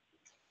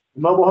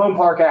 The Mobile Home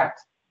Park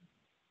Act.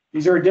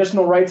 These are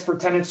additional rights for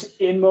tenants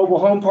in mobile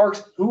home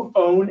parks who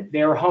own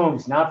their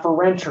homes, not for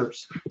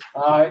renters.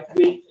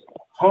 The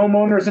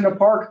homeowners in a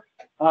park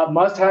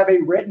must have a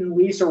written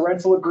lease or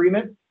rental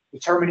agreement. The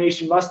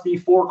termination must be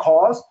for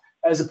cause,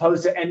 as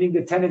opposed to ending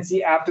the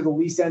tenancy after the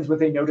lease ends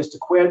with a notice to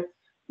quit.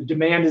 The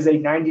demand is a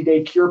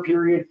 90-day cure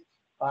period,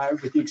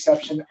 with the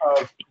exception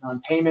of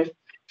non-payment.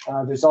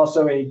 There's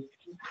also a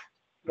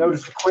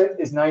notice to quit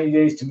is 90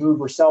 days to move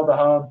or sell the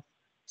home.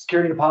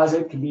 Security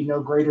deposit can be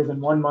no greater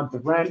than 1 month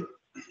of rent.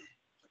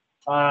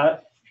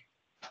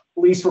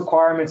 Lease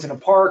requirements in a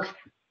park.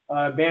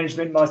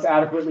 Management must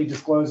adequately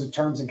disclose the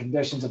terms and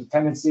conditions of the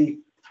tenancy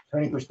to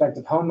any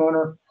prospective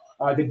homeowner.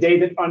 The day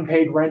that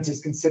unpaid rent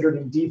is considered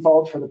in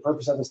default for the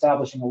purpose of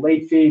establishing a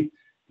late fee.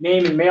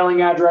 Name and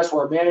mailing address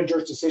where a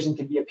manager's decision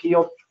can be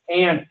appealed,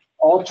 and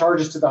all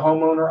charges to the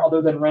homeowner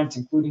other than rent,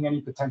 including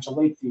any potential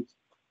late fees.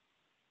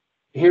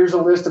 Here's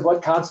a list of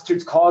what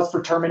constitutes cause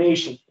for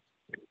termination.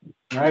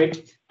 All right,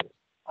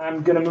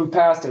 I'm going to move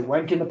past it.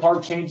 When can the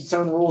park change its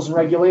own rules and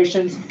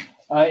regulations?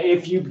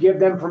 If you give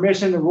them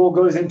permission, the rule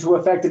goes into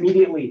effect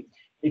immediately.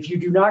 If you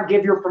do not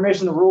give your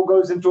permission, the rule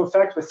goes into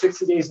effect with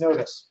 60 days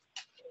notice.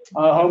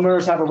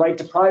 Homeowners have a right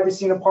to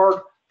privacy in a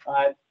park.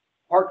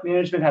 Park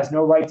management has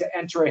no right to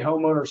enter a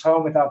homeowner's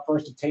home without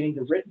first obtaining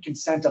the written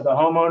consent of the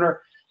homeowner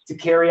to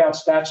carry out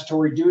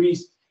statutory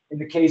duties in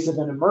the case of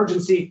an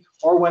emergency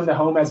or when the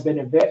home has been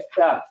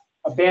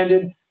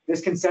abandoned.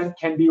 This consent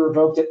can be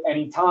revoked at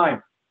any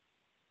time.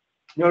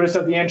 Notice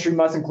of the entry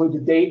must include the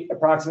date,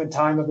 approximate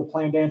time of the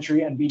planned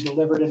entry, and be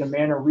delivered in a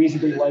manner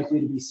reasonably likely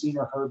to be seen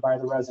or heard by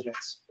the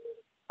residents.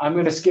 I'm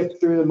going to skip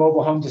through the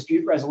Mobile Home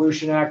Dispute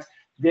Resolution Act.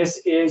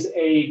 This is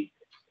a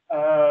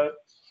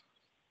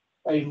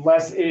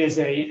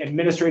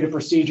administrative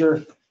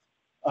procedure.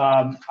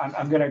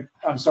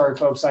 I'm sorry,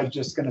 folks. I'm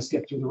just going to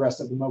skip through the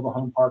rest of the Mobile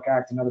Home Park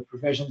Act and other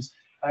provisions.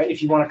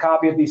 If you want a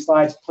copy of these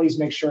slides, please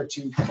make sure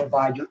to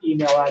provide your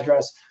email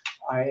address.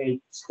 I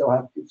still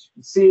have to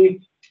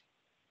see.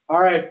 All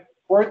right,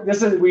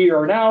 we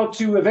are now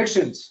to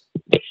evictions.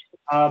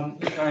 I'm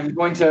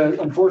going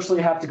to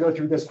unfortunately have to go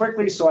through this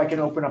quickly so I can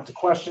open up to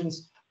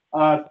questions.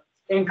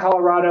 In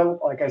Colorado,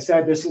 like I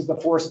said, this is the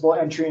forcible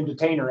entry and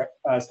detainer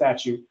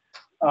statute.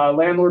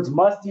 Landlords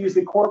must use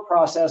the court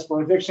process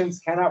for evictions,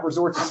 cannot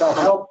resort to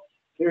self-help.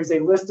 There's a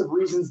list of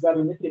reasons that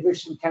an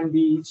eviction can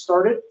be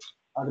started.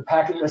 The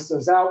packet lists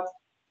those out.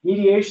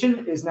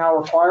 Mediation is now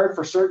required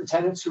for certain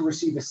tenants who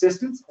receive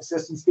assistance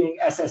being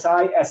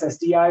SSI,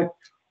 SSDI,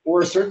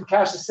 or certain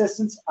cash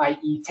assistance,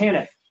 i.e.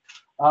 tenant.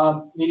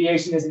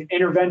 Mediation is an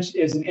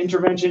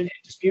intervention in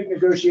dispute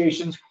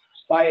negotiations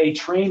by a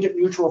trained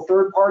neutral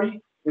third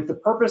party with the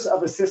purpose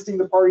of assisting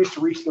the parties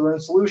to reach their own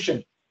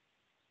solution.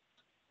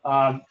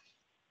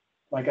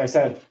 Like I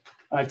said,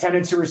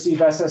 tenants who receive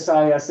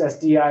SSI,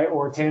 SSDI,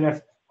 or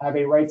TANF have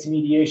a right to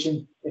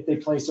mediation if they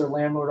place their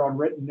landlord on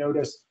written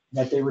notice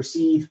that they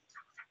receive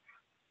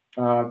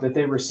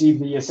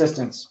the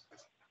assistance,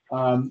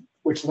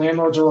 which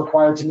landlords are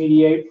required to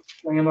mediate.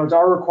 Landlords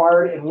are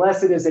required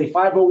unless it is a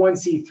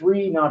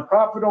 501c3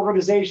 nonprofit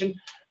organization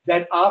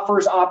that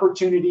offers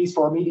opportunities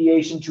for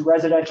mediation to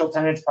residential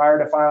tenants prior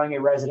to filing a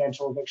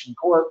residential eviction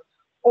court,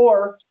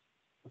 or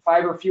the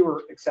 5 or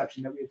fewer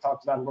exception that we had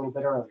talked about a little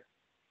bit earlier.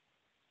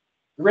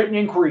 The written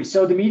inquiry.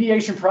 So the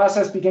mediation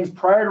process begins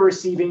prior to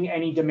receiving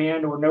any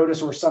demand or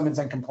notice or summons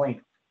and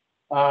complaint.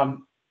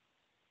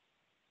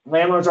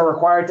 Landlords are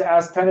required to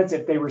ask tenants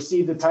if they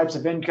receive the types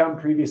of income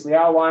previously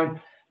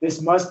outlined.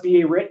 This must be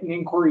a written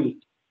inquiry.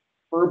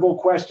 Verbal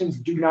questions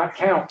do not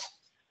count.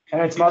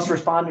 Tenants must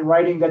respond in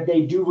writing that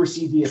they do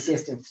receive the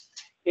assistance.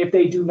 If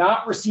they do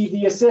not receive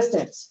the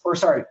assistance,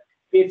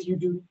 if you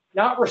do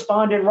not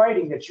respond in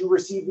writing that you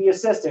receive the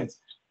assistance,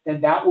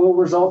 then that will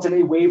result in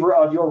a waiver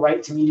of your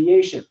right to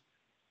mediation.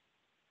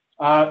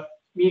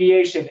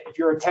 Mediation, if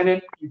you're a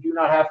tenant, you do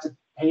not have to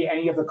pay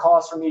any of the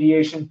costs for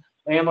mediation.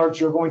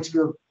 Landlords, you're going to be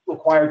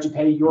required to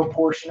pay your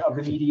portion of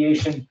the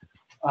mediation.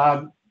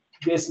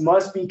 This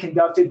must be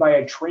conducted by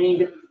a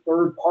trained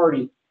third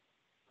party.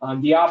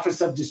 The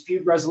Office of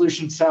Dispute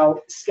Resolution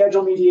shall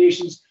schedule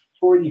mediations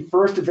for the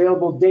first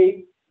available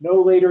date,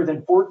 no later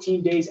than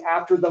 14 days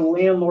after the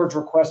landlord's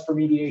request for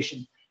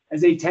mediation.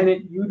 As a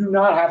tenant, you do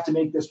not have to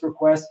make this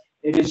request.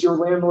 It is your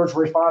landlord's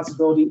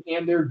responsibility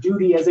and their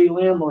duty as a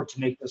landlord to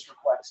make this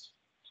request.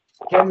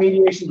 Can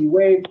mediation be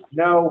waived?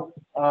 No,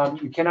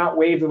 you cannot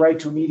waive the right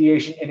to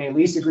mediation in a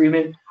lease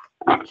agreement.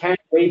 You can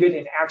waive it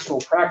in actual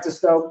practice,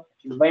 though.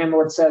 If your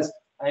landlord says,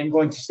 I am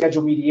going to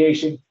schedule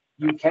mediation,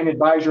 you can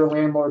advise your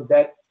landlord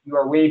that you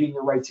are waiving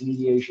your right to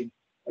mediation.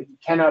 But you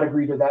cannot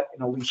agree to that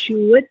in a lease.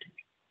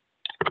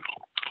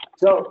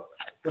 So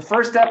the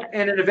first step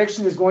in an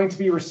eviction is going to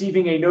be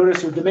receiving a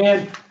notice or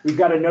demand. We've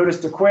got a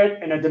notice to quit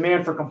and a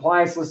demand for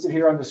compliance listed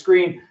here on the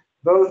screen.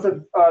 Both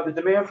of the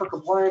demand for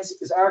compliance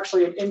is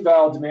actually an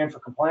invalid demand for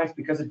compliance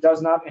because it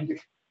does not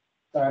indicate,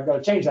 I've got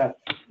to change that.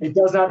 It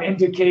does not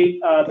indicate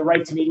the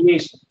right to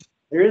mediation.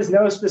 There is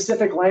no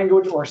specific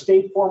language or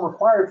state form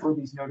required for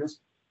these notices,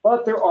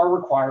 but there are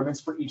requirements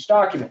for each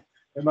document.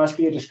 There must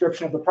be a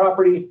description of the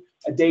property,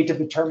 a date of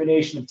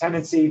determination of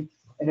tenancy,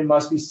 and it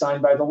must be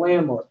signed by the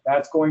landlord.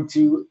 That's going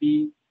to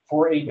be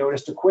for a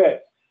notice to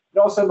quit. It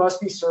also must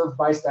be served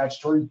by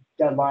statutory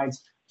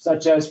deadlines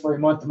such as for a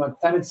month-to-month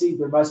tenancy,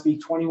 there must be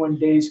 21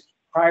 days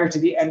prior to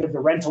the end of the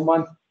rental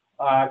month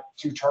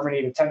to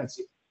terminate a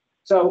tenancy.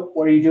 So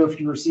what do you do if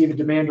you receive a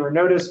demand or a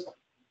notice?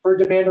 For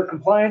demand or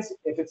compliance,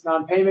 if it's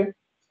non-payment,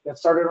 that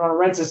started on a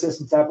rent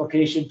assistance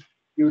application,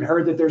 you had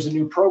heard that there's a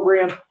new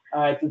program,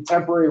 the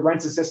temporary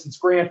rent assistance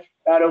grant,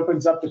 that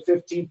opens up the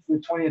 15th to the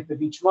 20th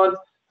of each month.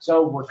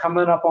 So we're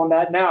coming up on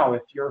that now.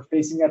 If you're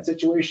facing that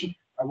situation,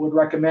 I would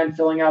recommend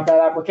filling out that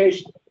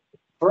application.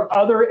 For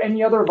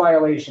any other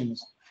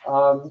violations,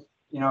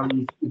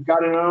 you've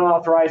got an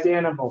unauthorized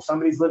animal,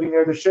 somebody's living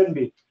there that shouldn't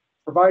be.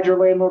 Provide your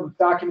landlord with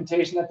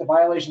documentation that the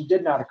violation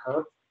did not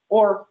occur,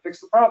 or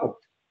fix the problem.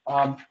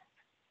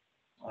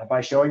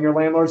 By showing your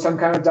landlord some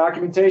kind of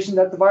documentation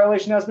that the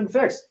violation has been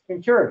fixed,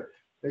 been cured.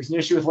 There's an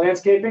issue with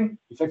landscaping,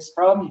 you fix the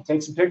problem, you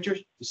take some pictures,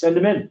 you send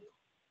them in.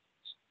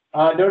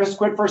 Notice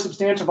quit for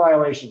substantial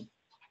violation.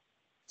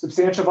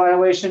 Substantial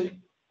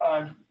violation,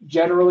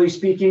 generally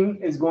speaking,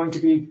 is going to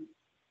be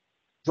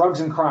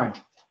drugs and crime.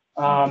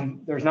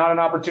 There's not an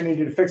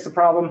opportunity to fix the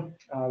problem.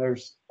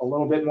 There's a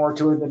little bit more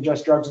to it than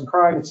just drugs and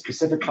crime. It's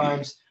specific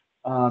crimes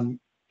and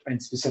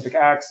specific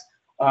acts.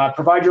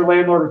 Provide your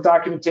landlord with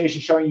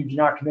documentation showing you do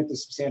not commit the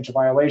substantial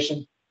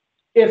violation.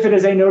 If it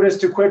is a notice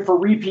to quit for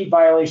repeat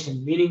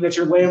violation, meaning that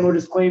your landlord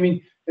is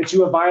claiming that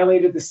you have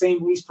violated the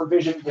same lease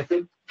provision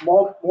within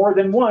more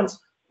than once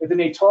within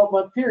a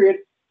 12-month period,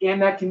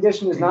 and that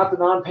condition is not the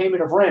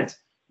non-payment of rent,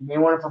 you may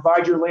want to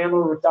provide your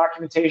landlord with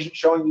documentation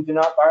showing you do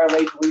not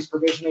violate the lease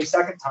provision a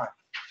second time.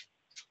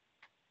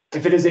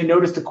 If it is a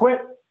notice to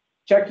quit,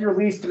 check your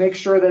lease to make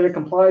sure that it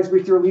complies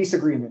with your lease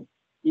agreement.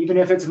 Even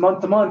if it's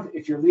month to month,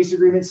 if your lease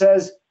agreement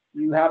says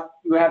you have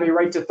a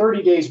right to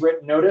 30 days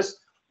written notice,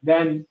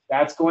 then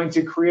that's going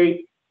to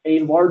create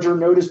a larger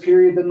notice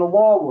period than the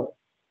law would.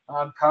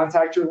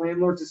 Contact your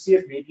landlord to see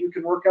if maybe you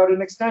can work out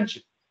an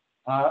extension.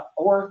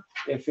 Or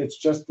if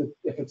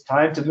it's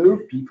time to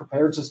move, be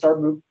prepared to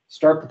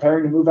start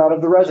preparing to move out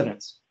of the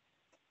residence.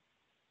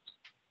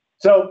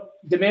 So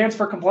demands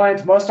for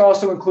compliance must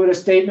also include a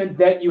statement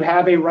that you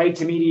have a right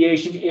to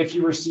mediation if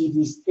you receive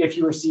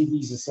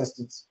these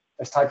assistance,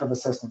 this type of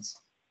assistance.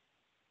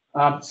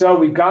 So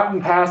we've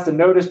gotten past the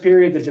notice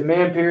period, the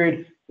demand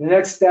period. The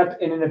next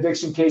step in an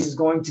eviction case is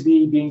going to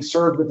be being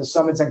served with a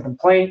summons and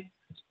complaint.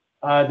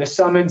 The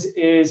summons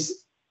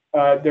is,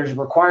 there's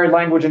required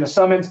language in a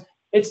summons.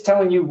 It's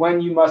telling you when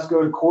you must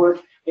go to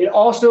court. It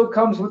also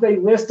comes with a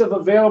list of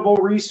available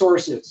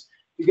resources.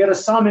 You get a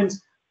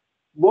summons,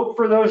 look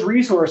for those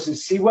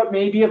resources, see what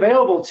may be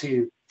available to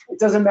you. It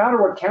doesn't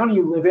matter what county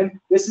you live in,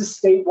 this is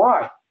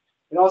statewide.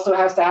 It also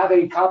has to have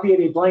a copy of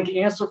a blank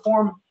answer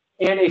form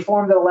and a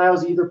form that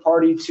allows either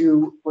party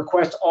to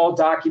request all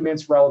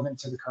documents relevant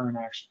to the current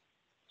action.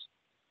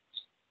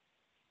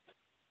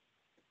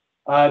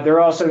 There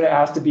also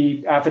has to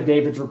be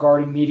affidavits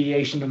regarding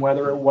mediation and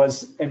whether it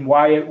was and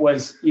why it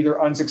was either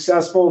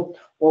unsuccessful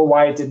or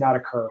why it did not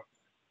occur.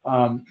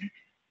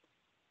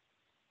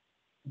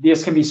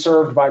 This can be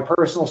served by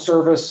personal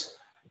service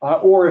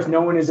or if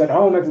no one is at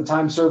home at the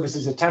time service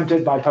is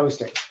attempted, by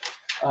posting.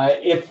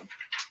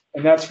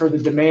 And that's for the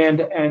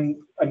demand and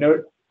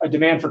a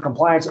demand for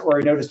compliance or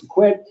a notice to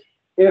quit.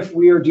 If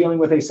we are dealing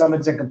with a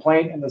summons and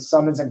complaint and the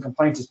summons and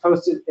complaint is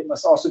posted, it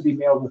must also be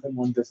mailed within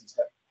 1 business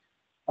day.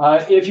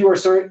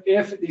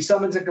 If the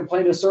summons and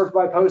complaint is served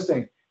by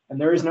posting and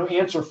there is no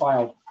answer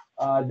filed,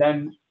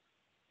 then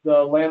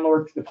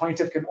the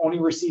plaintiff can only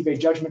receive a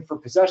judgment for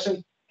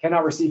possession,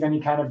 cannot receive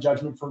any kind of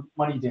judgment for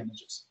money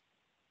damages.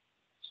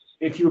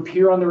 If you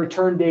appear on the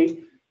return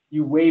date,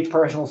 you waive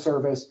personal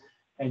service,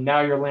 and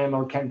now your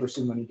landlord can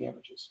pursue money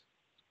damages.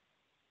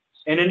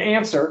 In an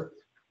answer,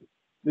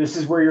 this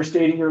is where you're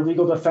stating your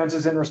legal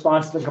defenses in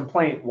response to the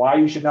complaint, why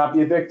you should not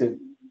be evicted.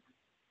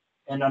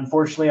 And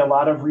unfortunately, a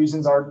lot of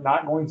reasons are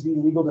not going to be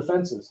legal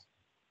defenses.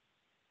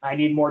 I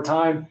need more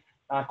time,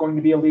 not going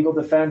to be a legal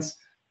defense.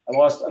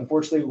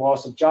 Unfortunately,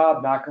 loss of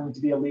job, not going to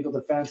be a legal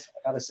defense.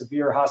 I had a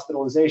severe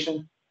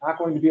hospitalization, not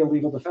going to be a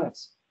legal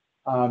defense.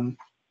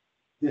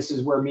 This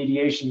is where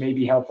mediation may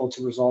be helpful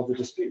to resolve the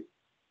dispute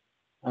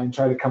and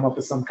try to come up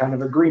with some kind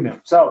of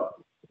agreement. So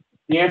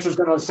the answer is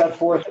going to set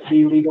forth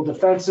the legal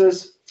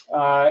defenses.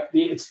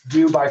 It's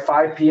due by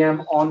 5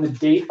 p.m. on the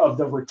date of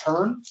the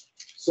return.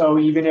 So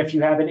even if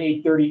you have an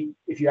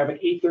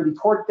 8:30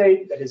 court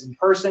date that is in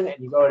person and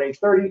you go at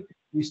 8:30,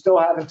 you still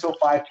have until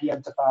 5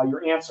 p.m. to file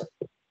your answer.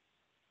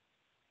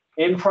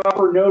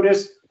 Improper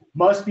notice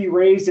must be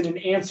raised in an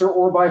answer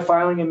or by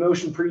filing a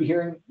motion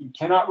pre-hearing. You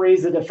cannot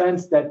raise the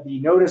defense that the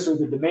notice or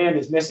the demand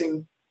is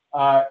missing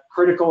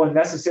critical and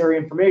necessary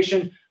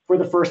information for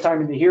the first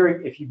time in the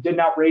hearing if you did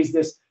not raise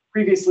this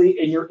previously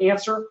in your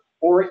answer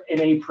or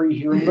in a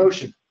pre-hearing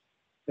motion.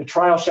 The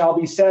trial shall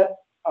be set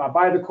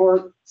by the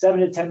court 7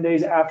 to 10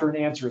 days after an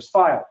answer is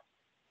filed.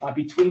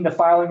 Between the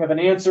filing of an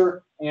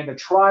answer and the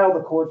trial,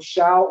 the court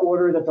shall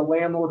order that the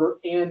landlord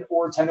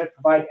or tenant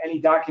provide any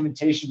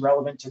documentation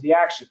relevant to the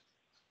action.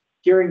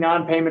 Hearing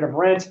non-payment of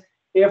rent.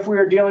 If we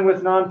are dealing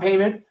with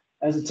non-payment,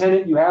 as a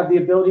tenant, you have the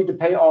ability to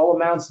pay all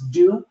amounts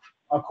due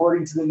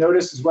according to the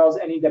notice as well as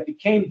any that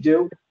became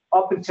due.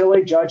 up until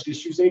a judge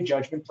issues a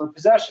judgment for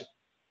possession.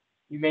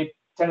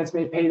 Tenants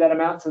may pay that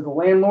amount to the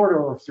landlord,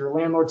 or if your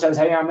landlord says,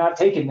 hey, I'm not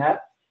taking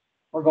that,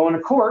 we're going to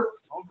court.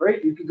 Oh,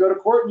 great, you can go to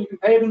court and you can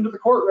pay it into the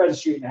court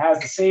registry, and it has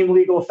the same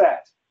legal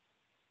effect,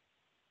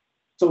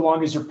 so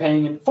long as you're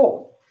paying in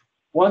full.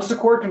 Once the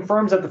court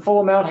confirms that the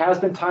full amount has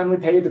been timely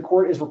paid, the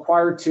court is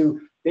required to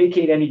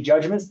vacate any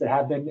judgments that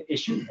have been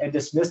issued and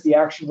dismiss the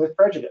action with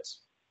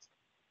prejudice.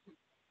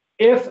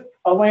 If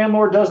a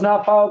landlord does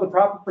not follow the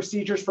proper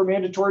procedures for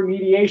mandatory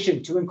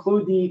mediation to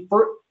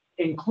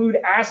include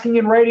asking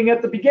in writing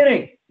at the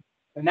beginning,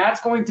 and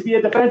that's going to be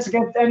a defense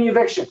against any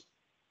eviction.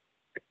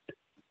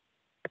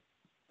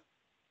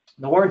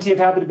 The warranty of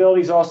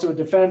habitability is also a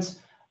defense.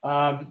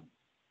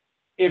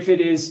 If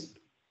it is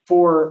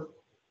for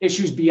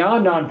issues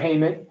beyond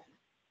non-payment,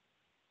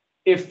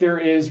 if there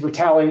is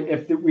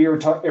if we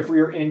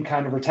are in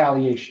kind of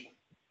retaliation.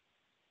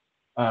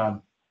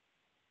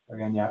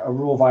 Again, yeah, a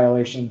rule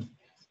violation.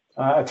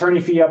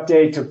 Attorney fee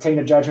update: to obtain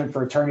a judgment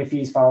for attorney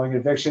fees following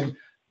eviction,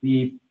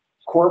 the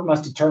court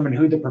must determine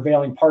who the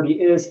prevailing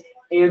party is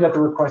and that the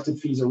requested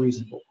fees are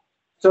reasonable.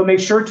 So make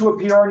sure to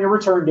appear on your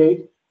return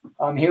date.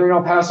 Here in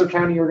El Paso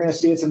County, you're going to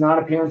see it's a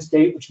non-appearance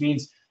date, which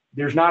means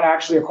there's not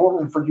actually a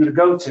courtroom for you to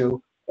go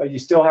to, but you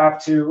still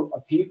have to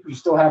appear. You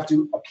still have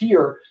to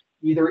appear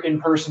either in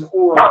person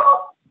or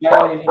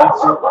yell and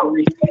answer.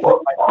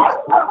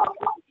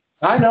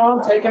 I know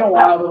I'm taking a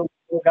while, little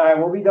guy.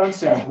 We'll be done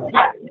soon. All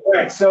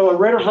right. So a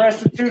writ of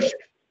restitution.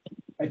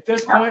 At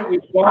this point,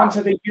 we've gone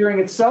to the hearing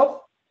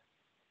itself,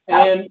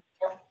 and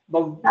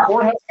the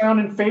court has found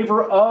in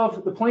favor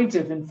of the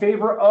plaintiff, in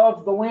favor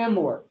of the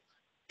landlord.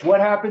 What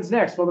happens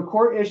next? Well, the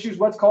court issues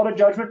what's called a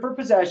judgment for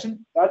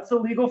possession. That's the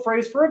legal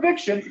phrase for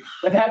eviction,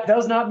 but that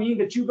does not mean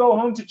that you go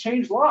home to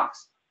change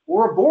locks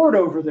or a board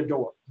over the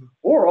door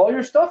or all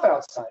your stuff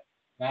outside.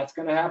 That's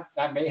going to happen.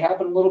 That may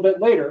happen a little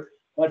bit later,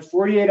 but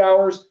 48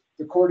 hours,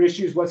 the court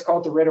issues what's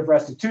called the writ of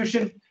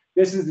restitution.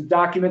 This is the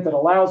document that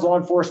allows law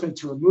enforcement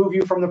to remove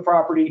you from the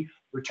property,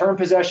 return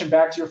possession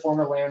back to your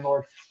former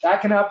landlord. That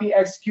cannot be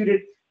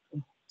executed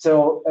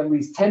until at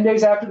least 10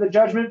 days after the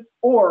judgment,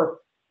 or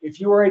if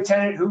you are a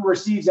tenant who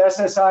receives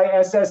SSI,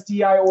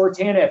 SSDI, or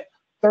TANF,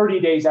 30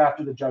 days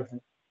after the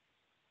judgment.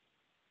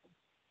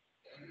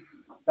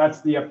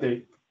 That's the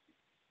update.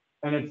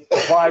 And it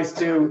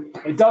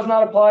does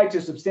not apply to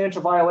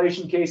substantial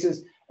violation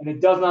cases, and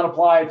it does not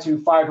apply to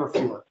 5 or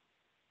fewer.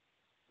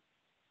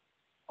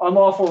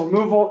 Unlawful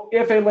removal: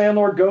 if a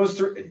landlord goes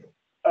through,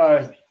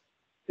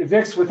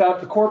 evicts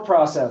without the court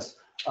process,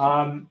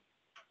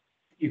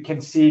 you can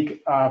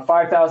seek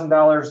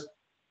 $5,000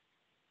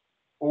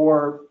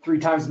 or 3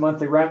 times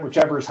monthly rent,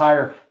 whichever is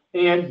higher,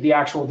 and the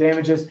actual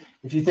damages.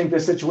 If you think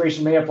this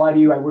situation may apply to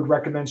you, I would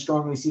recommend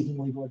strongly seeking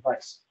legal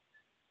advice.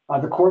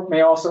 The court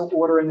may also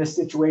order in this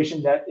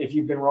situation that if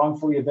you've been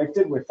wrongfully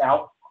evicted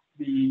without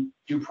the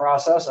due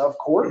process of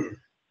court,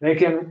 they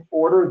can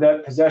order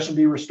that possession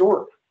be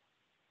restored.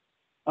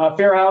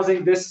 Fair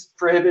housing: this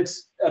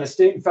prohibits at a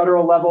state and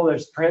federal level,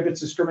 prohibits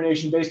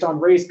discrimination based on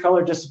race,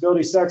 color,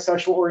 disability, sex,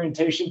 sexual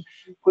orientation,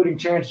 including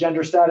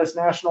transgender status,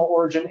 national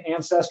origin,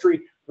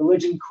 ancestry,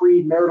 religion,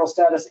 creed, marital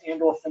status,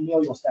 and/or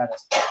familial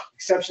status.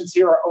 Exceptions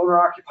here are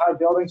owner-occupied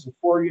buildings with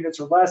 4 units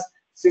or less,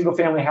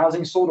 single-family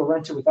housing sold or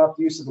rented without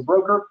the use of a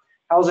broker,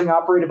 housing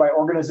operated by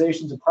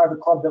organizations and private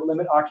clubs that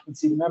limit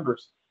occupancy to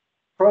members.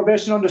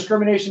 Prohibition on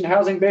discrimination in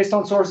housing based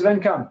on source of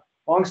income.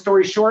 Long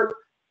story short,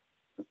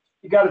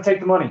 you got to take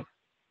the money.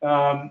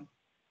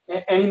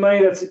 Any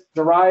money that's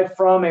derived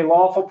from a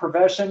lawful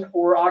profession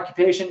or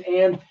occupation,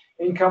 and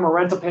income or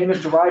rental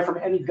payments derived from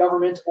any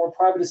government or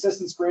private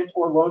assistance grant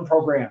or loan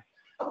program.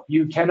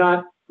 You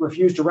cannot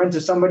refuse to rent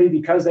to somebody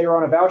because they are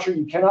on a voucher.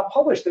 You cannot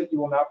publish that you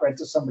will not rent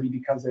to somebody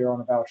because they are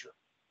on a voucher.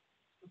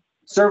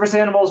 Service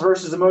animals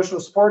versus emotional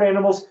support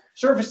animals.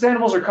 Service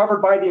animals are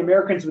covered by the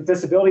Americans with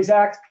Disabilities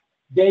Act.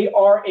 They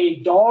are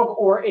a dog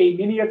or a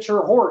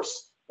miniature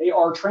horse. They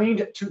are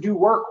trained to do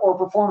work or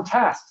perform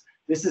tasks.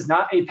 This is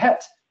not a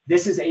pet.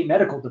 This is a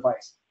medical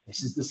device.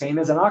 This is the same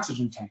as an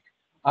oxygen tank.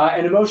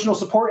 An emotional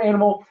support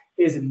animal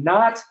is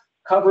not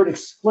covered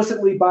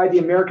explicitly by the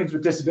Americans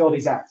with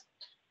Disabilities Act.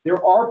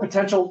 There are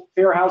potential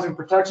fair housing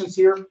protections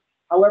here.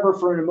 However,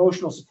 for an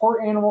emotional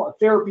support animal, a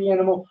therapy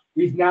animal,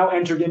 we've now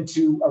entered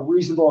into a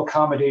reasonable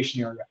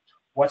accommodation area.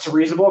 What's a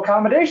reasonable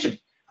accommodation?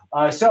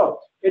 So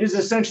it is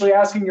essentially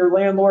asking your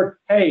landlord,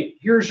 hey,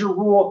 here's your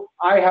rule.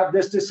 I have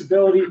this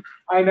disability.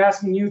 I'm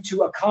asking you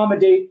to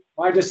accommodate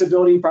my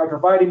disability by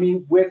providing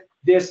me with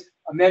this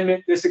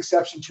amendment, this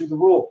exception to the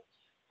rule.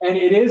 And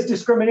it is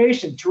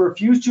discrimination to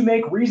refuse to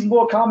make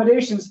reasonable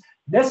accommodations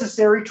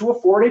necessary to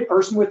afford a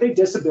person with a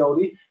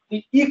disability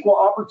the equal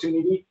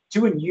opportunity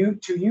to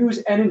use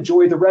and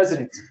enjoy the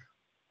residence.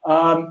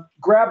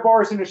 Grab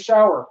bars in a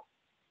shower,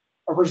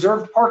 a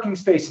reserved parking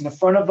space in the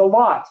front of the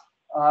lot.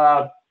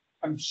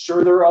 I'm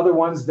sure there are other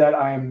ones that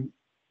I'm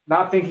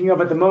not thinking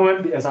of at the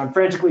moment as I'm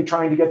frantically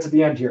trying to get to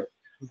the end here.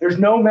 There's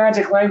no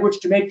magic language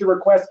to make the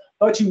request,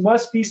 but you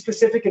must be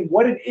specific in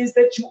what it is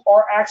that you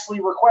are actually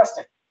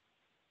requesting.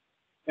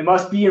 It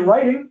must be in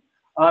writing.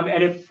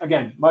 And it,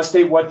 again, must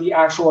state what the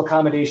actual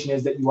accommodation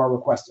is that you are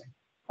requesting.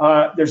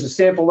 There's a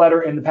sample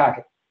letter in the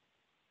packet.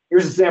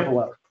 Here's a sample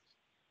letter.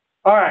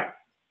 All right.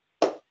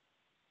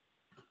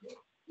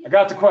 I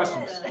got the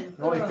questions.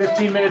 We're only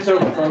 15 minutes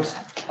over, folks.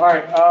 All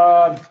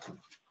right.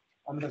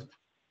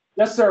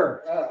 Yes,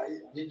 sir.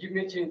 Did you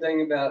mention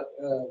anything about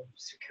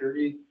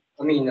security?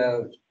 I mean,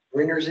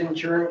 renter's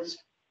insurance?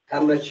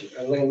 How much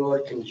a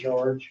landlord can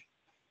charge?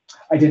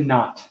 I did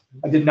not.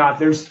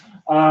 There's.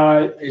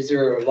 Is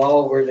there a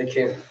law where they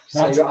can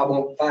say, I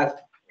want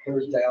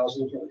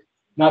 500,000?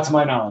 Not to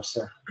my knowledge,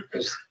 sir.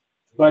 Because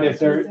But if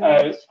there,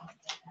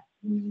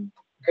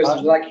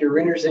 like your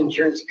renter's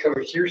insurance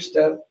covers your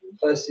stuff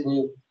plus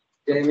any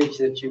damage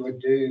that you would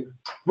do.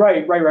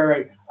 right.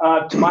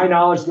 To my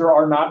knowledge, there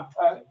are not,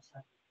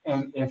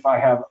 and if I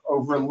have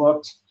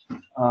overlooked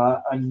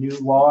a new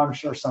law, I'm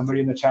sure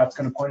somebody in the chat's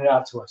going to point it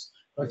out to us.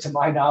 But to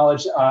my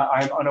knowledge,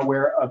 I'm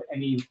unaware of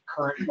any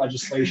current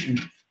legislation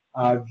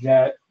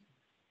that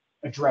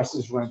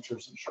addresses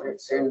renters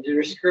insurance. And the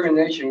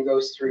discrimination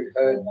goes through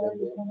HUD.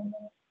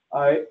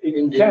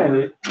 It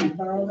can.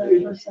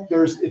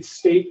 It's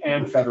state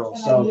and federal,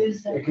 so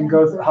it can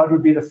go. HUD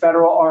would be the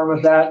federal arm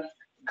of that.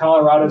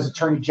 Colorado's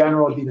Attorney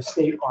General would be the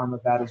state arm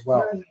of that as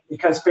well.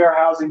 Because fair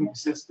housing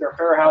exists, there are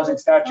fair housing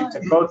statutes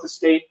at both the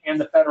state and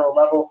the federal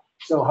level.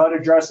 So HUD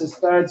addresses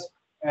feds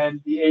and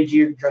the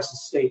AG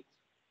addresses state.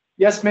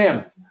 Yes,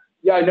 ma'am.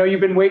 Yeah, I know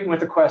you've been waiting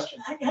with a question.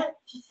 I got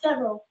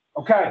several.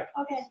 Okay.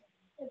 Okay,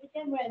 to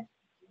begin with,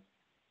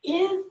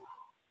 is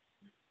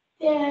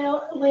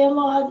the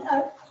landlord,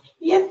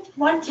 if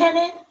one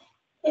tenant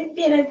is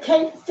in a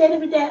state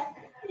of a death,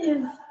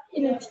 is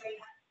in a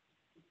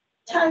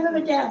time of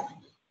a death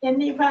in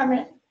the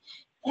apartment,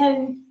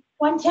 and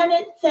one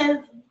tenant says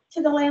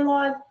to the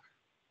landlord,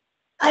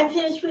 I'm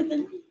finished with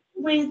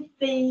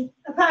the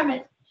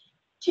apartment.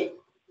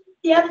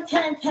 The other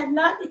tenants have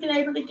not been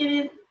able to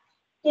get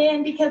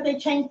in because they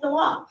changed the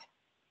lock.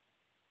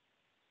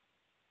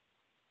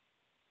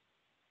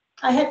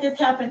 I had this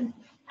happen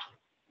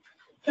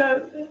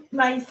to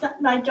my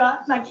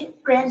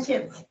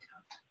grandkids.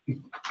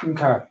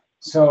 Okay.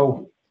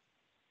 So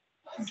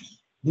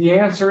the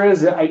answer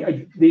is,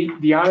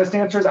 the honest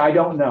answer is I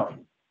don't know.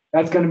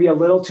 That's going to be a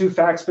little too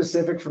fact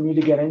specific for me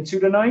to get into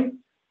tonight.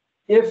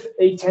 If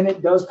a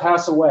tenant does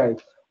pass away,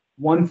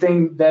 one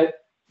thing that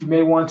you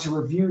may want to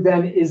review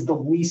then is the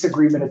lease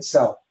agreement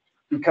itself,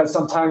 because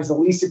sometimes the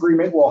lease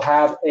agreement will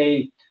have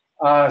a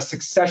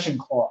succession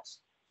clause,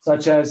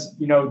 such as,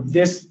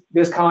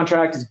 this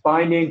contract is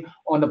binding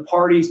on the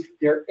parties,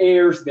 their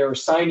heirs, their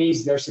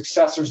assignees, their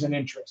successors in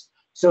interest.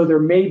 So there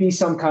may be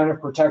some kind of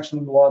protection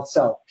in the law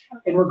itself.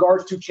 In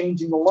regards to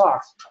changing the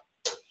locks,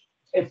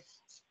 if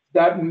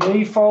that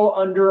may fall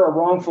under a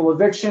wrongful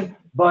eviction,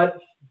 but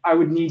I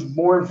would need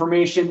more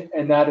information,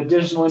 and that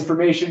additional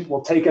information will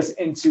take us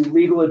into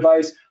legal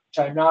advice, which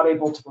I'm not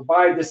able to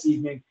provide this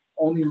evening,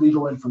 only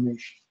legal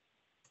information.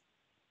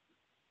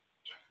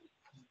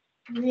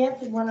 You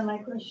answered one of my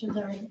questions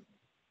already.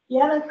 The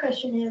other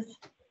question is,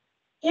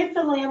 if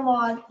the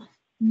landlord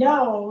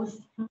knows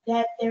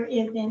that there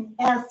is an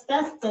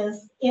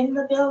asbestos in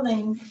the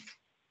building,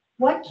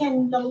 what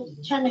can the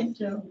tenant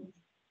do?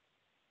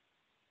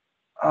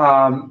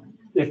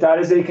 If that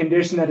is a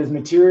condition that is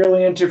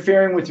materially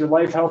interfering with your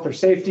life, health, or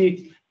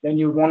safety, then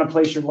you would want to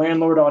place your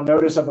landlord on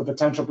notice of a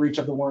potential breach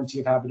of the warranty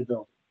of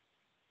habitability.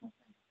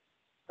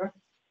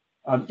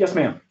 Okay. Yes,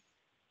 ma'am.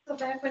 So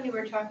back when you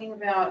were talking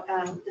about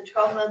the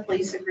 12-month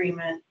lease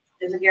agreement,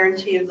 there's a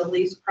guarantee of the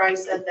lease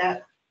price at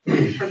that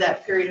for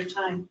that period of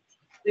time.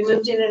 We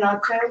moved in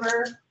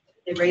October.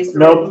 They raised the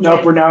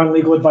Nope. We're now in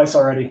legal advice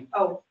already.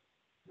 Oh.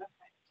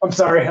 Okay.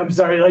 I'm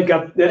sorry. Like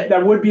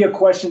that would be a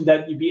question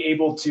that you'd be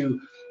able to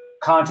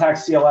contact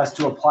CLS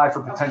to apply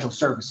for potential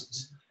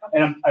services.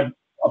 And I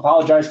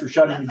apologize for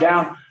shutting you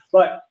down,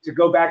 but to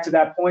go back to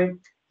that point,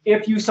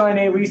 if you sign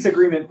a lease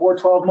agreement for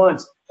 12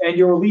 months and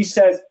your lease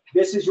says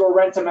this is your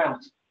rent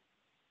amount,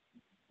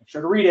 make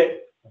sure to read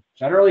it.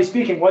 Generally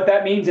speaking, what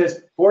that means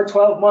is for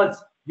 12 months,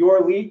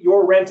 your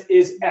rent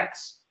is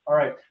X. All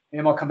right,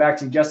 and I'll come back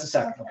to you in just a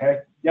second, okay?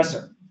 Yes,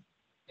 sir.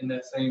 In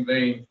that same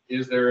vein,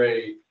 is there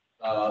a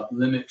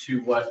limit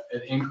to what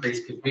an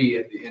increase could be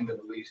at the end of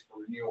the lease for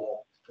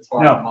renewal as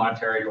far as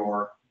monetary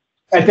or?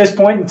 At this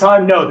point in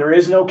time, no, there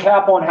is no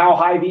cap on how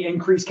high the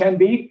increase can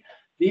be.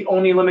 The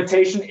only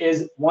limitation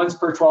is once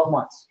per 12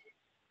 months.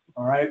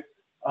 All right.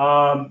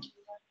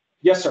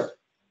 Yes, sir.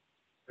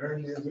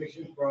 During the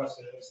eviction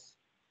process,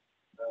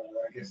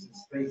 I guess it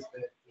states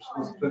that you're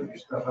supposed to put your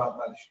stuff out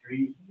by the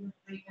street.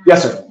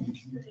 Yes, sir.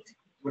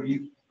 What do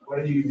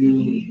you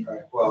do?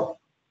 Well,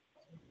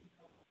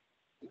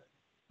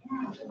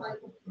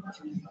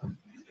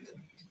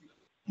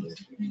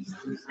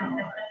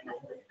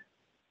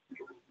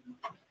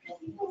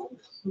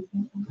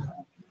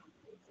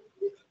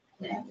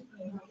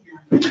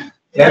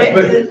 do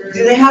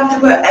they have to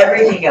put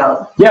everything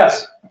out?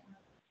 Yes.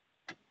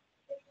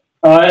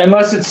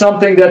 Unless it's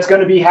something that's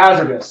going to be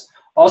hazardous.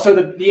 Also,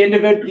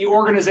 the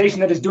organization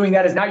that is doing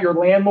that is not your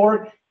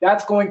landlord.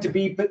 That's going to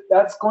be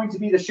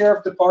the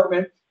sheriff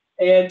department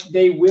And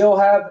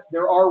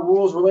there are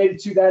rules related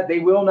to that. They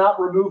will not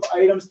remove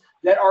items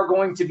that are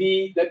going to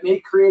be, that may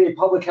create a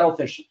public health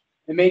issue.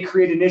 It may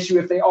create an issue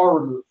if they are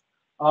removed.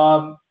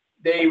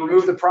 They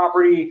remove the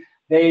property.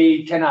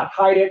 They cannot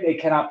hide it. They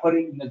cannot put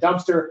it in the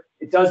dumpster.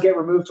 It does get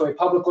removed to a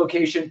public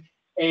location,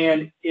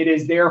 and it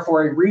is there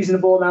for a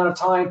reasonable amount of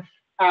time.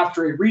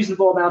 After a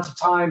reasonable amount of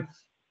time,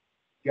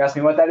 if you ask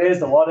me what that is,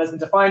 the law doesn't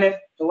define it.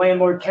 The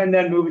landlord can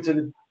then move it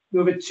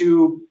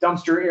to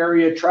dumpster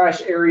area,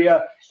 trash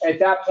area at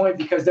that point,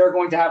 because they're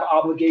going to have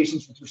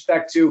obligations with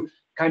respect to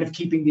kind of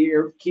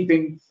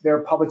keeping their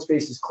public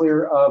spaces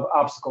clear of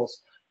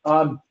obstacles.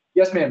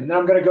 Yes, ma'am. And then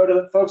I'm going to go to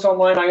the folks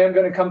online. I am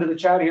going to come to the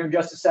chat here in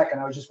just a second.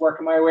 I was just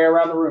working my way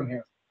around the room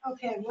here.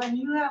 Okay, when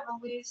you have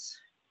a lease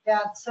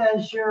that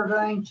says you're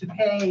going to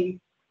pay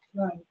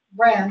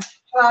rent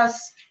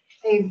plus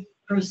a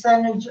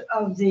percentage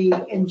of the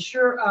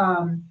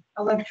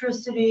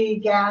electricity,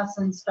 gas,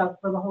 and stuff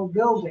for the whole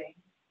building,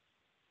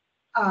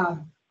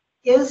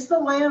 is the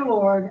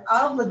landlord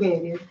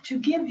obligated to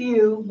give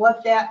you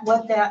what that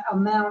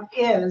amount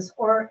is,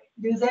 or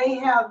do they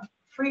have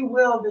free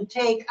will to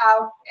take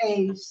out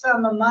a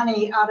sum of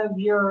money out of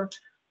your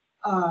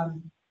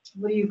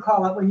what do you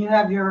call it when you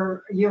have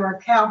your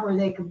account where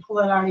they can pull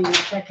it out of your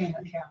checking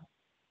account?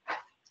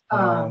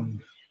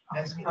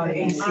 Because in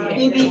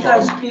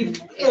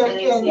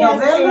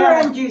November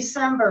and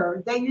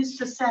December, they used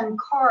to send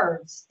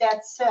cards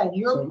that said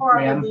you're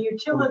part of the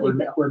utility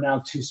bill. We're now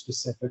too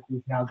specific.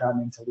 We've now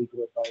gotten into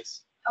legal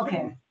advice.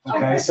 Okay.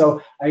 Okay.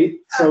 So what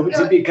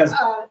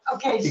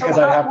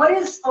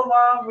is the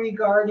law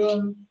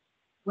regarding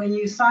when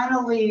you sign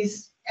a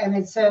lease and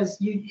it says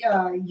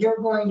you're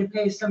going to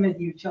pay some of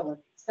the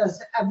utilities?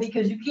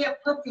 Because you can't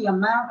put the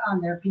amount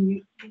on there. Can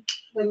you,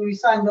 when you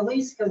sign the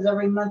lease, because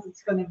every month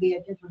it's going to be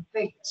a different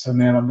figure. So,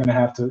 ma'am, I'm going to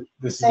have to.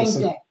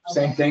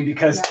 Same thing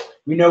because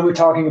we know we're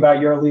talking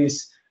about your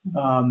lease.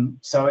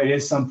 So it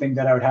is something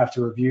that I would have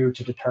to review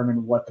to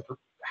determine what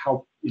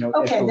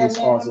Okay, then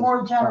in a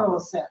more general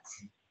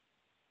sense,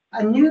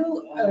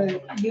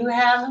 you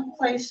have a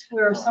place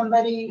where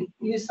somebody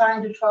you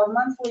signed a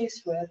 12-month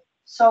lease with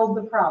sold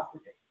the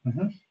property.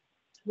 Mm-hmm.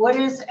 What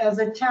is, as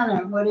a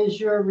tenant, what is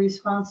your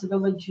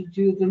responsibility to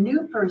do the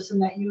new person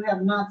that you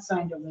have not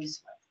signed a lease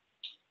with?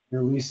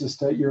 Your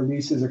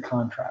lease is a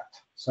contract,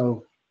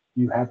 so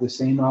you have the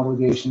same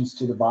obligations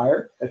to the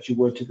buyer that you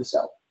would to the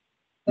seller.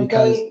 But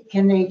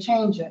can they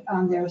change it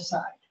on their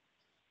side?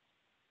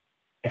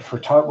 If we're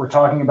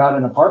talking about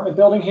an apartment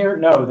building here,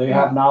 no, they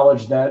have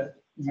knowledge that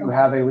you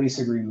have a lease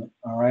agreement.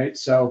 All right,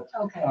 so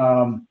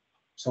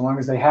so long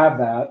as they have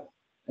that,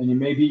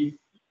 and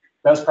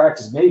best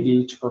practice may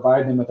be to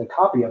provide them with a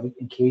copy of it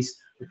in case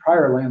the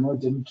prior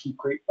landlord didn't keep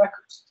great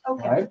records.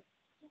 Okay. Right?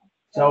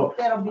 So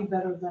that'll be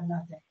better than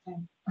nothing.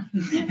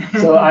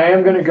 So I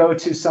am going to go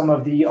to some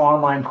of the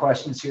online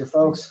questions here,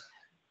 folks.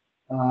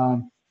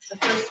 The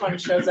first one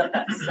shows up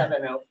at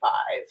 7:05.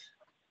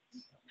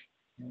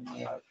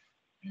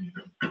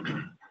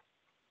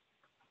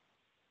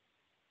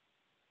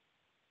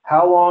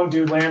 How long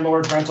do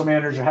landlords, rental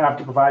managers have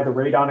to provide the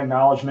radon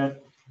acknowledgement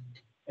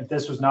if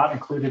this was not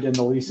included in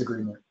the lease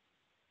agreement?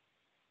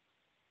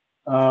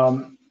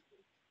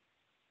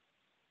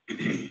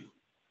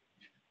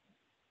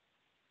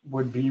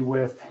 Would be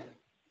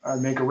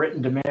make a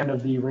written demand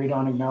of the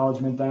radon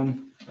acknowledgement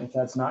then, if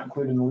that's not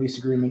included in the lease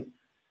agreement.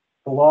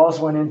 The laws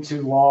went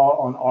into law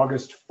on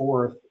August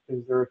 4th.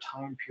 Is there a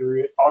time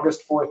period,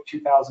 August 4th,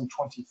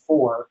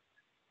 2024?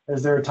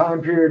 Is there a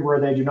time period where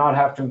they do not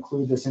have to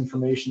include this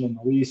information in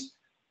the lease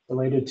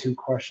related to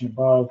question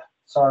above?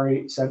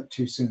 Sorry, sent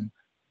too soon.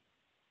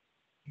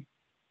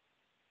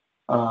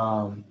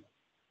 I'm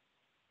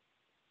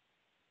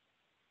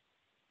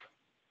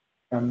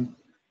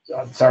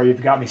sorry,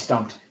 you've got me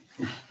stumped.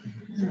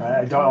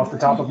 I don't, off the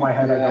top of my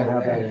head, I don't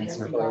have that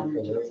answer.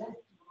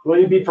 Will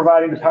you be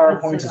providing the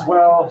PowerPoints as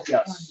well?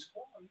 Yes.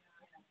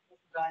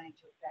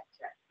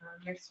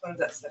 Next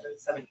one's at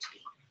 7:17.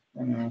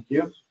 Thank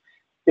you.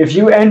 If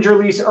you end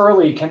your lease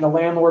early, can the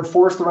landlord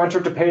force the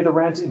renter to pay the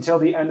rent until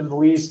the end of the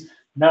lease?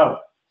 No.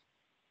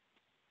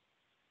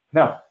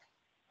 No.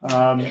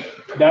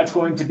 That's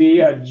going to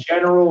be a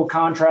general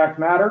contract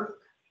matter.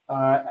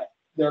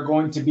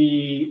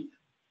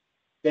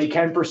 They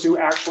can pursue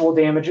actual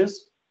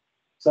damages,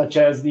 such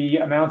as the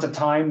amount of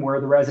time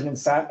where the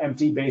residence sat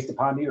empty based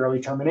upon the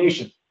early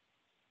termination.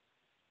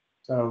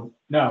 So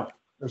no,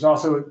 there's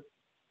also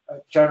a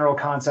general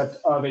concept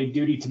of a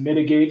duty to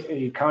mitigate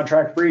a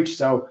contract breach.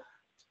 So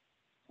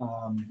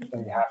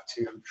they have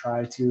to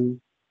try to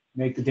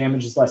make the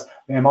damages less.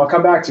 Ma'am, I'll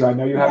come back to you. I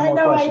know you have more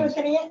questions. I was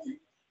going to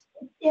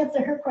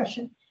answer her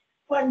question.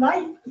 With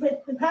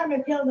the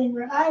apartment building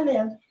where I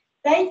live,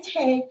 they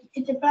take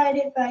it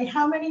divided by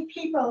how many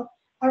people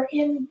are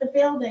in the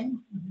building.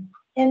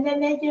 And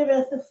then they give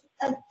us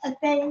a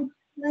thing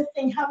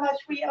listing how much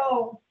we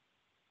owe.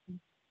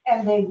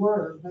 And they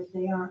were, but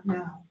they aren't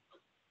now.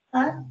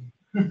 Huh?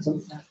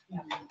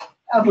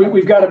 Okay.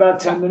 We've got about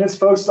 10 minutes,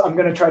 folks. I'm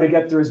going to try to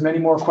get through as many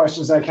more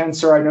questions as I can.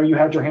 Sir, I know you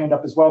had your hand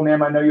up as well,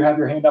 ma'am. I know you have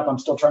your hand up. I'm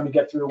still trying to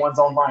get through the ones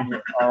online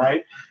here. All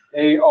right.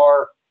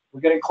 We're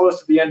getting close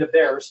to the end of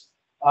theirs.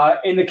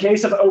 In the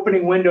case of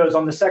opening windows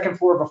on the second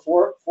floor of a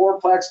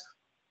fourplex,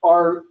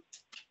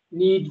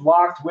 need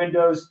locked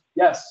windows?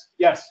 Yes.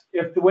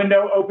 If the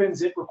window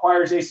opens, it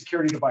requires a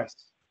security device.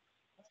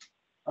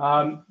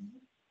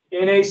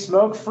 In a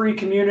smoke-free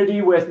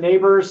community with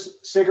neighbors,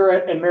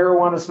 cigarette and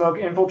marijuana smoke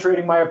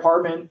infiltrating my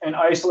apartment and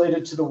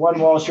isolated to the one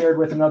wall shared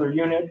with another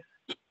unit,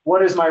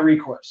 what is my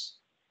recourse?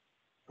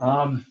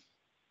 I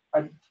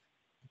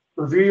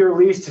review your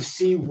lease to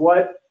see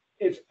what,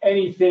 if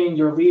anything,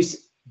 your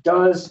lease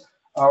does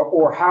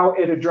or how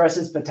it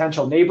addresses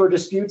potential neighbor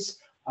disputes.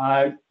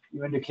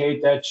 You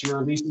indicate that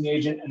your leasing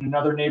agent and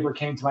another neighbor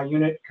came to my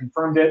unit,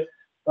 confirmed it,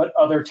 but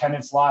other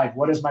tenants lied.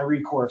 What is my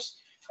recourse?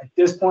 At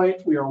this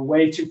point, we are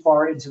way too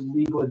far into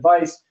legal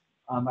advice.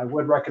 I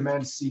would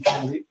recommend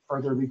seeking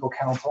further legal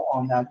counsel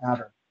on that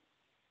matter.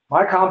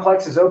 My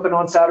complex is open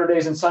on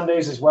Saturdays and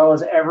Sundays as well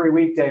as every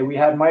weekday. We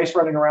had mice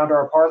running around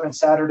our apartment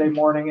Saturday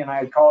morning, and I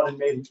had called and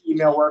made an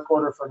email work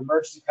order for an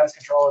emergency pest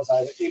control as I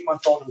had an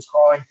 8-month-old who was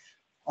crawling.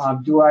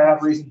 Do I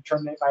have reason to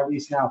terminate my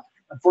lease now?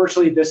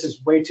 Unfortunately, this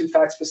is way too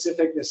fact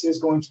specific. This is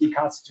going to be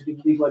constituting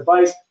legal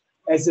advice,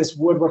 as this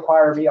would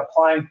require me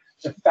applying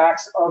the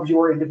facts of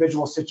your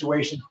individual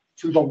situation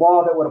to the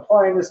law that would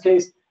apply in this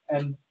case,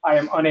 and I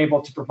am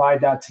unable to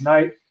provide that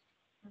tonight.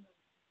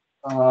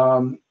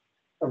 A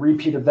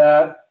repeat of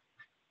that.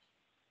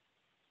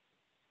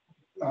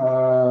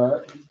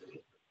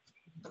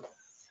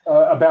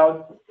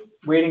 About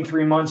waiting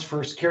 3 months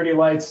for security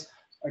lights.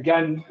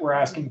 Again, we're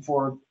asking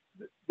for,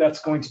 that's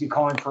going to be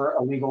calling for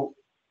a legal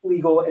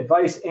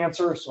advice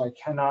answer, so I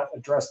cannot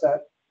address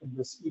that in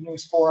this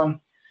evening's forum.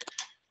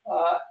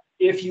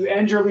 If you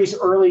end your lease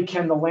early,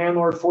 can the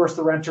landlord force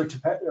the renter to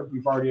pay?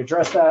 We've already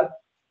addressed that.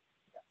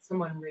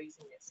 Someone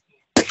raising his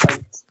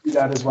hand. I do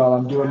that as well.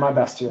 I'm doing my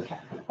best here.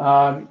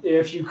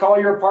 If you call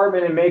your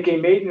apartment and make a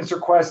maintenance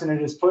request and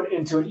it is put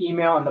into an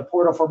email on the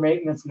portal for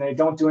maintenance and they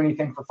don't do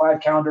anything for 5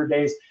 calendar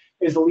days,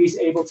 is the lease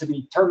able to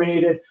be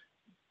terminated?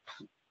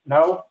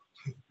 No,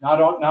 not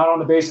on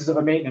the basis of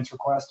a maintenance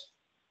request.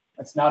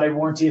 That's not a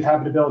warranty of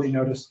habitability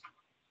notice.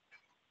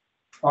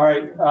 All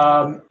right.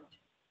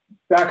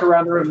 Back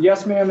around the room.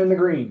 Yes, ma'am, in the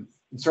green.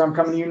 And sir, I'm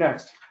coming to you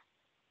next.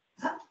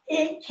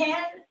 It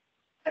can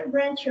a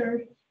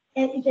renter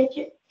at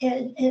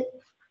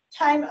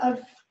time of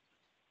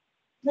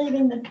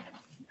leaving the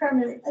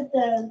permanent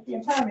the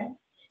apartment,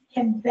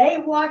 can they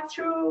walk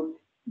through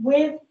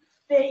with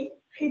the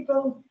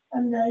people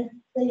on the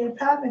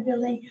apartment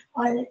building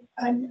on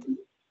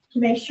to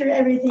make sure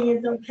everything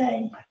is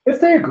okay? If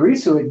they agree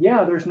to it,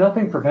 yeah, there's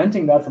nothing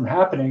preventing that from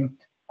happening.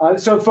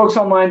 So folks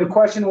online, the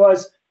question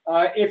was,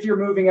 if you're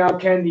moving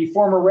out, can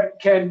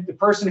the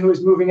person who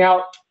is moving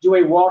out do a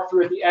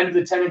walkthrough at the end of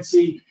the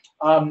tenancy?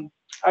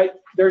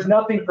 There's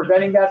nothing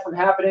preventing that from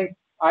happening.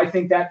 I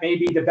think that may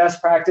be the best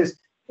practice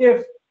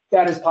if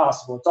that is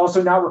possible. It's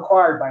also not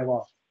required by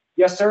law.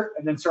 Yes, sir.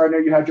 And then, sir, I know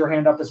you had your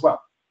hand up as well.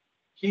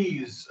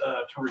 Keys,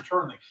 to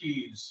return the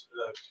keys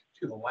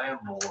to the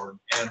landlord,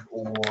 and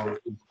or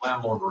is the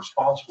landlord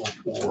responsible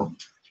for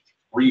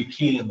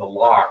rekeying the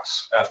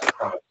locks at the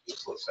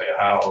premises, let's say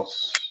a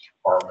house,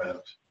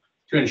 apartment,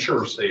 to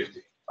ensure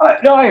safety?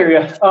 No, I hear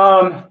you.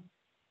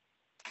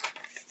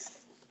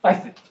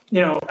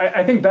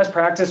 I think best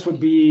practice would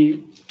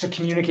be to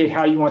communicate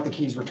how you want the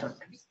keys returned.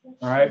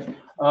 All right.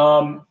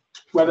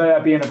 Whether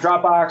that be in a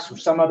Dropbox or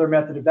some other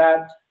method of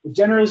that. But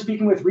generally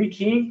speaking, with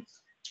rekeying,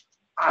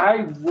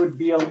 I would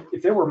be,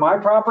 if it were my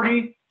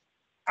property,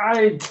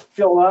 I'd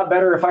feel a lot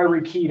better if I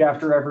rekeyed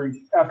after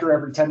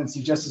every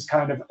tenancy, just as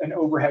kind of an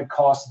overhead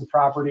cost of the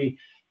property.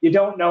 You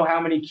don't know how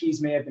many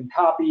keys may have been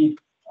copied,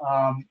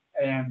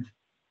 and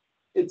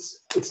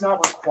it's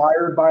not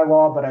required by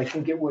law, but I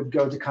think it would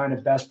go to kind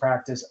of best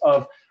practice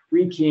of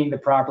rekeying the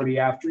property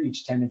after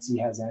each tenancy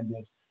has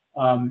ended.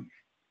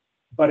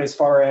 But as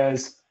far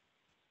as,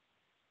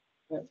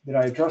 did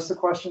I address the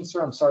question,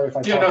 sir? I'm sorry if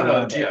I.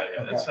 Yeah, Okay.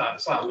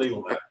 It's not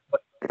legal.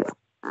 But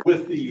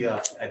with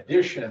the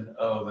addition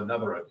of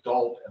another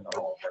adult in the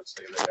home, let's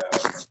say they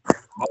have a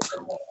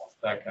mother-in-law,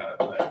 that kind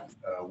of thing,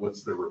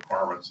 what's the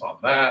requirements on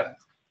that?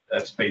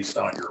 That's based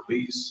on your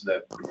lease.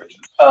 That which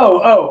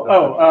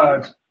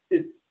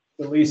is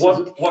the lease.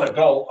 One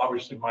adult,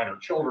 obviously minor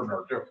children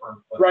are different.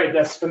 But right,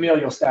 that's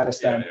familial status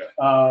then.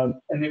 Yeah.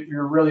 And if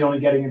you're really only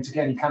getting into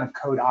any kind of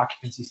code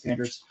occupancy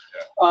standards.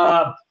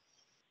 Yeah.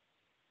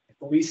 If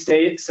the lease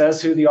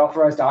says who the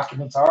authorized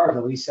occupants are,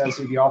 the lease says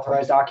who the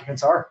authorized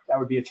occupants are. That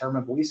would be a term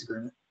of the lease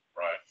agreement.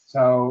 Right.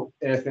 So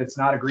if it's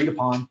not agreed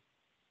upon,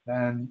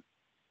 then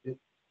it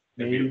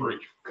may be a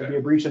breach. Could be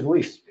a breach of the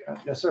lease. Yeah.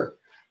 Yes, sir.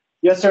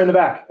 Yes, sir, in the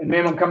back. And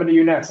ma'am, I'm coming to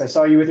you next. I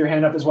saw you with your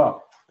hand up as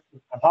well.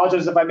 I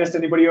apologize if I missed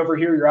anybody over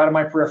here. You're out of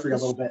my periphery a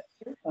little bit.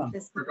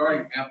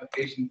 Regarding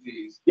application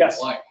fees. Yes.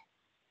 Like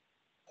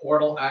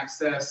portal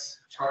access,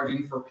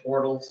 charging for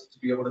portals to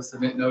be able to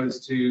submit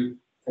notice to,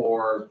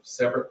 for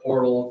separate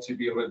portal to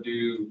be able to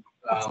do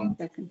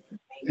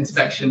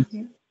inspection?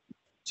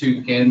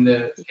 Can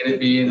it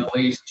be in the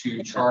lease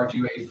to charge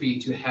you a fee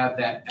to have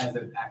that as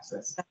an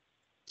access?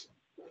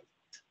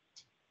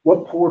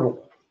 What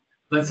portal?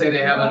 Let's say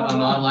they have an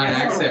online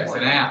access,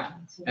 an app,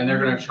 and they're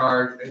gonna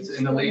charge, it's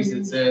in the lease,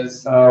 it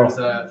says Oh. there's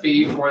a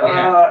fee for the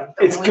app.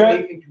 It's The only way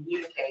good. you can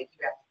communicate, you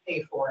have to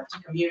pay for it to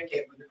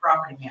communicate with the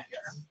property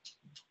manager.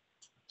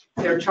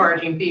 They're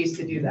charging fees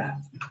to do that.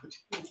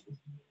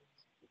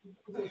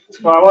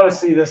 Well, I want to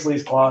see this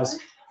lease clause.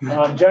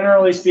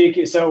 Generally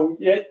speaking, so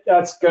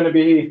that's going to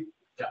be,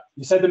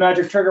 you said the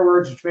magic trigger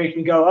words, which make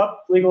me go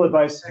up, legal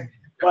advice.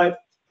 But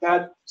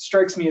that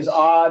strikes me as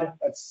odd.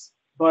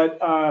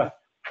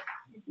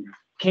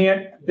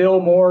 Can't bill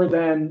more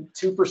than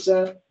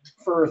 2%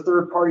 for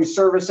third-party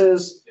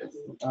services,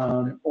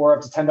 or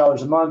up to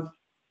 $10 a month.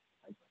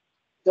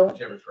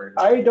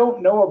 I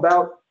don't know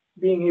about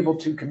being able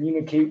to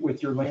communicate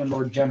with your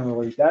landlord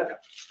generally.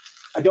 That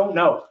I don't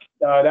know.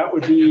 That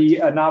would be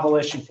a novel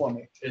issue for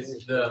me.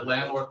 It's the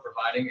landlord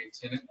providing a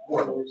tenant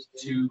portal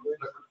to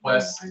put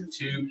requests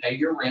to pay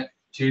your rent,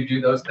 to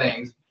do those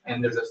things,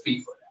 and there's a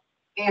fee for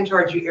that. And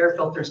charge you air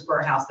filters for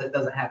a house that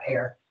doesn't have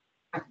air.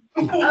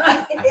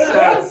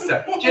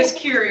 So, Just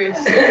curious.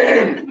 Okay.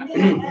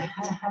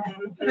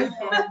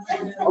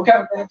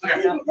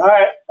 All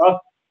right.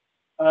 Well,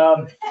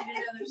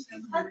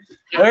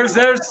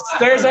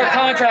 there's our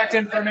contact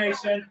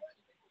information.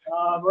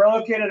 We're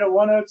located at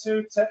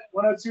 102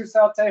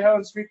 South Tahoe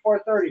and Suite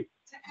 430.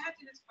 To add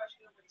to this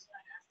question, nobody's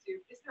trying to ask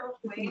you, is there a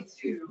way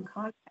to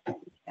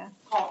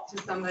talk to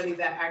somebody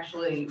that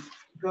actually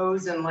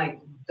goes and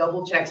like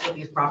double checks what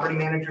these property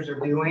managers are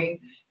doing,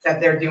 that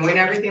they're doing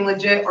everything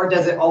legit, or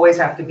does it always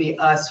have to be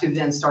us who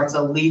then starts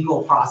a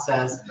legal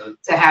process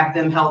to have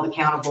them held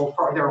accountable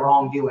for their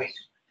wrongdoing?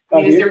 I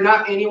mean, is there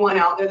not anyone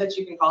out there that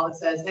you can call that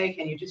says, hey,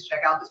 can you just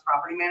check out this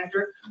property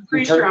manager? I'm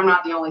pretty sure I'm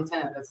not the only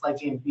tenant that's like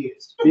being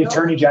abused. The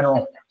Attorney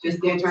General. Just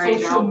the Attorney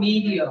General? Social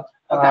media.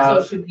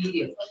 Social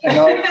media.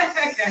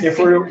 If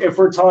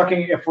we're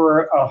talking, if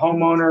we're a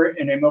homeowner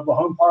in a mobile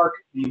home park,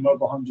 the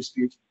mobile home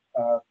dispute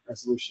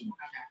resolution.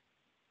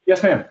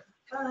 Yes, ma'am.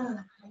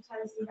 I'm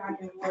trying to see how I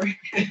can work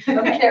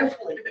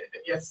carefully.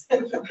 Yes.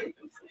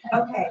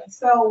 Okay,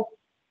 so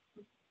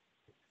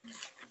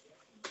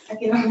I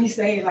can only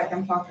say like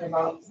I'm talking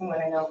about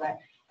someone I know, but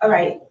all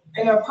right,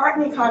 an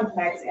apartment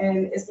complex,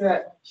 and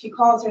she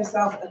calls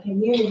herself a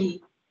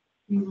community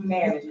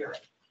manager.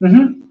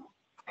 Mm-hmm.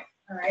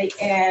 All right,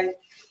 and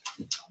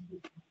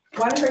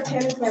one of her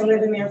tenants been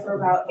living there for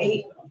about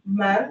 8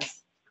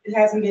 months. It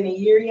hasn't been a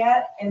year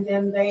yet, and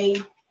then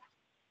they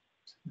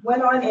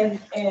went on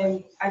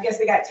and I guess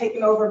they got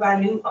taken over by a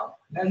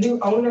new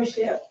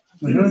ownership.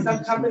 Mm-hmm.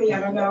 Some company, I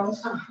don't know,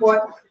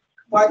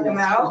 bought them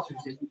out.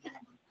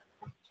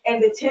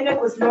 And the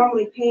tenant was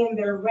normally paying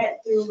their rent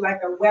through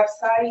like a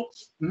website,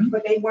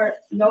 but they weren't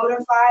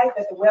notified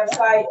that the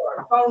website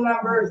or phone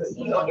numbers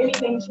or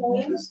anything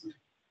changed.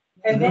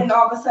 And then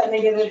all of a sudden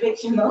they get an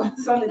eviction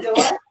notice on the door.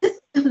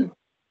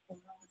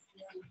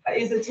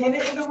 Is the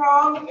tenant in the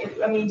wrong?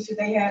 I mean, should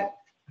they have?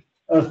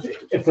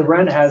 If the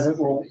rent hasn't,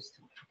 well,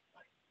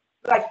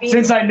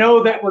 since I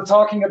know that we're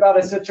talking about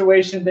a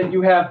situation that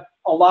you have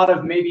a lot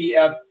of maybe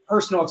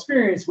personal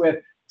experience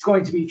with, it's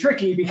going to be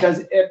tricky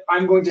because if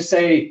I'm going to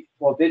say,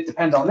 well, it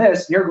depends on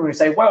this, you're going to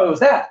say, what was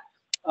that?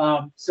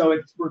 So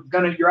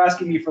you're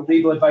asking me for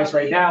legal advice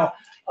right now.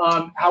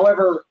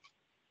 However,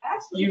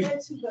 actually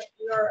went to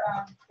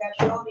that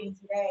building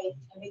today,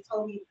 and they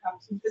told me to come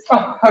to this.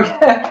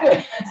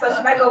 Okay. So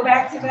should I go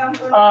back to them?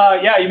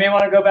 Yeah, you may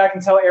want to go back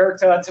and tell Eric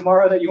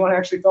tomorrow that you want to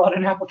actually fill out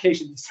an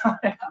application this time.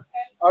 Okay.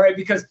 All right,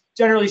 because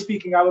generally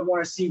speaking, I would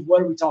want to see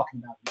what are we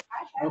talking about.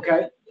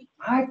 Okay.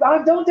 I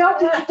don't doubt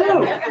that you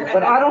do,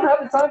 but I don't have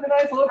the time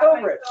tonight to look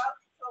over it.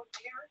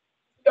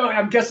 Oh,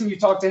 I'm guessing you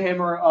talked to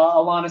him or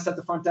Alanis at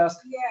the front desk.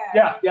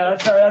 Yeah.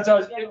 That's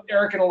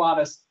Eric and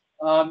Alanis.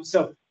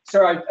 So,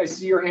 sir, I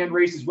see your hand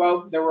raised as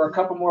well. There were a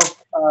couple more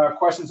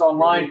questions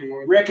online.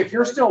 Rick, if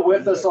you're still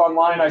with us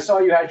online, I saw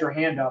you had your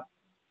hand up.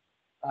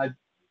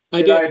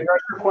 Did I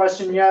address your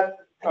question yet?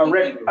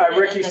 Rick,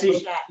 you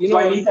see, so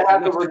I need to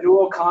have the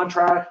renewal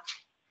contract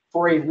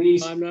for a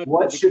lease.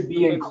 What should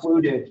be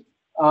included?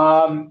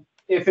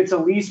 If it's a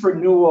lease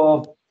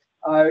renewal,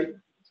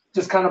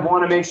 just kind of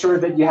want to make sure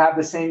that you have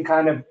the same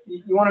kind of,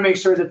 you want to make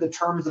sure that the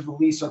terms of the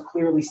lease are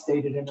clearly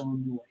stated in the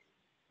renewal.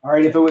 All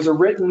right, if it was a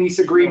written lease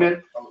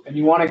agreement and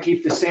you want to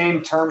keep the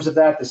same terms of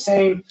that the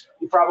same,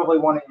 you probably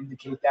want to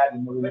indicate that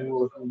in the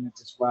renewal agreement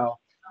as well.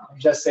 And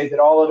just say that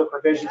all of the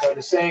provisions are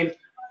the same.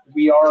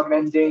 We are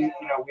amending,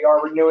 we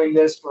are renewing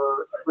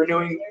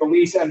the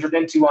lease entered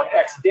into on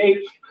X date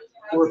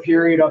for a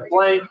period of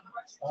blank.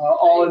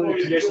 All of the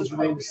conditions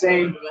remain the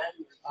same.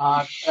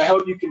 I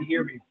hope you can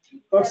hear me.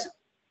 Folks,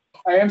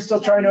 I am still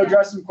trying to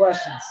address some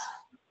questions.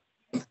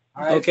 All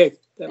right. Okay.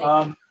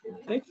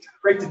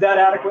 Rick, did that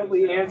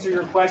adequately answer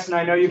your question?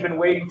 I know you've been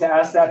waiting to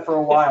ask that for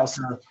a while,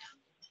 sir.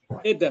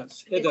 It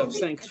does. It does.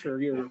 Thanks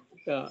for your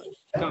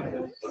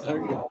comment.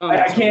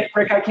 I can't,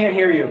 Rick, I can't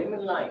hear you.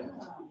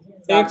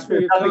 Thanks for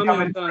your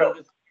comment on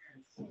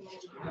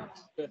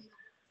it.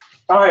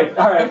 All right.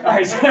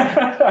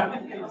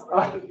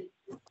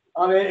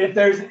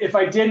 If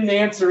I didn't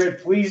answer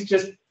it, please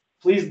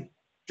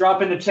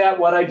drop in the chat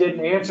what I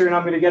didn't answer, and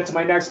I'm going to get to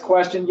my next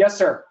question. Yes,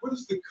 sir. What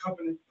is the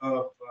covenant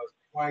of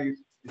quiet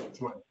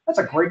enjoyment? That's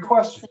a great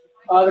question.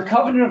 The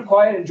covenant of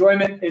quiet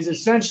enjoyment is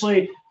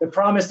essentially the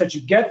promise that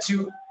you get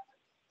to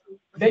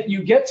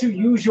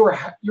use your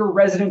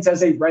residence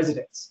as a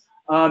residence.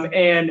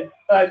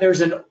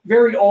 There's a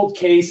very old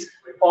case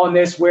on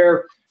this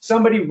where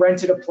somebody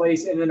rented a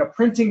place and then a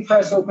printing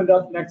press opened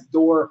up next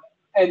door,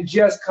 and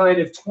just kind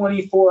of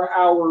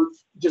 24-hour,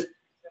 just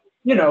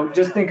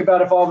think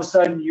about if all of a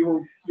sudden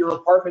your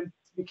apartment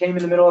became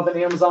in the middle of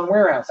an Amazon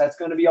warehouse. That's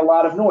going to be a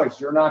lot of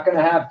noise. You're not going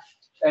to have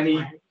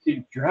any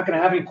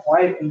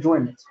quiet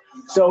enjoyment.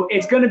 So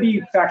it's going to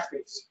be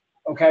fact-based.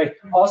 Okay.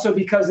 Also,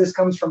 because this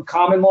comes from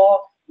common law,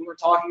 when we're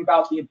talking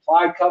about the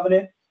implied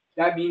covenant,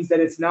 that means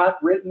that it's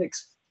not written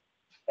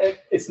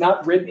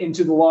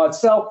into the law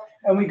itself.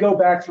 And we go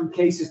back through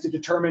cases to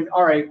determine,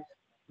 all right,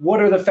 what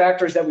are the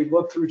factors that we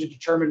look through to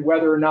determine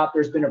whether or not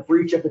there's been a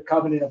breach of the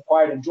covenant of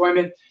quiet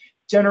enjoyment?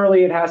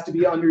 Generally, it has to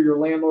be under the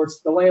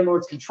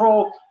landlord's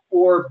control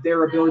or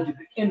their ability to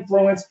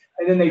influence,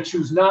 and then they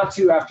choose not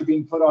to after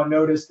being put on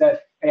notice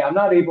that, hey, I'm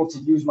not able to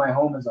use my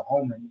home as a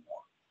home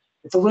anymore.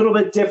 It's a little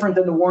bit different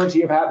than the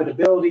warranty of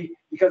habitability,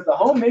 because the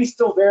home may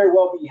still very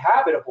well be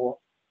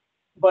habitable,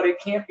 but it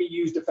can't be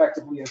used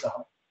effectively as a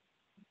home.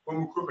 One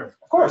more quick one.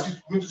 Of course. You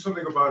mentioned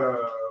something about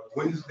a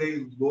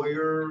Wednesday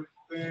lawyer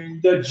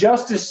thing. The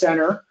Justice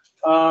Center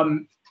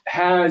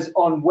has,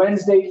 on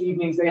Wednesday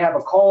evenings, they have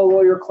a call a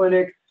lawyer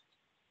clinic.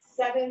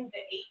 7 to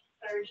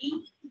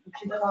 8:30.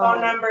 The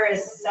phone number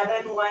is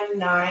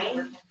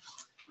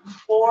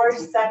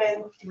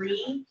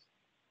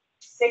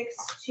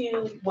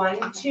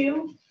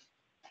 719-473-6212.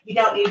 You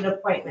don't need an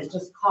appointment,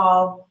 just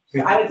call.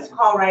 I would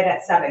call right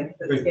at 7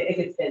 because it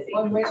gets busy.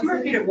 Well, wait,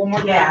 repeat it one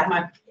more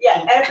time.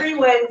 Yeah, every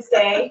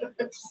Wednesday,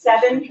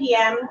 7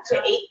 p.m.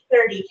 to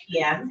 8:30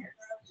 p.m.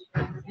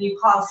 You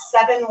call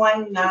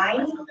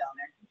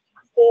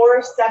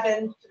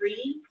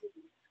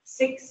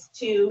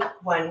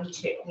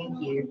 719-473-6212.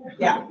 Thank you.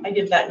 Yeah, I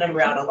give that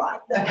number out a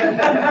lot.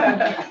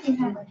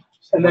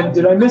 And then,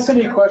 did I miss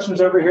any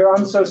questions over here?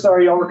 I'm so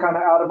sorry, y'all were kind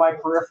of out of my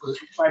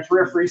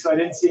periphery, so I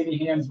didn't see any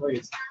hands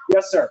raised.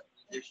 Yes, sir.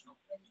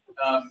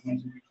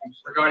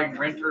 Regarding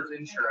renter's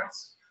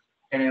insurance,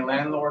 can a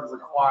landlord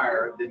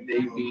require that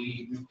they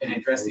be an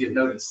addressee of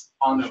notice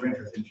on the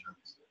renter's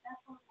insurance?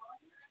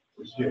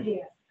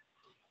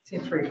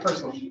 It's very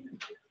personal.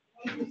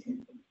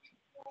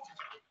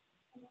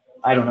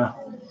 I don't know.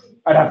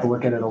 I'd have to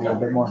look at it a little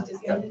bit more.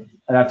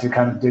 I'd have to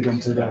kind of dig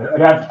into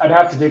I'd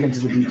have to dig into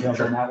the details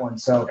on that one.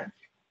 So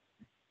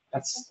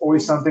that's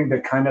always something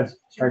that kind of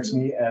strikes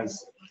me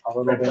as a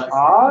little bit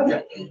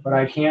odd, but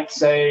I can't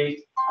sit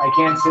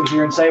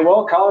here and say,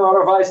 well, Colorado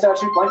Revised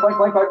Statute blank, blank,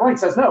 blank, blank, blank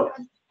says no.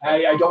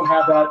 I don't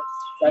have that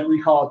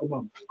recall at the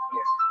moment.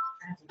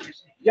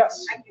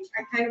 Yes. I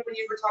kind of, when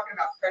you were talking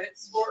about credit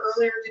score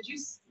earlier,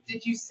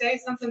 did you say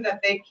something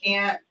that they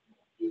can't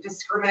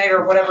discriminate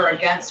or whatever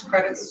against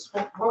credit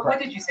score? What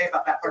did you say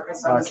about that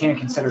purpose? Can't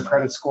consider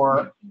credit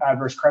score,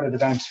 adverse credit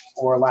event,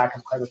 or lack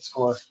of credit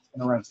score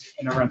in a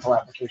rental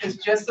application. Because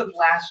just of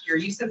last year,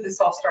 you said this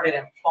all started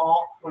in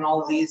fall, when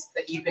all of these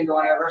that you've been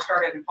going over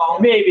started in fall.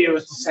 Maybe it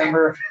was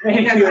December.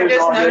 Maybe because I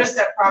just August. noticed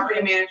that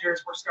property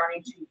managers were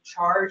starting to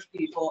charge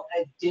people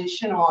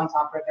additional on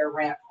top of their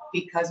rent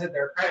because of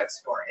their credit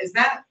score. Is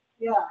that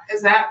a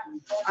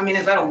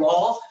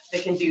law?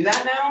 They can do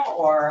that now,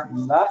 or?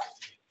 That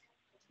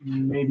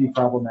may be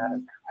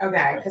problematic.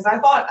 Okay, because I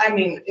thought,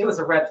 it was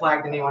a red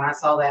flag to me when I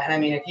saw that.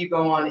 And if you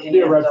go on any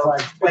of the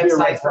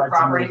websites for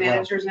property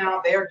managers now,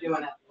 they're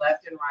doing it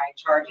left and right,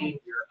 charging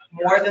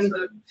more than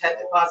the pet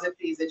deposit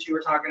fees that you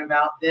were talking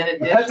about. Then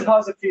pet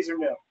deposit fees are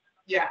new.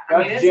 Yeah,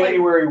 it's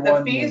January 1.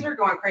 The fees are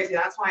going crazy.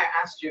 That's why I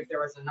asked you if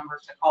there was a number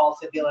to call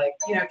to be like,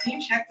 can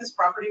you check this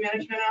property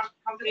management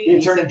company? The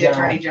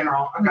Attorney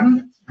General. Okay.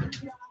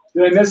 Mm-hmm.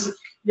 Did I miss?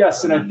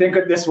 Yes, and I think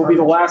this will be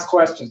the last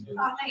question.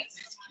 Thanks.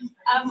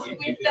 With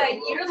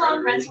the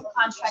year-long rental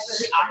contract with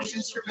the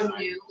options to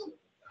renew,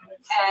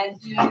 and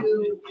you're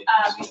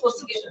supposed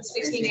to give them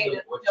 60-day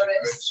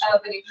notice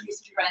of an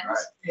increase in rent.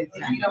 If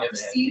you don't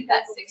receive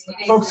that 60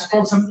 days. Folks,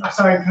 I'm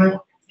sorry. Can I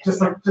just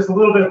a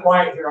little bit of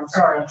quiet here? I'm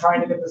sorry. I'm trying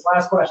to get this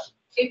last question.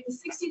 If the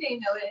 60-day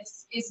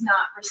notice is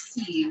not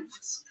received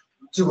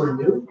to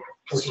renew,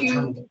 of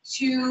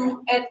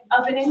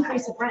an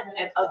increase of rent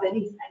and of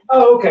anything.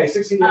 Oh, okay.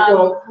 60 days.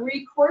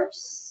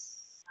 Recourse.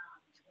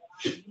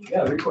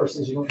 Yeah, recourse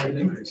is you don't get an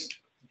increase.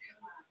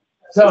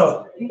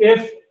 So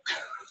if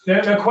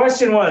the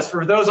question was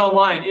for those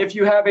online, if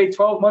you have a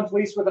 12-month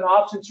lease with an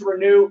option to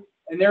renew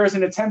and there is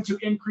an attempt to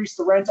increase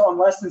the rent on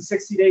less than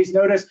 60 days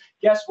notice,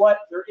 guess what?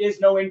 There is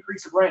no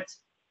increase of rent.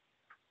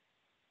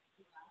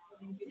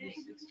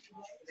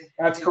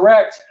 That's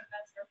correct.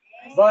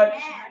 But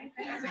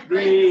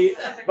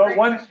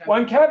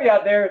one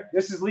caveat there,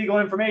 this is legal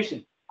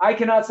information. I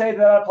cannot say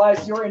that applies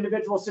to your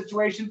individual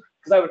situation,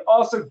 because I would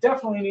also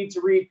definitely need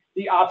to read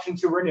the option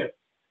to renew.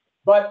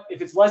 But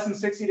if it's less than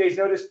 60 days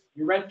notice,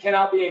 your rent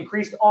cannot be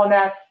increased on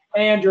that,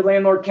 and your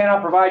landlord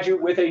cannot provide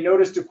you with a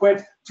notice to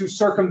quit to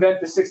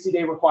circumvent the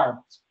 60-day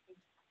requirements.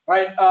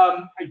 Right?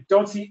 I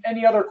don't see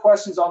any other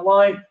questions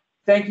online.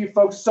 Thank you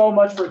folks so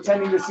much for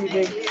attending this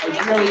evening. I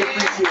really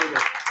appreciate it.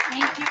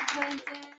 Thank you.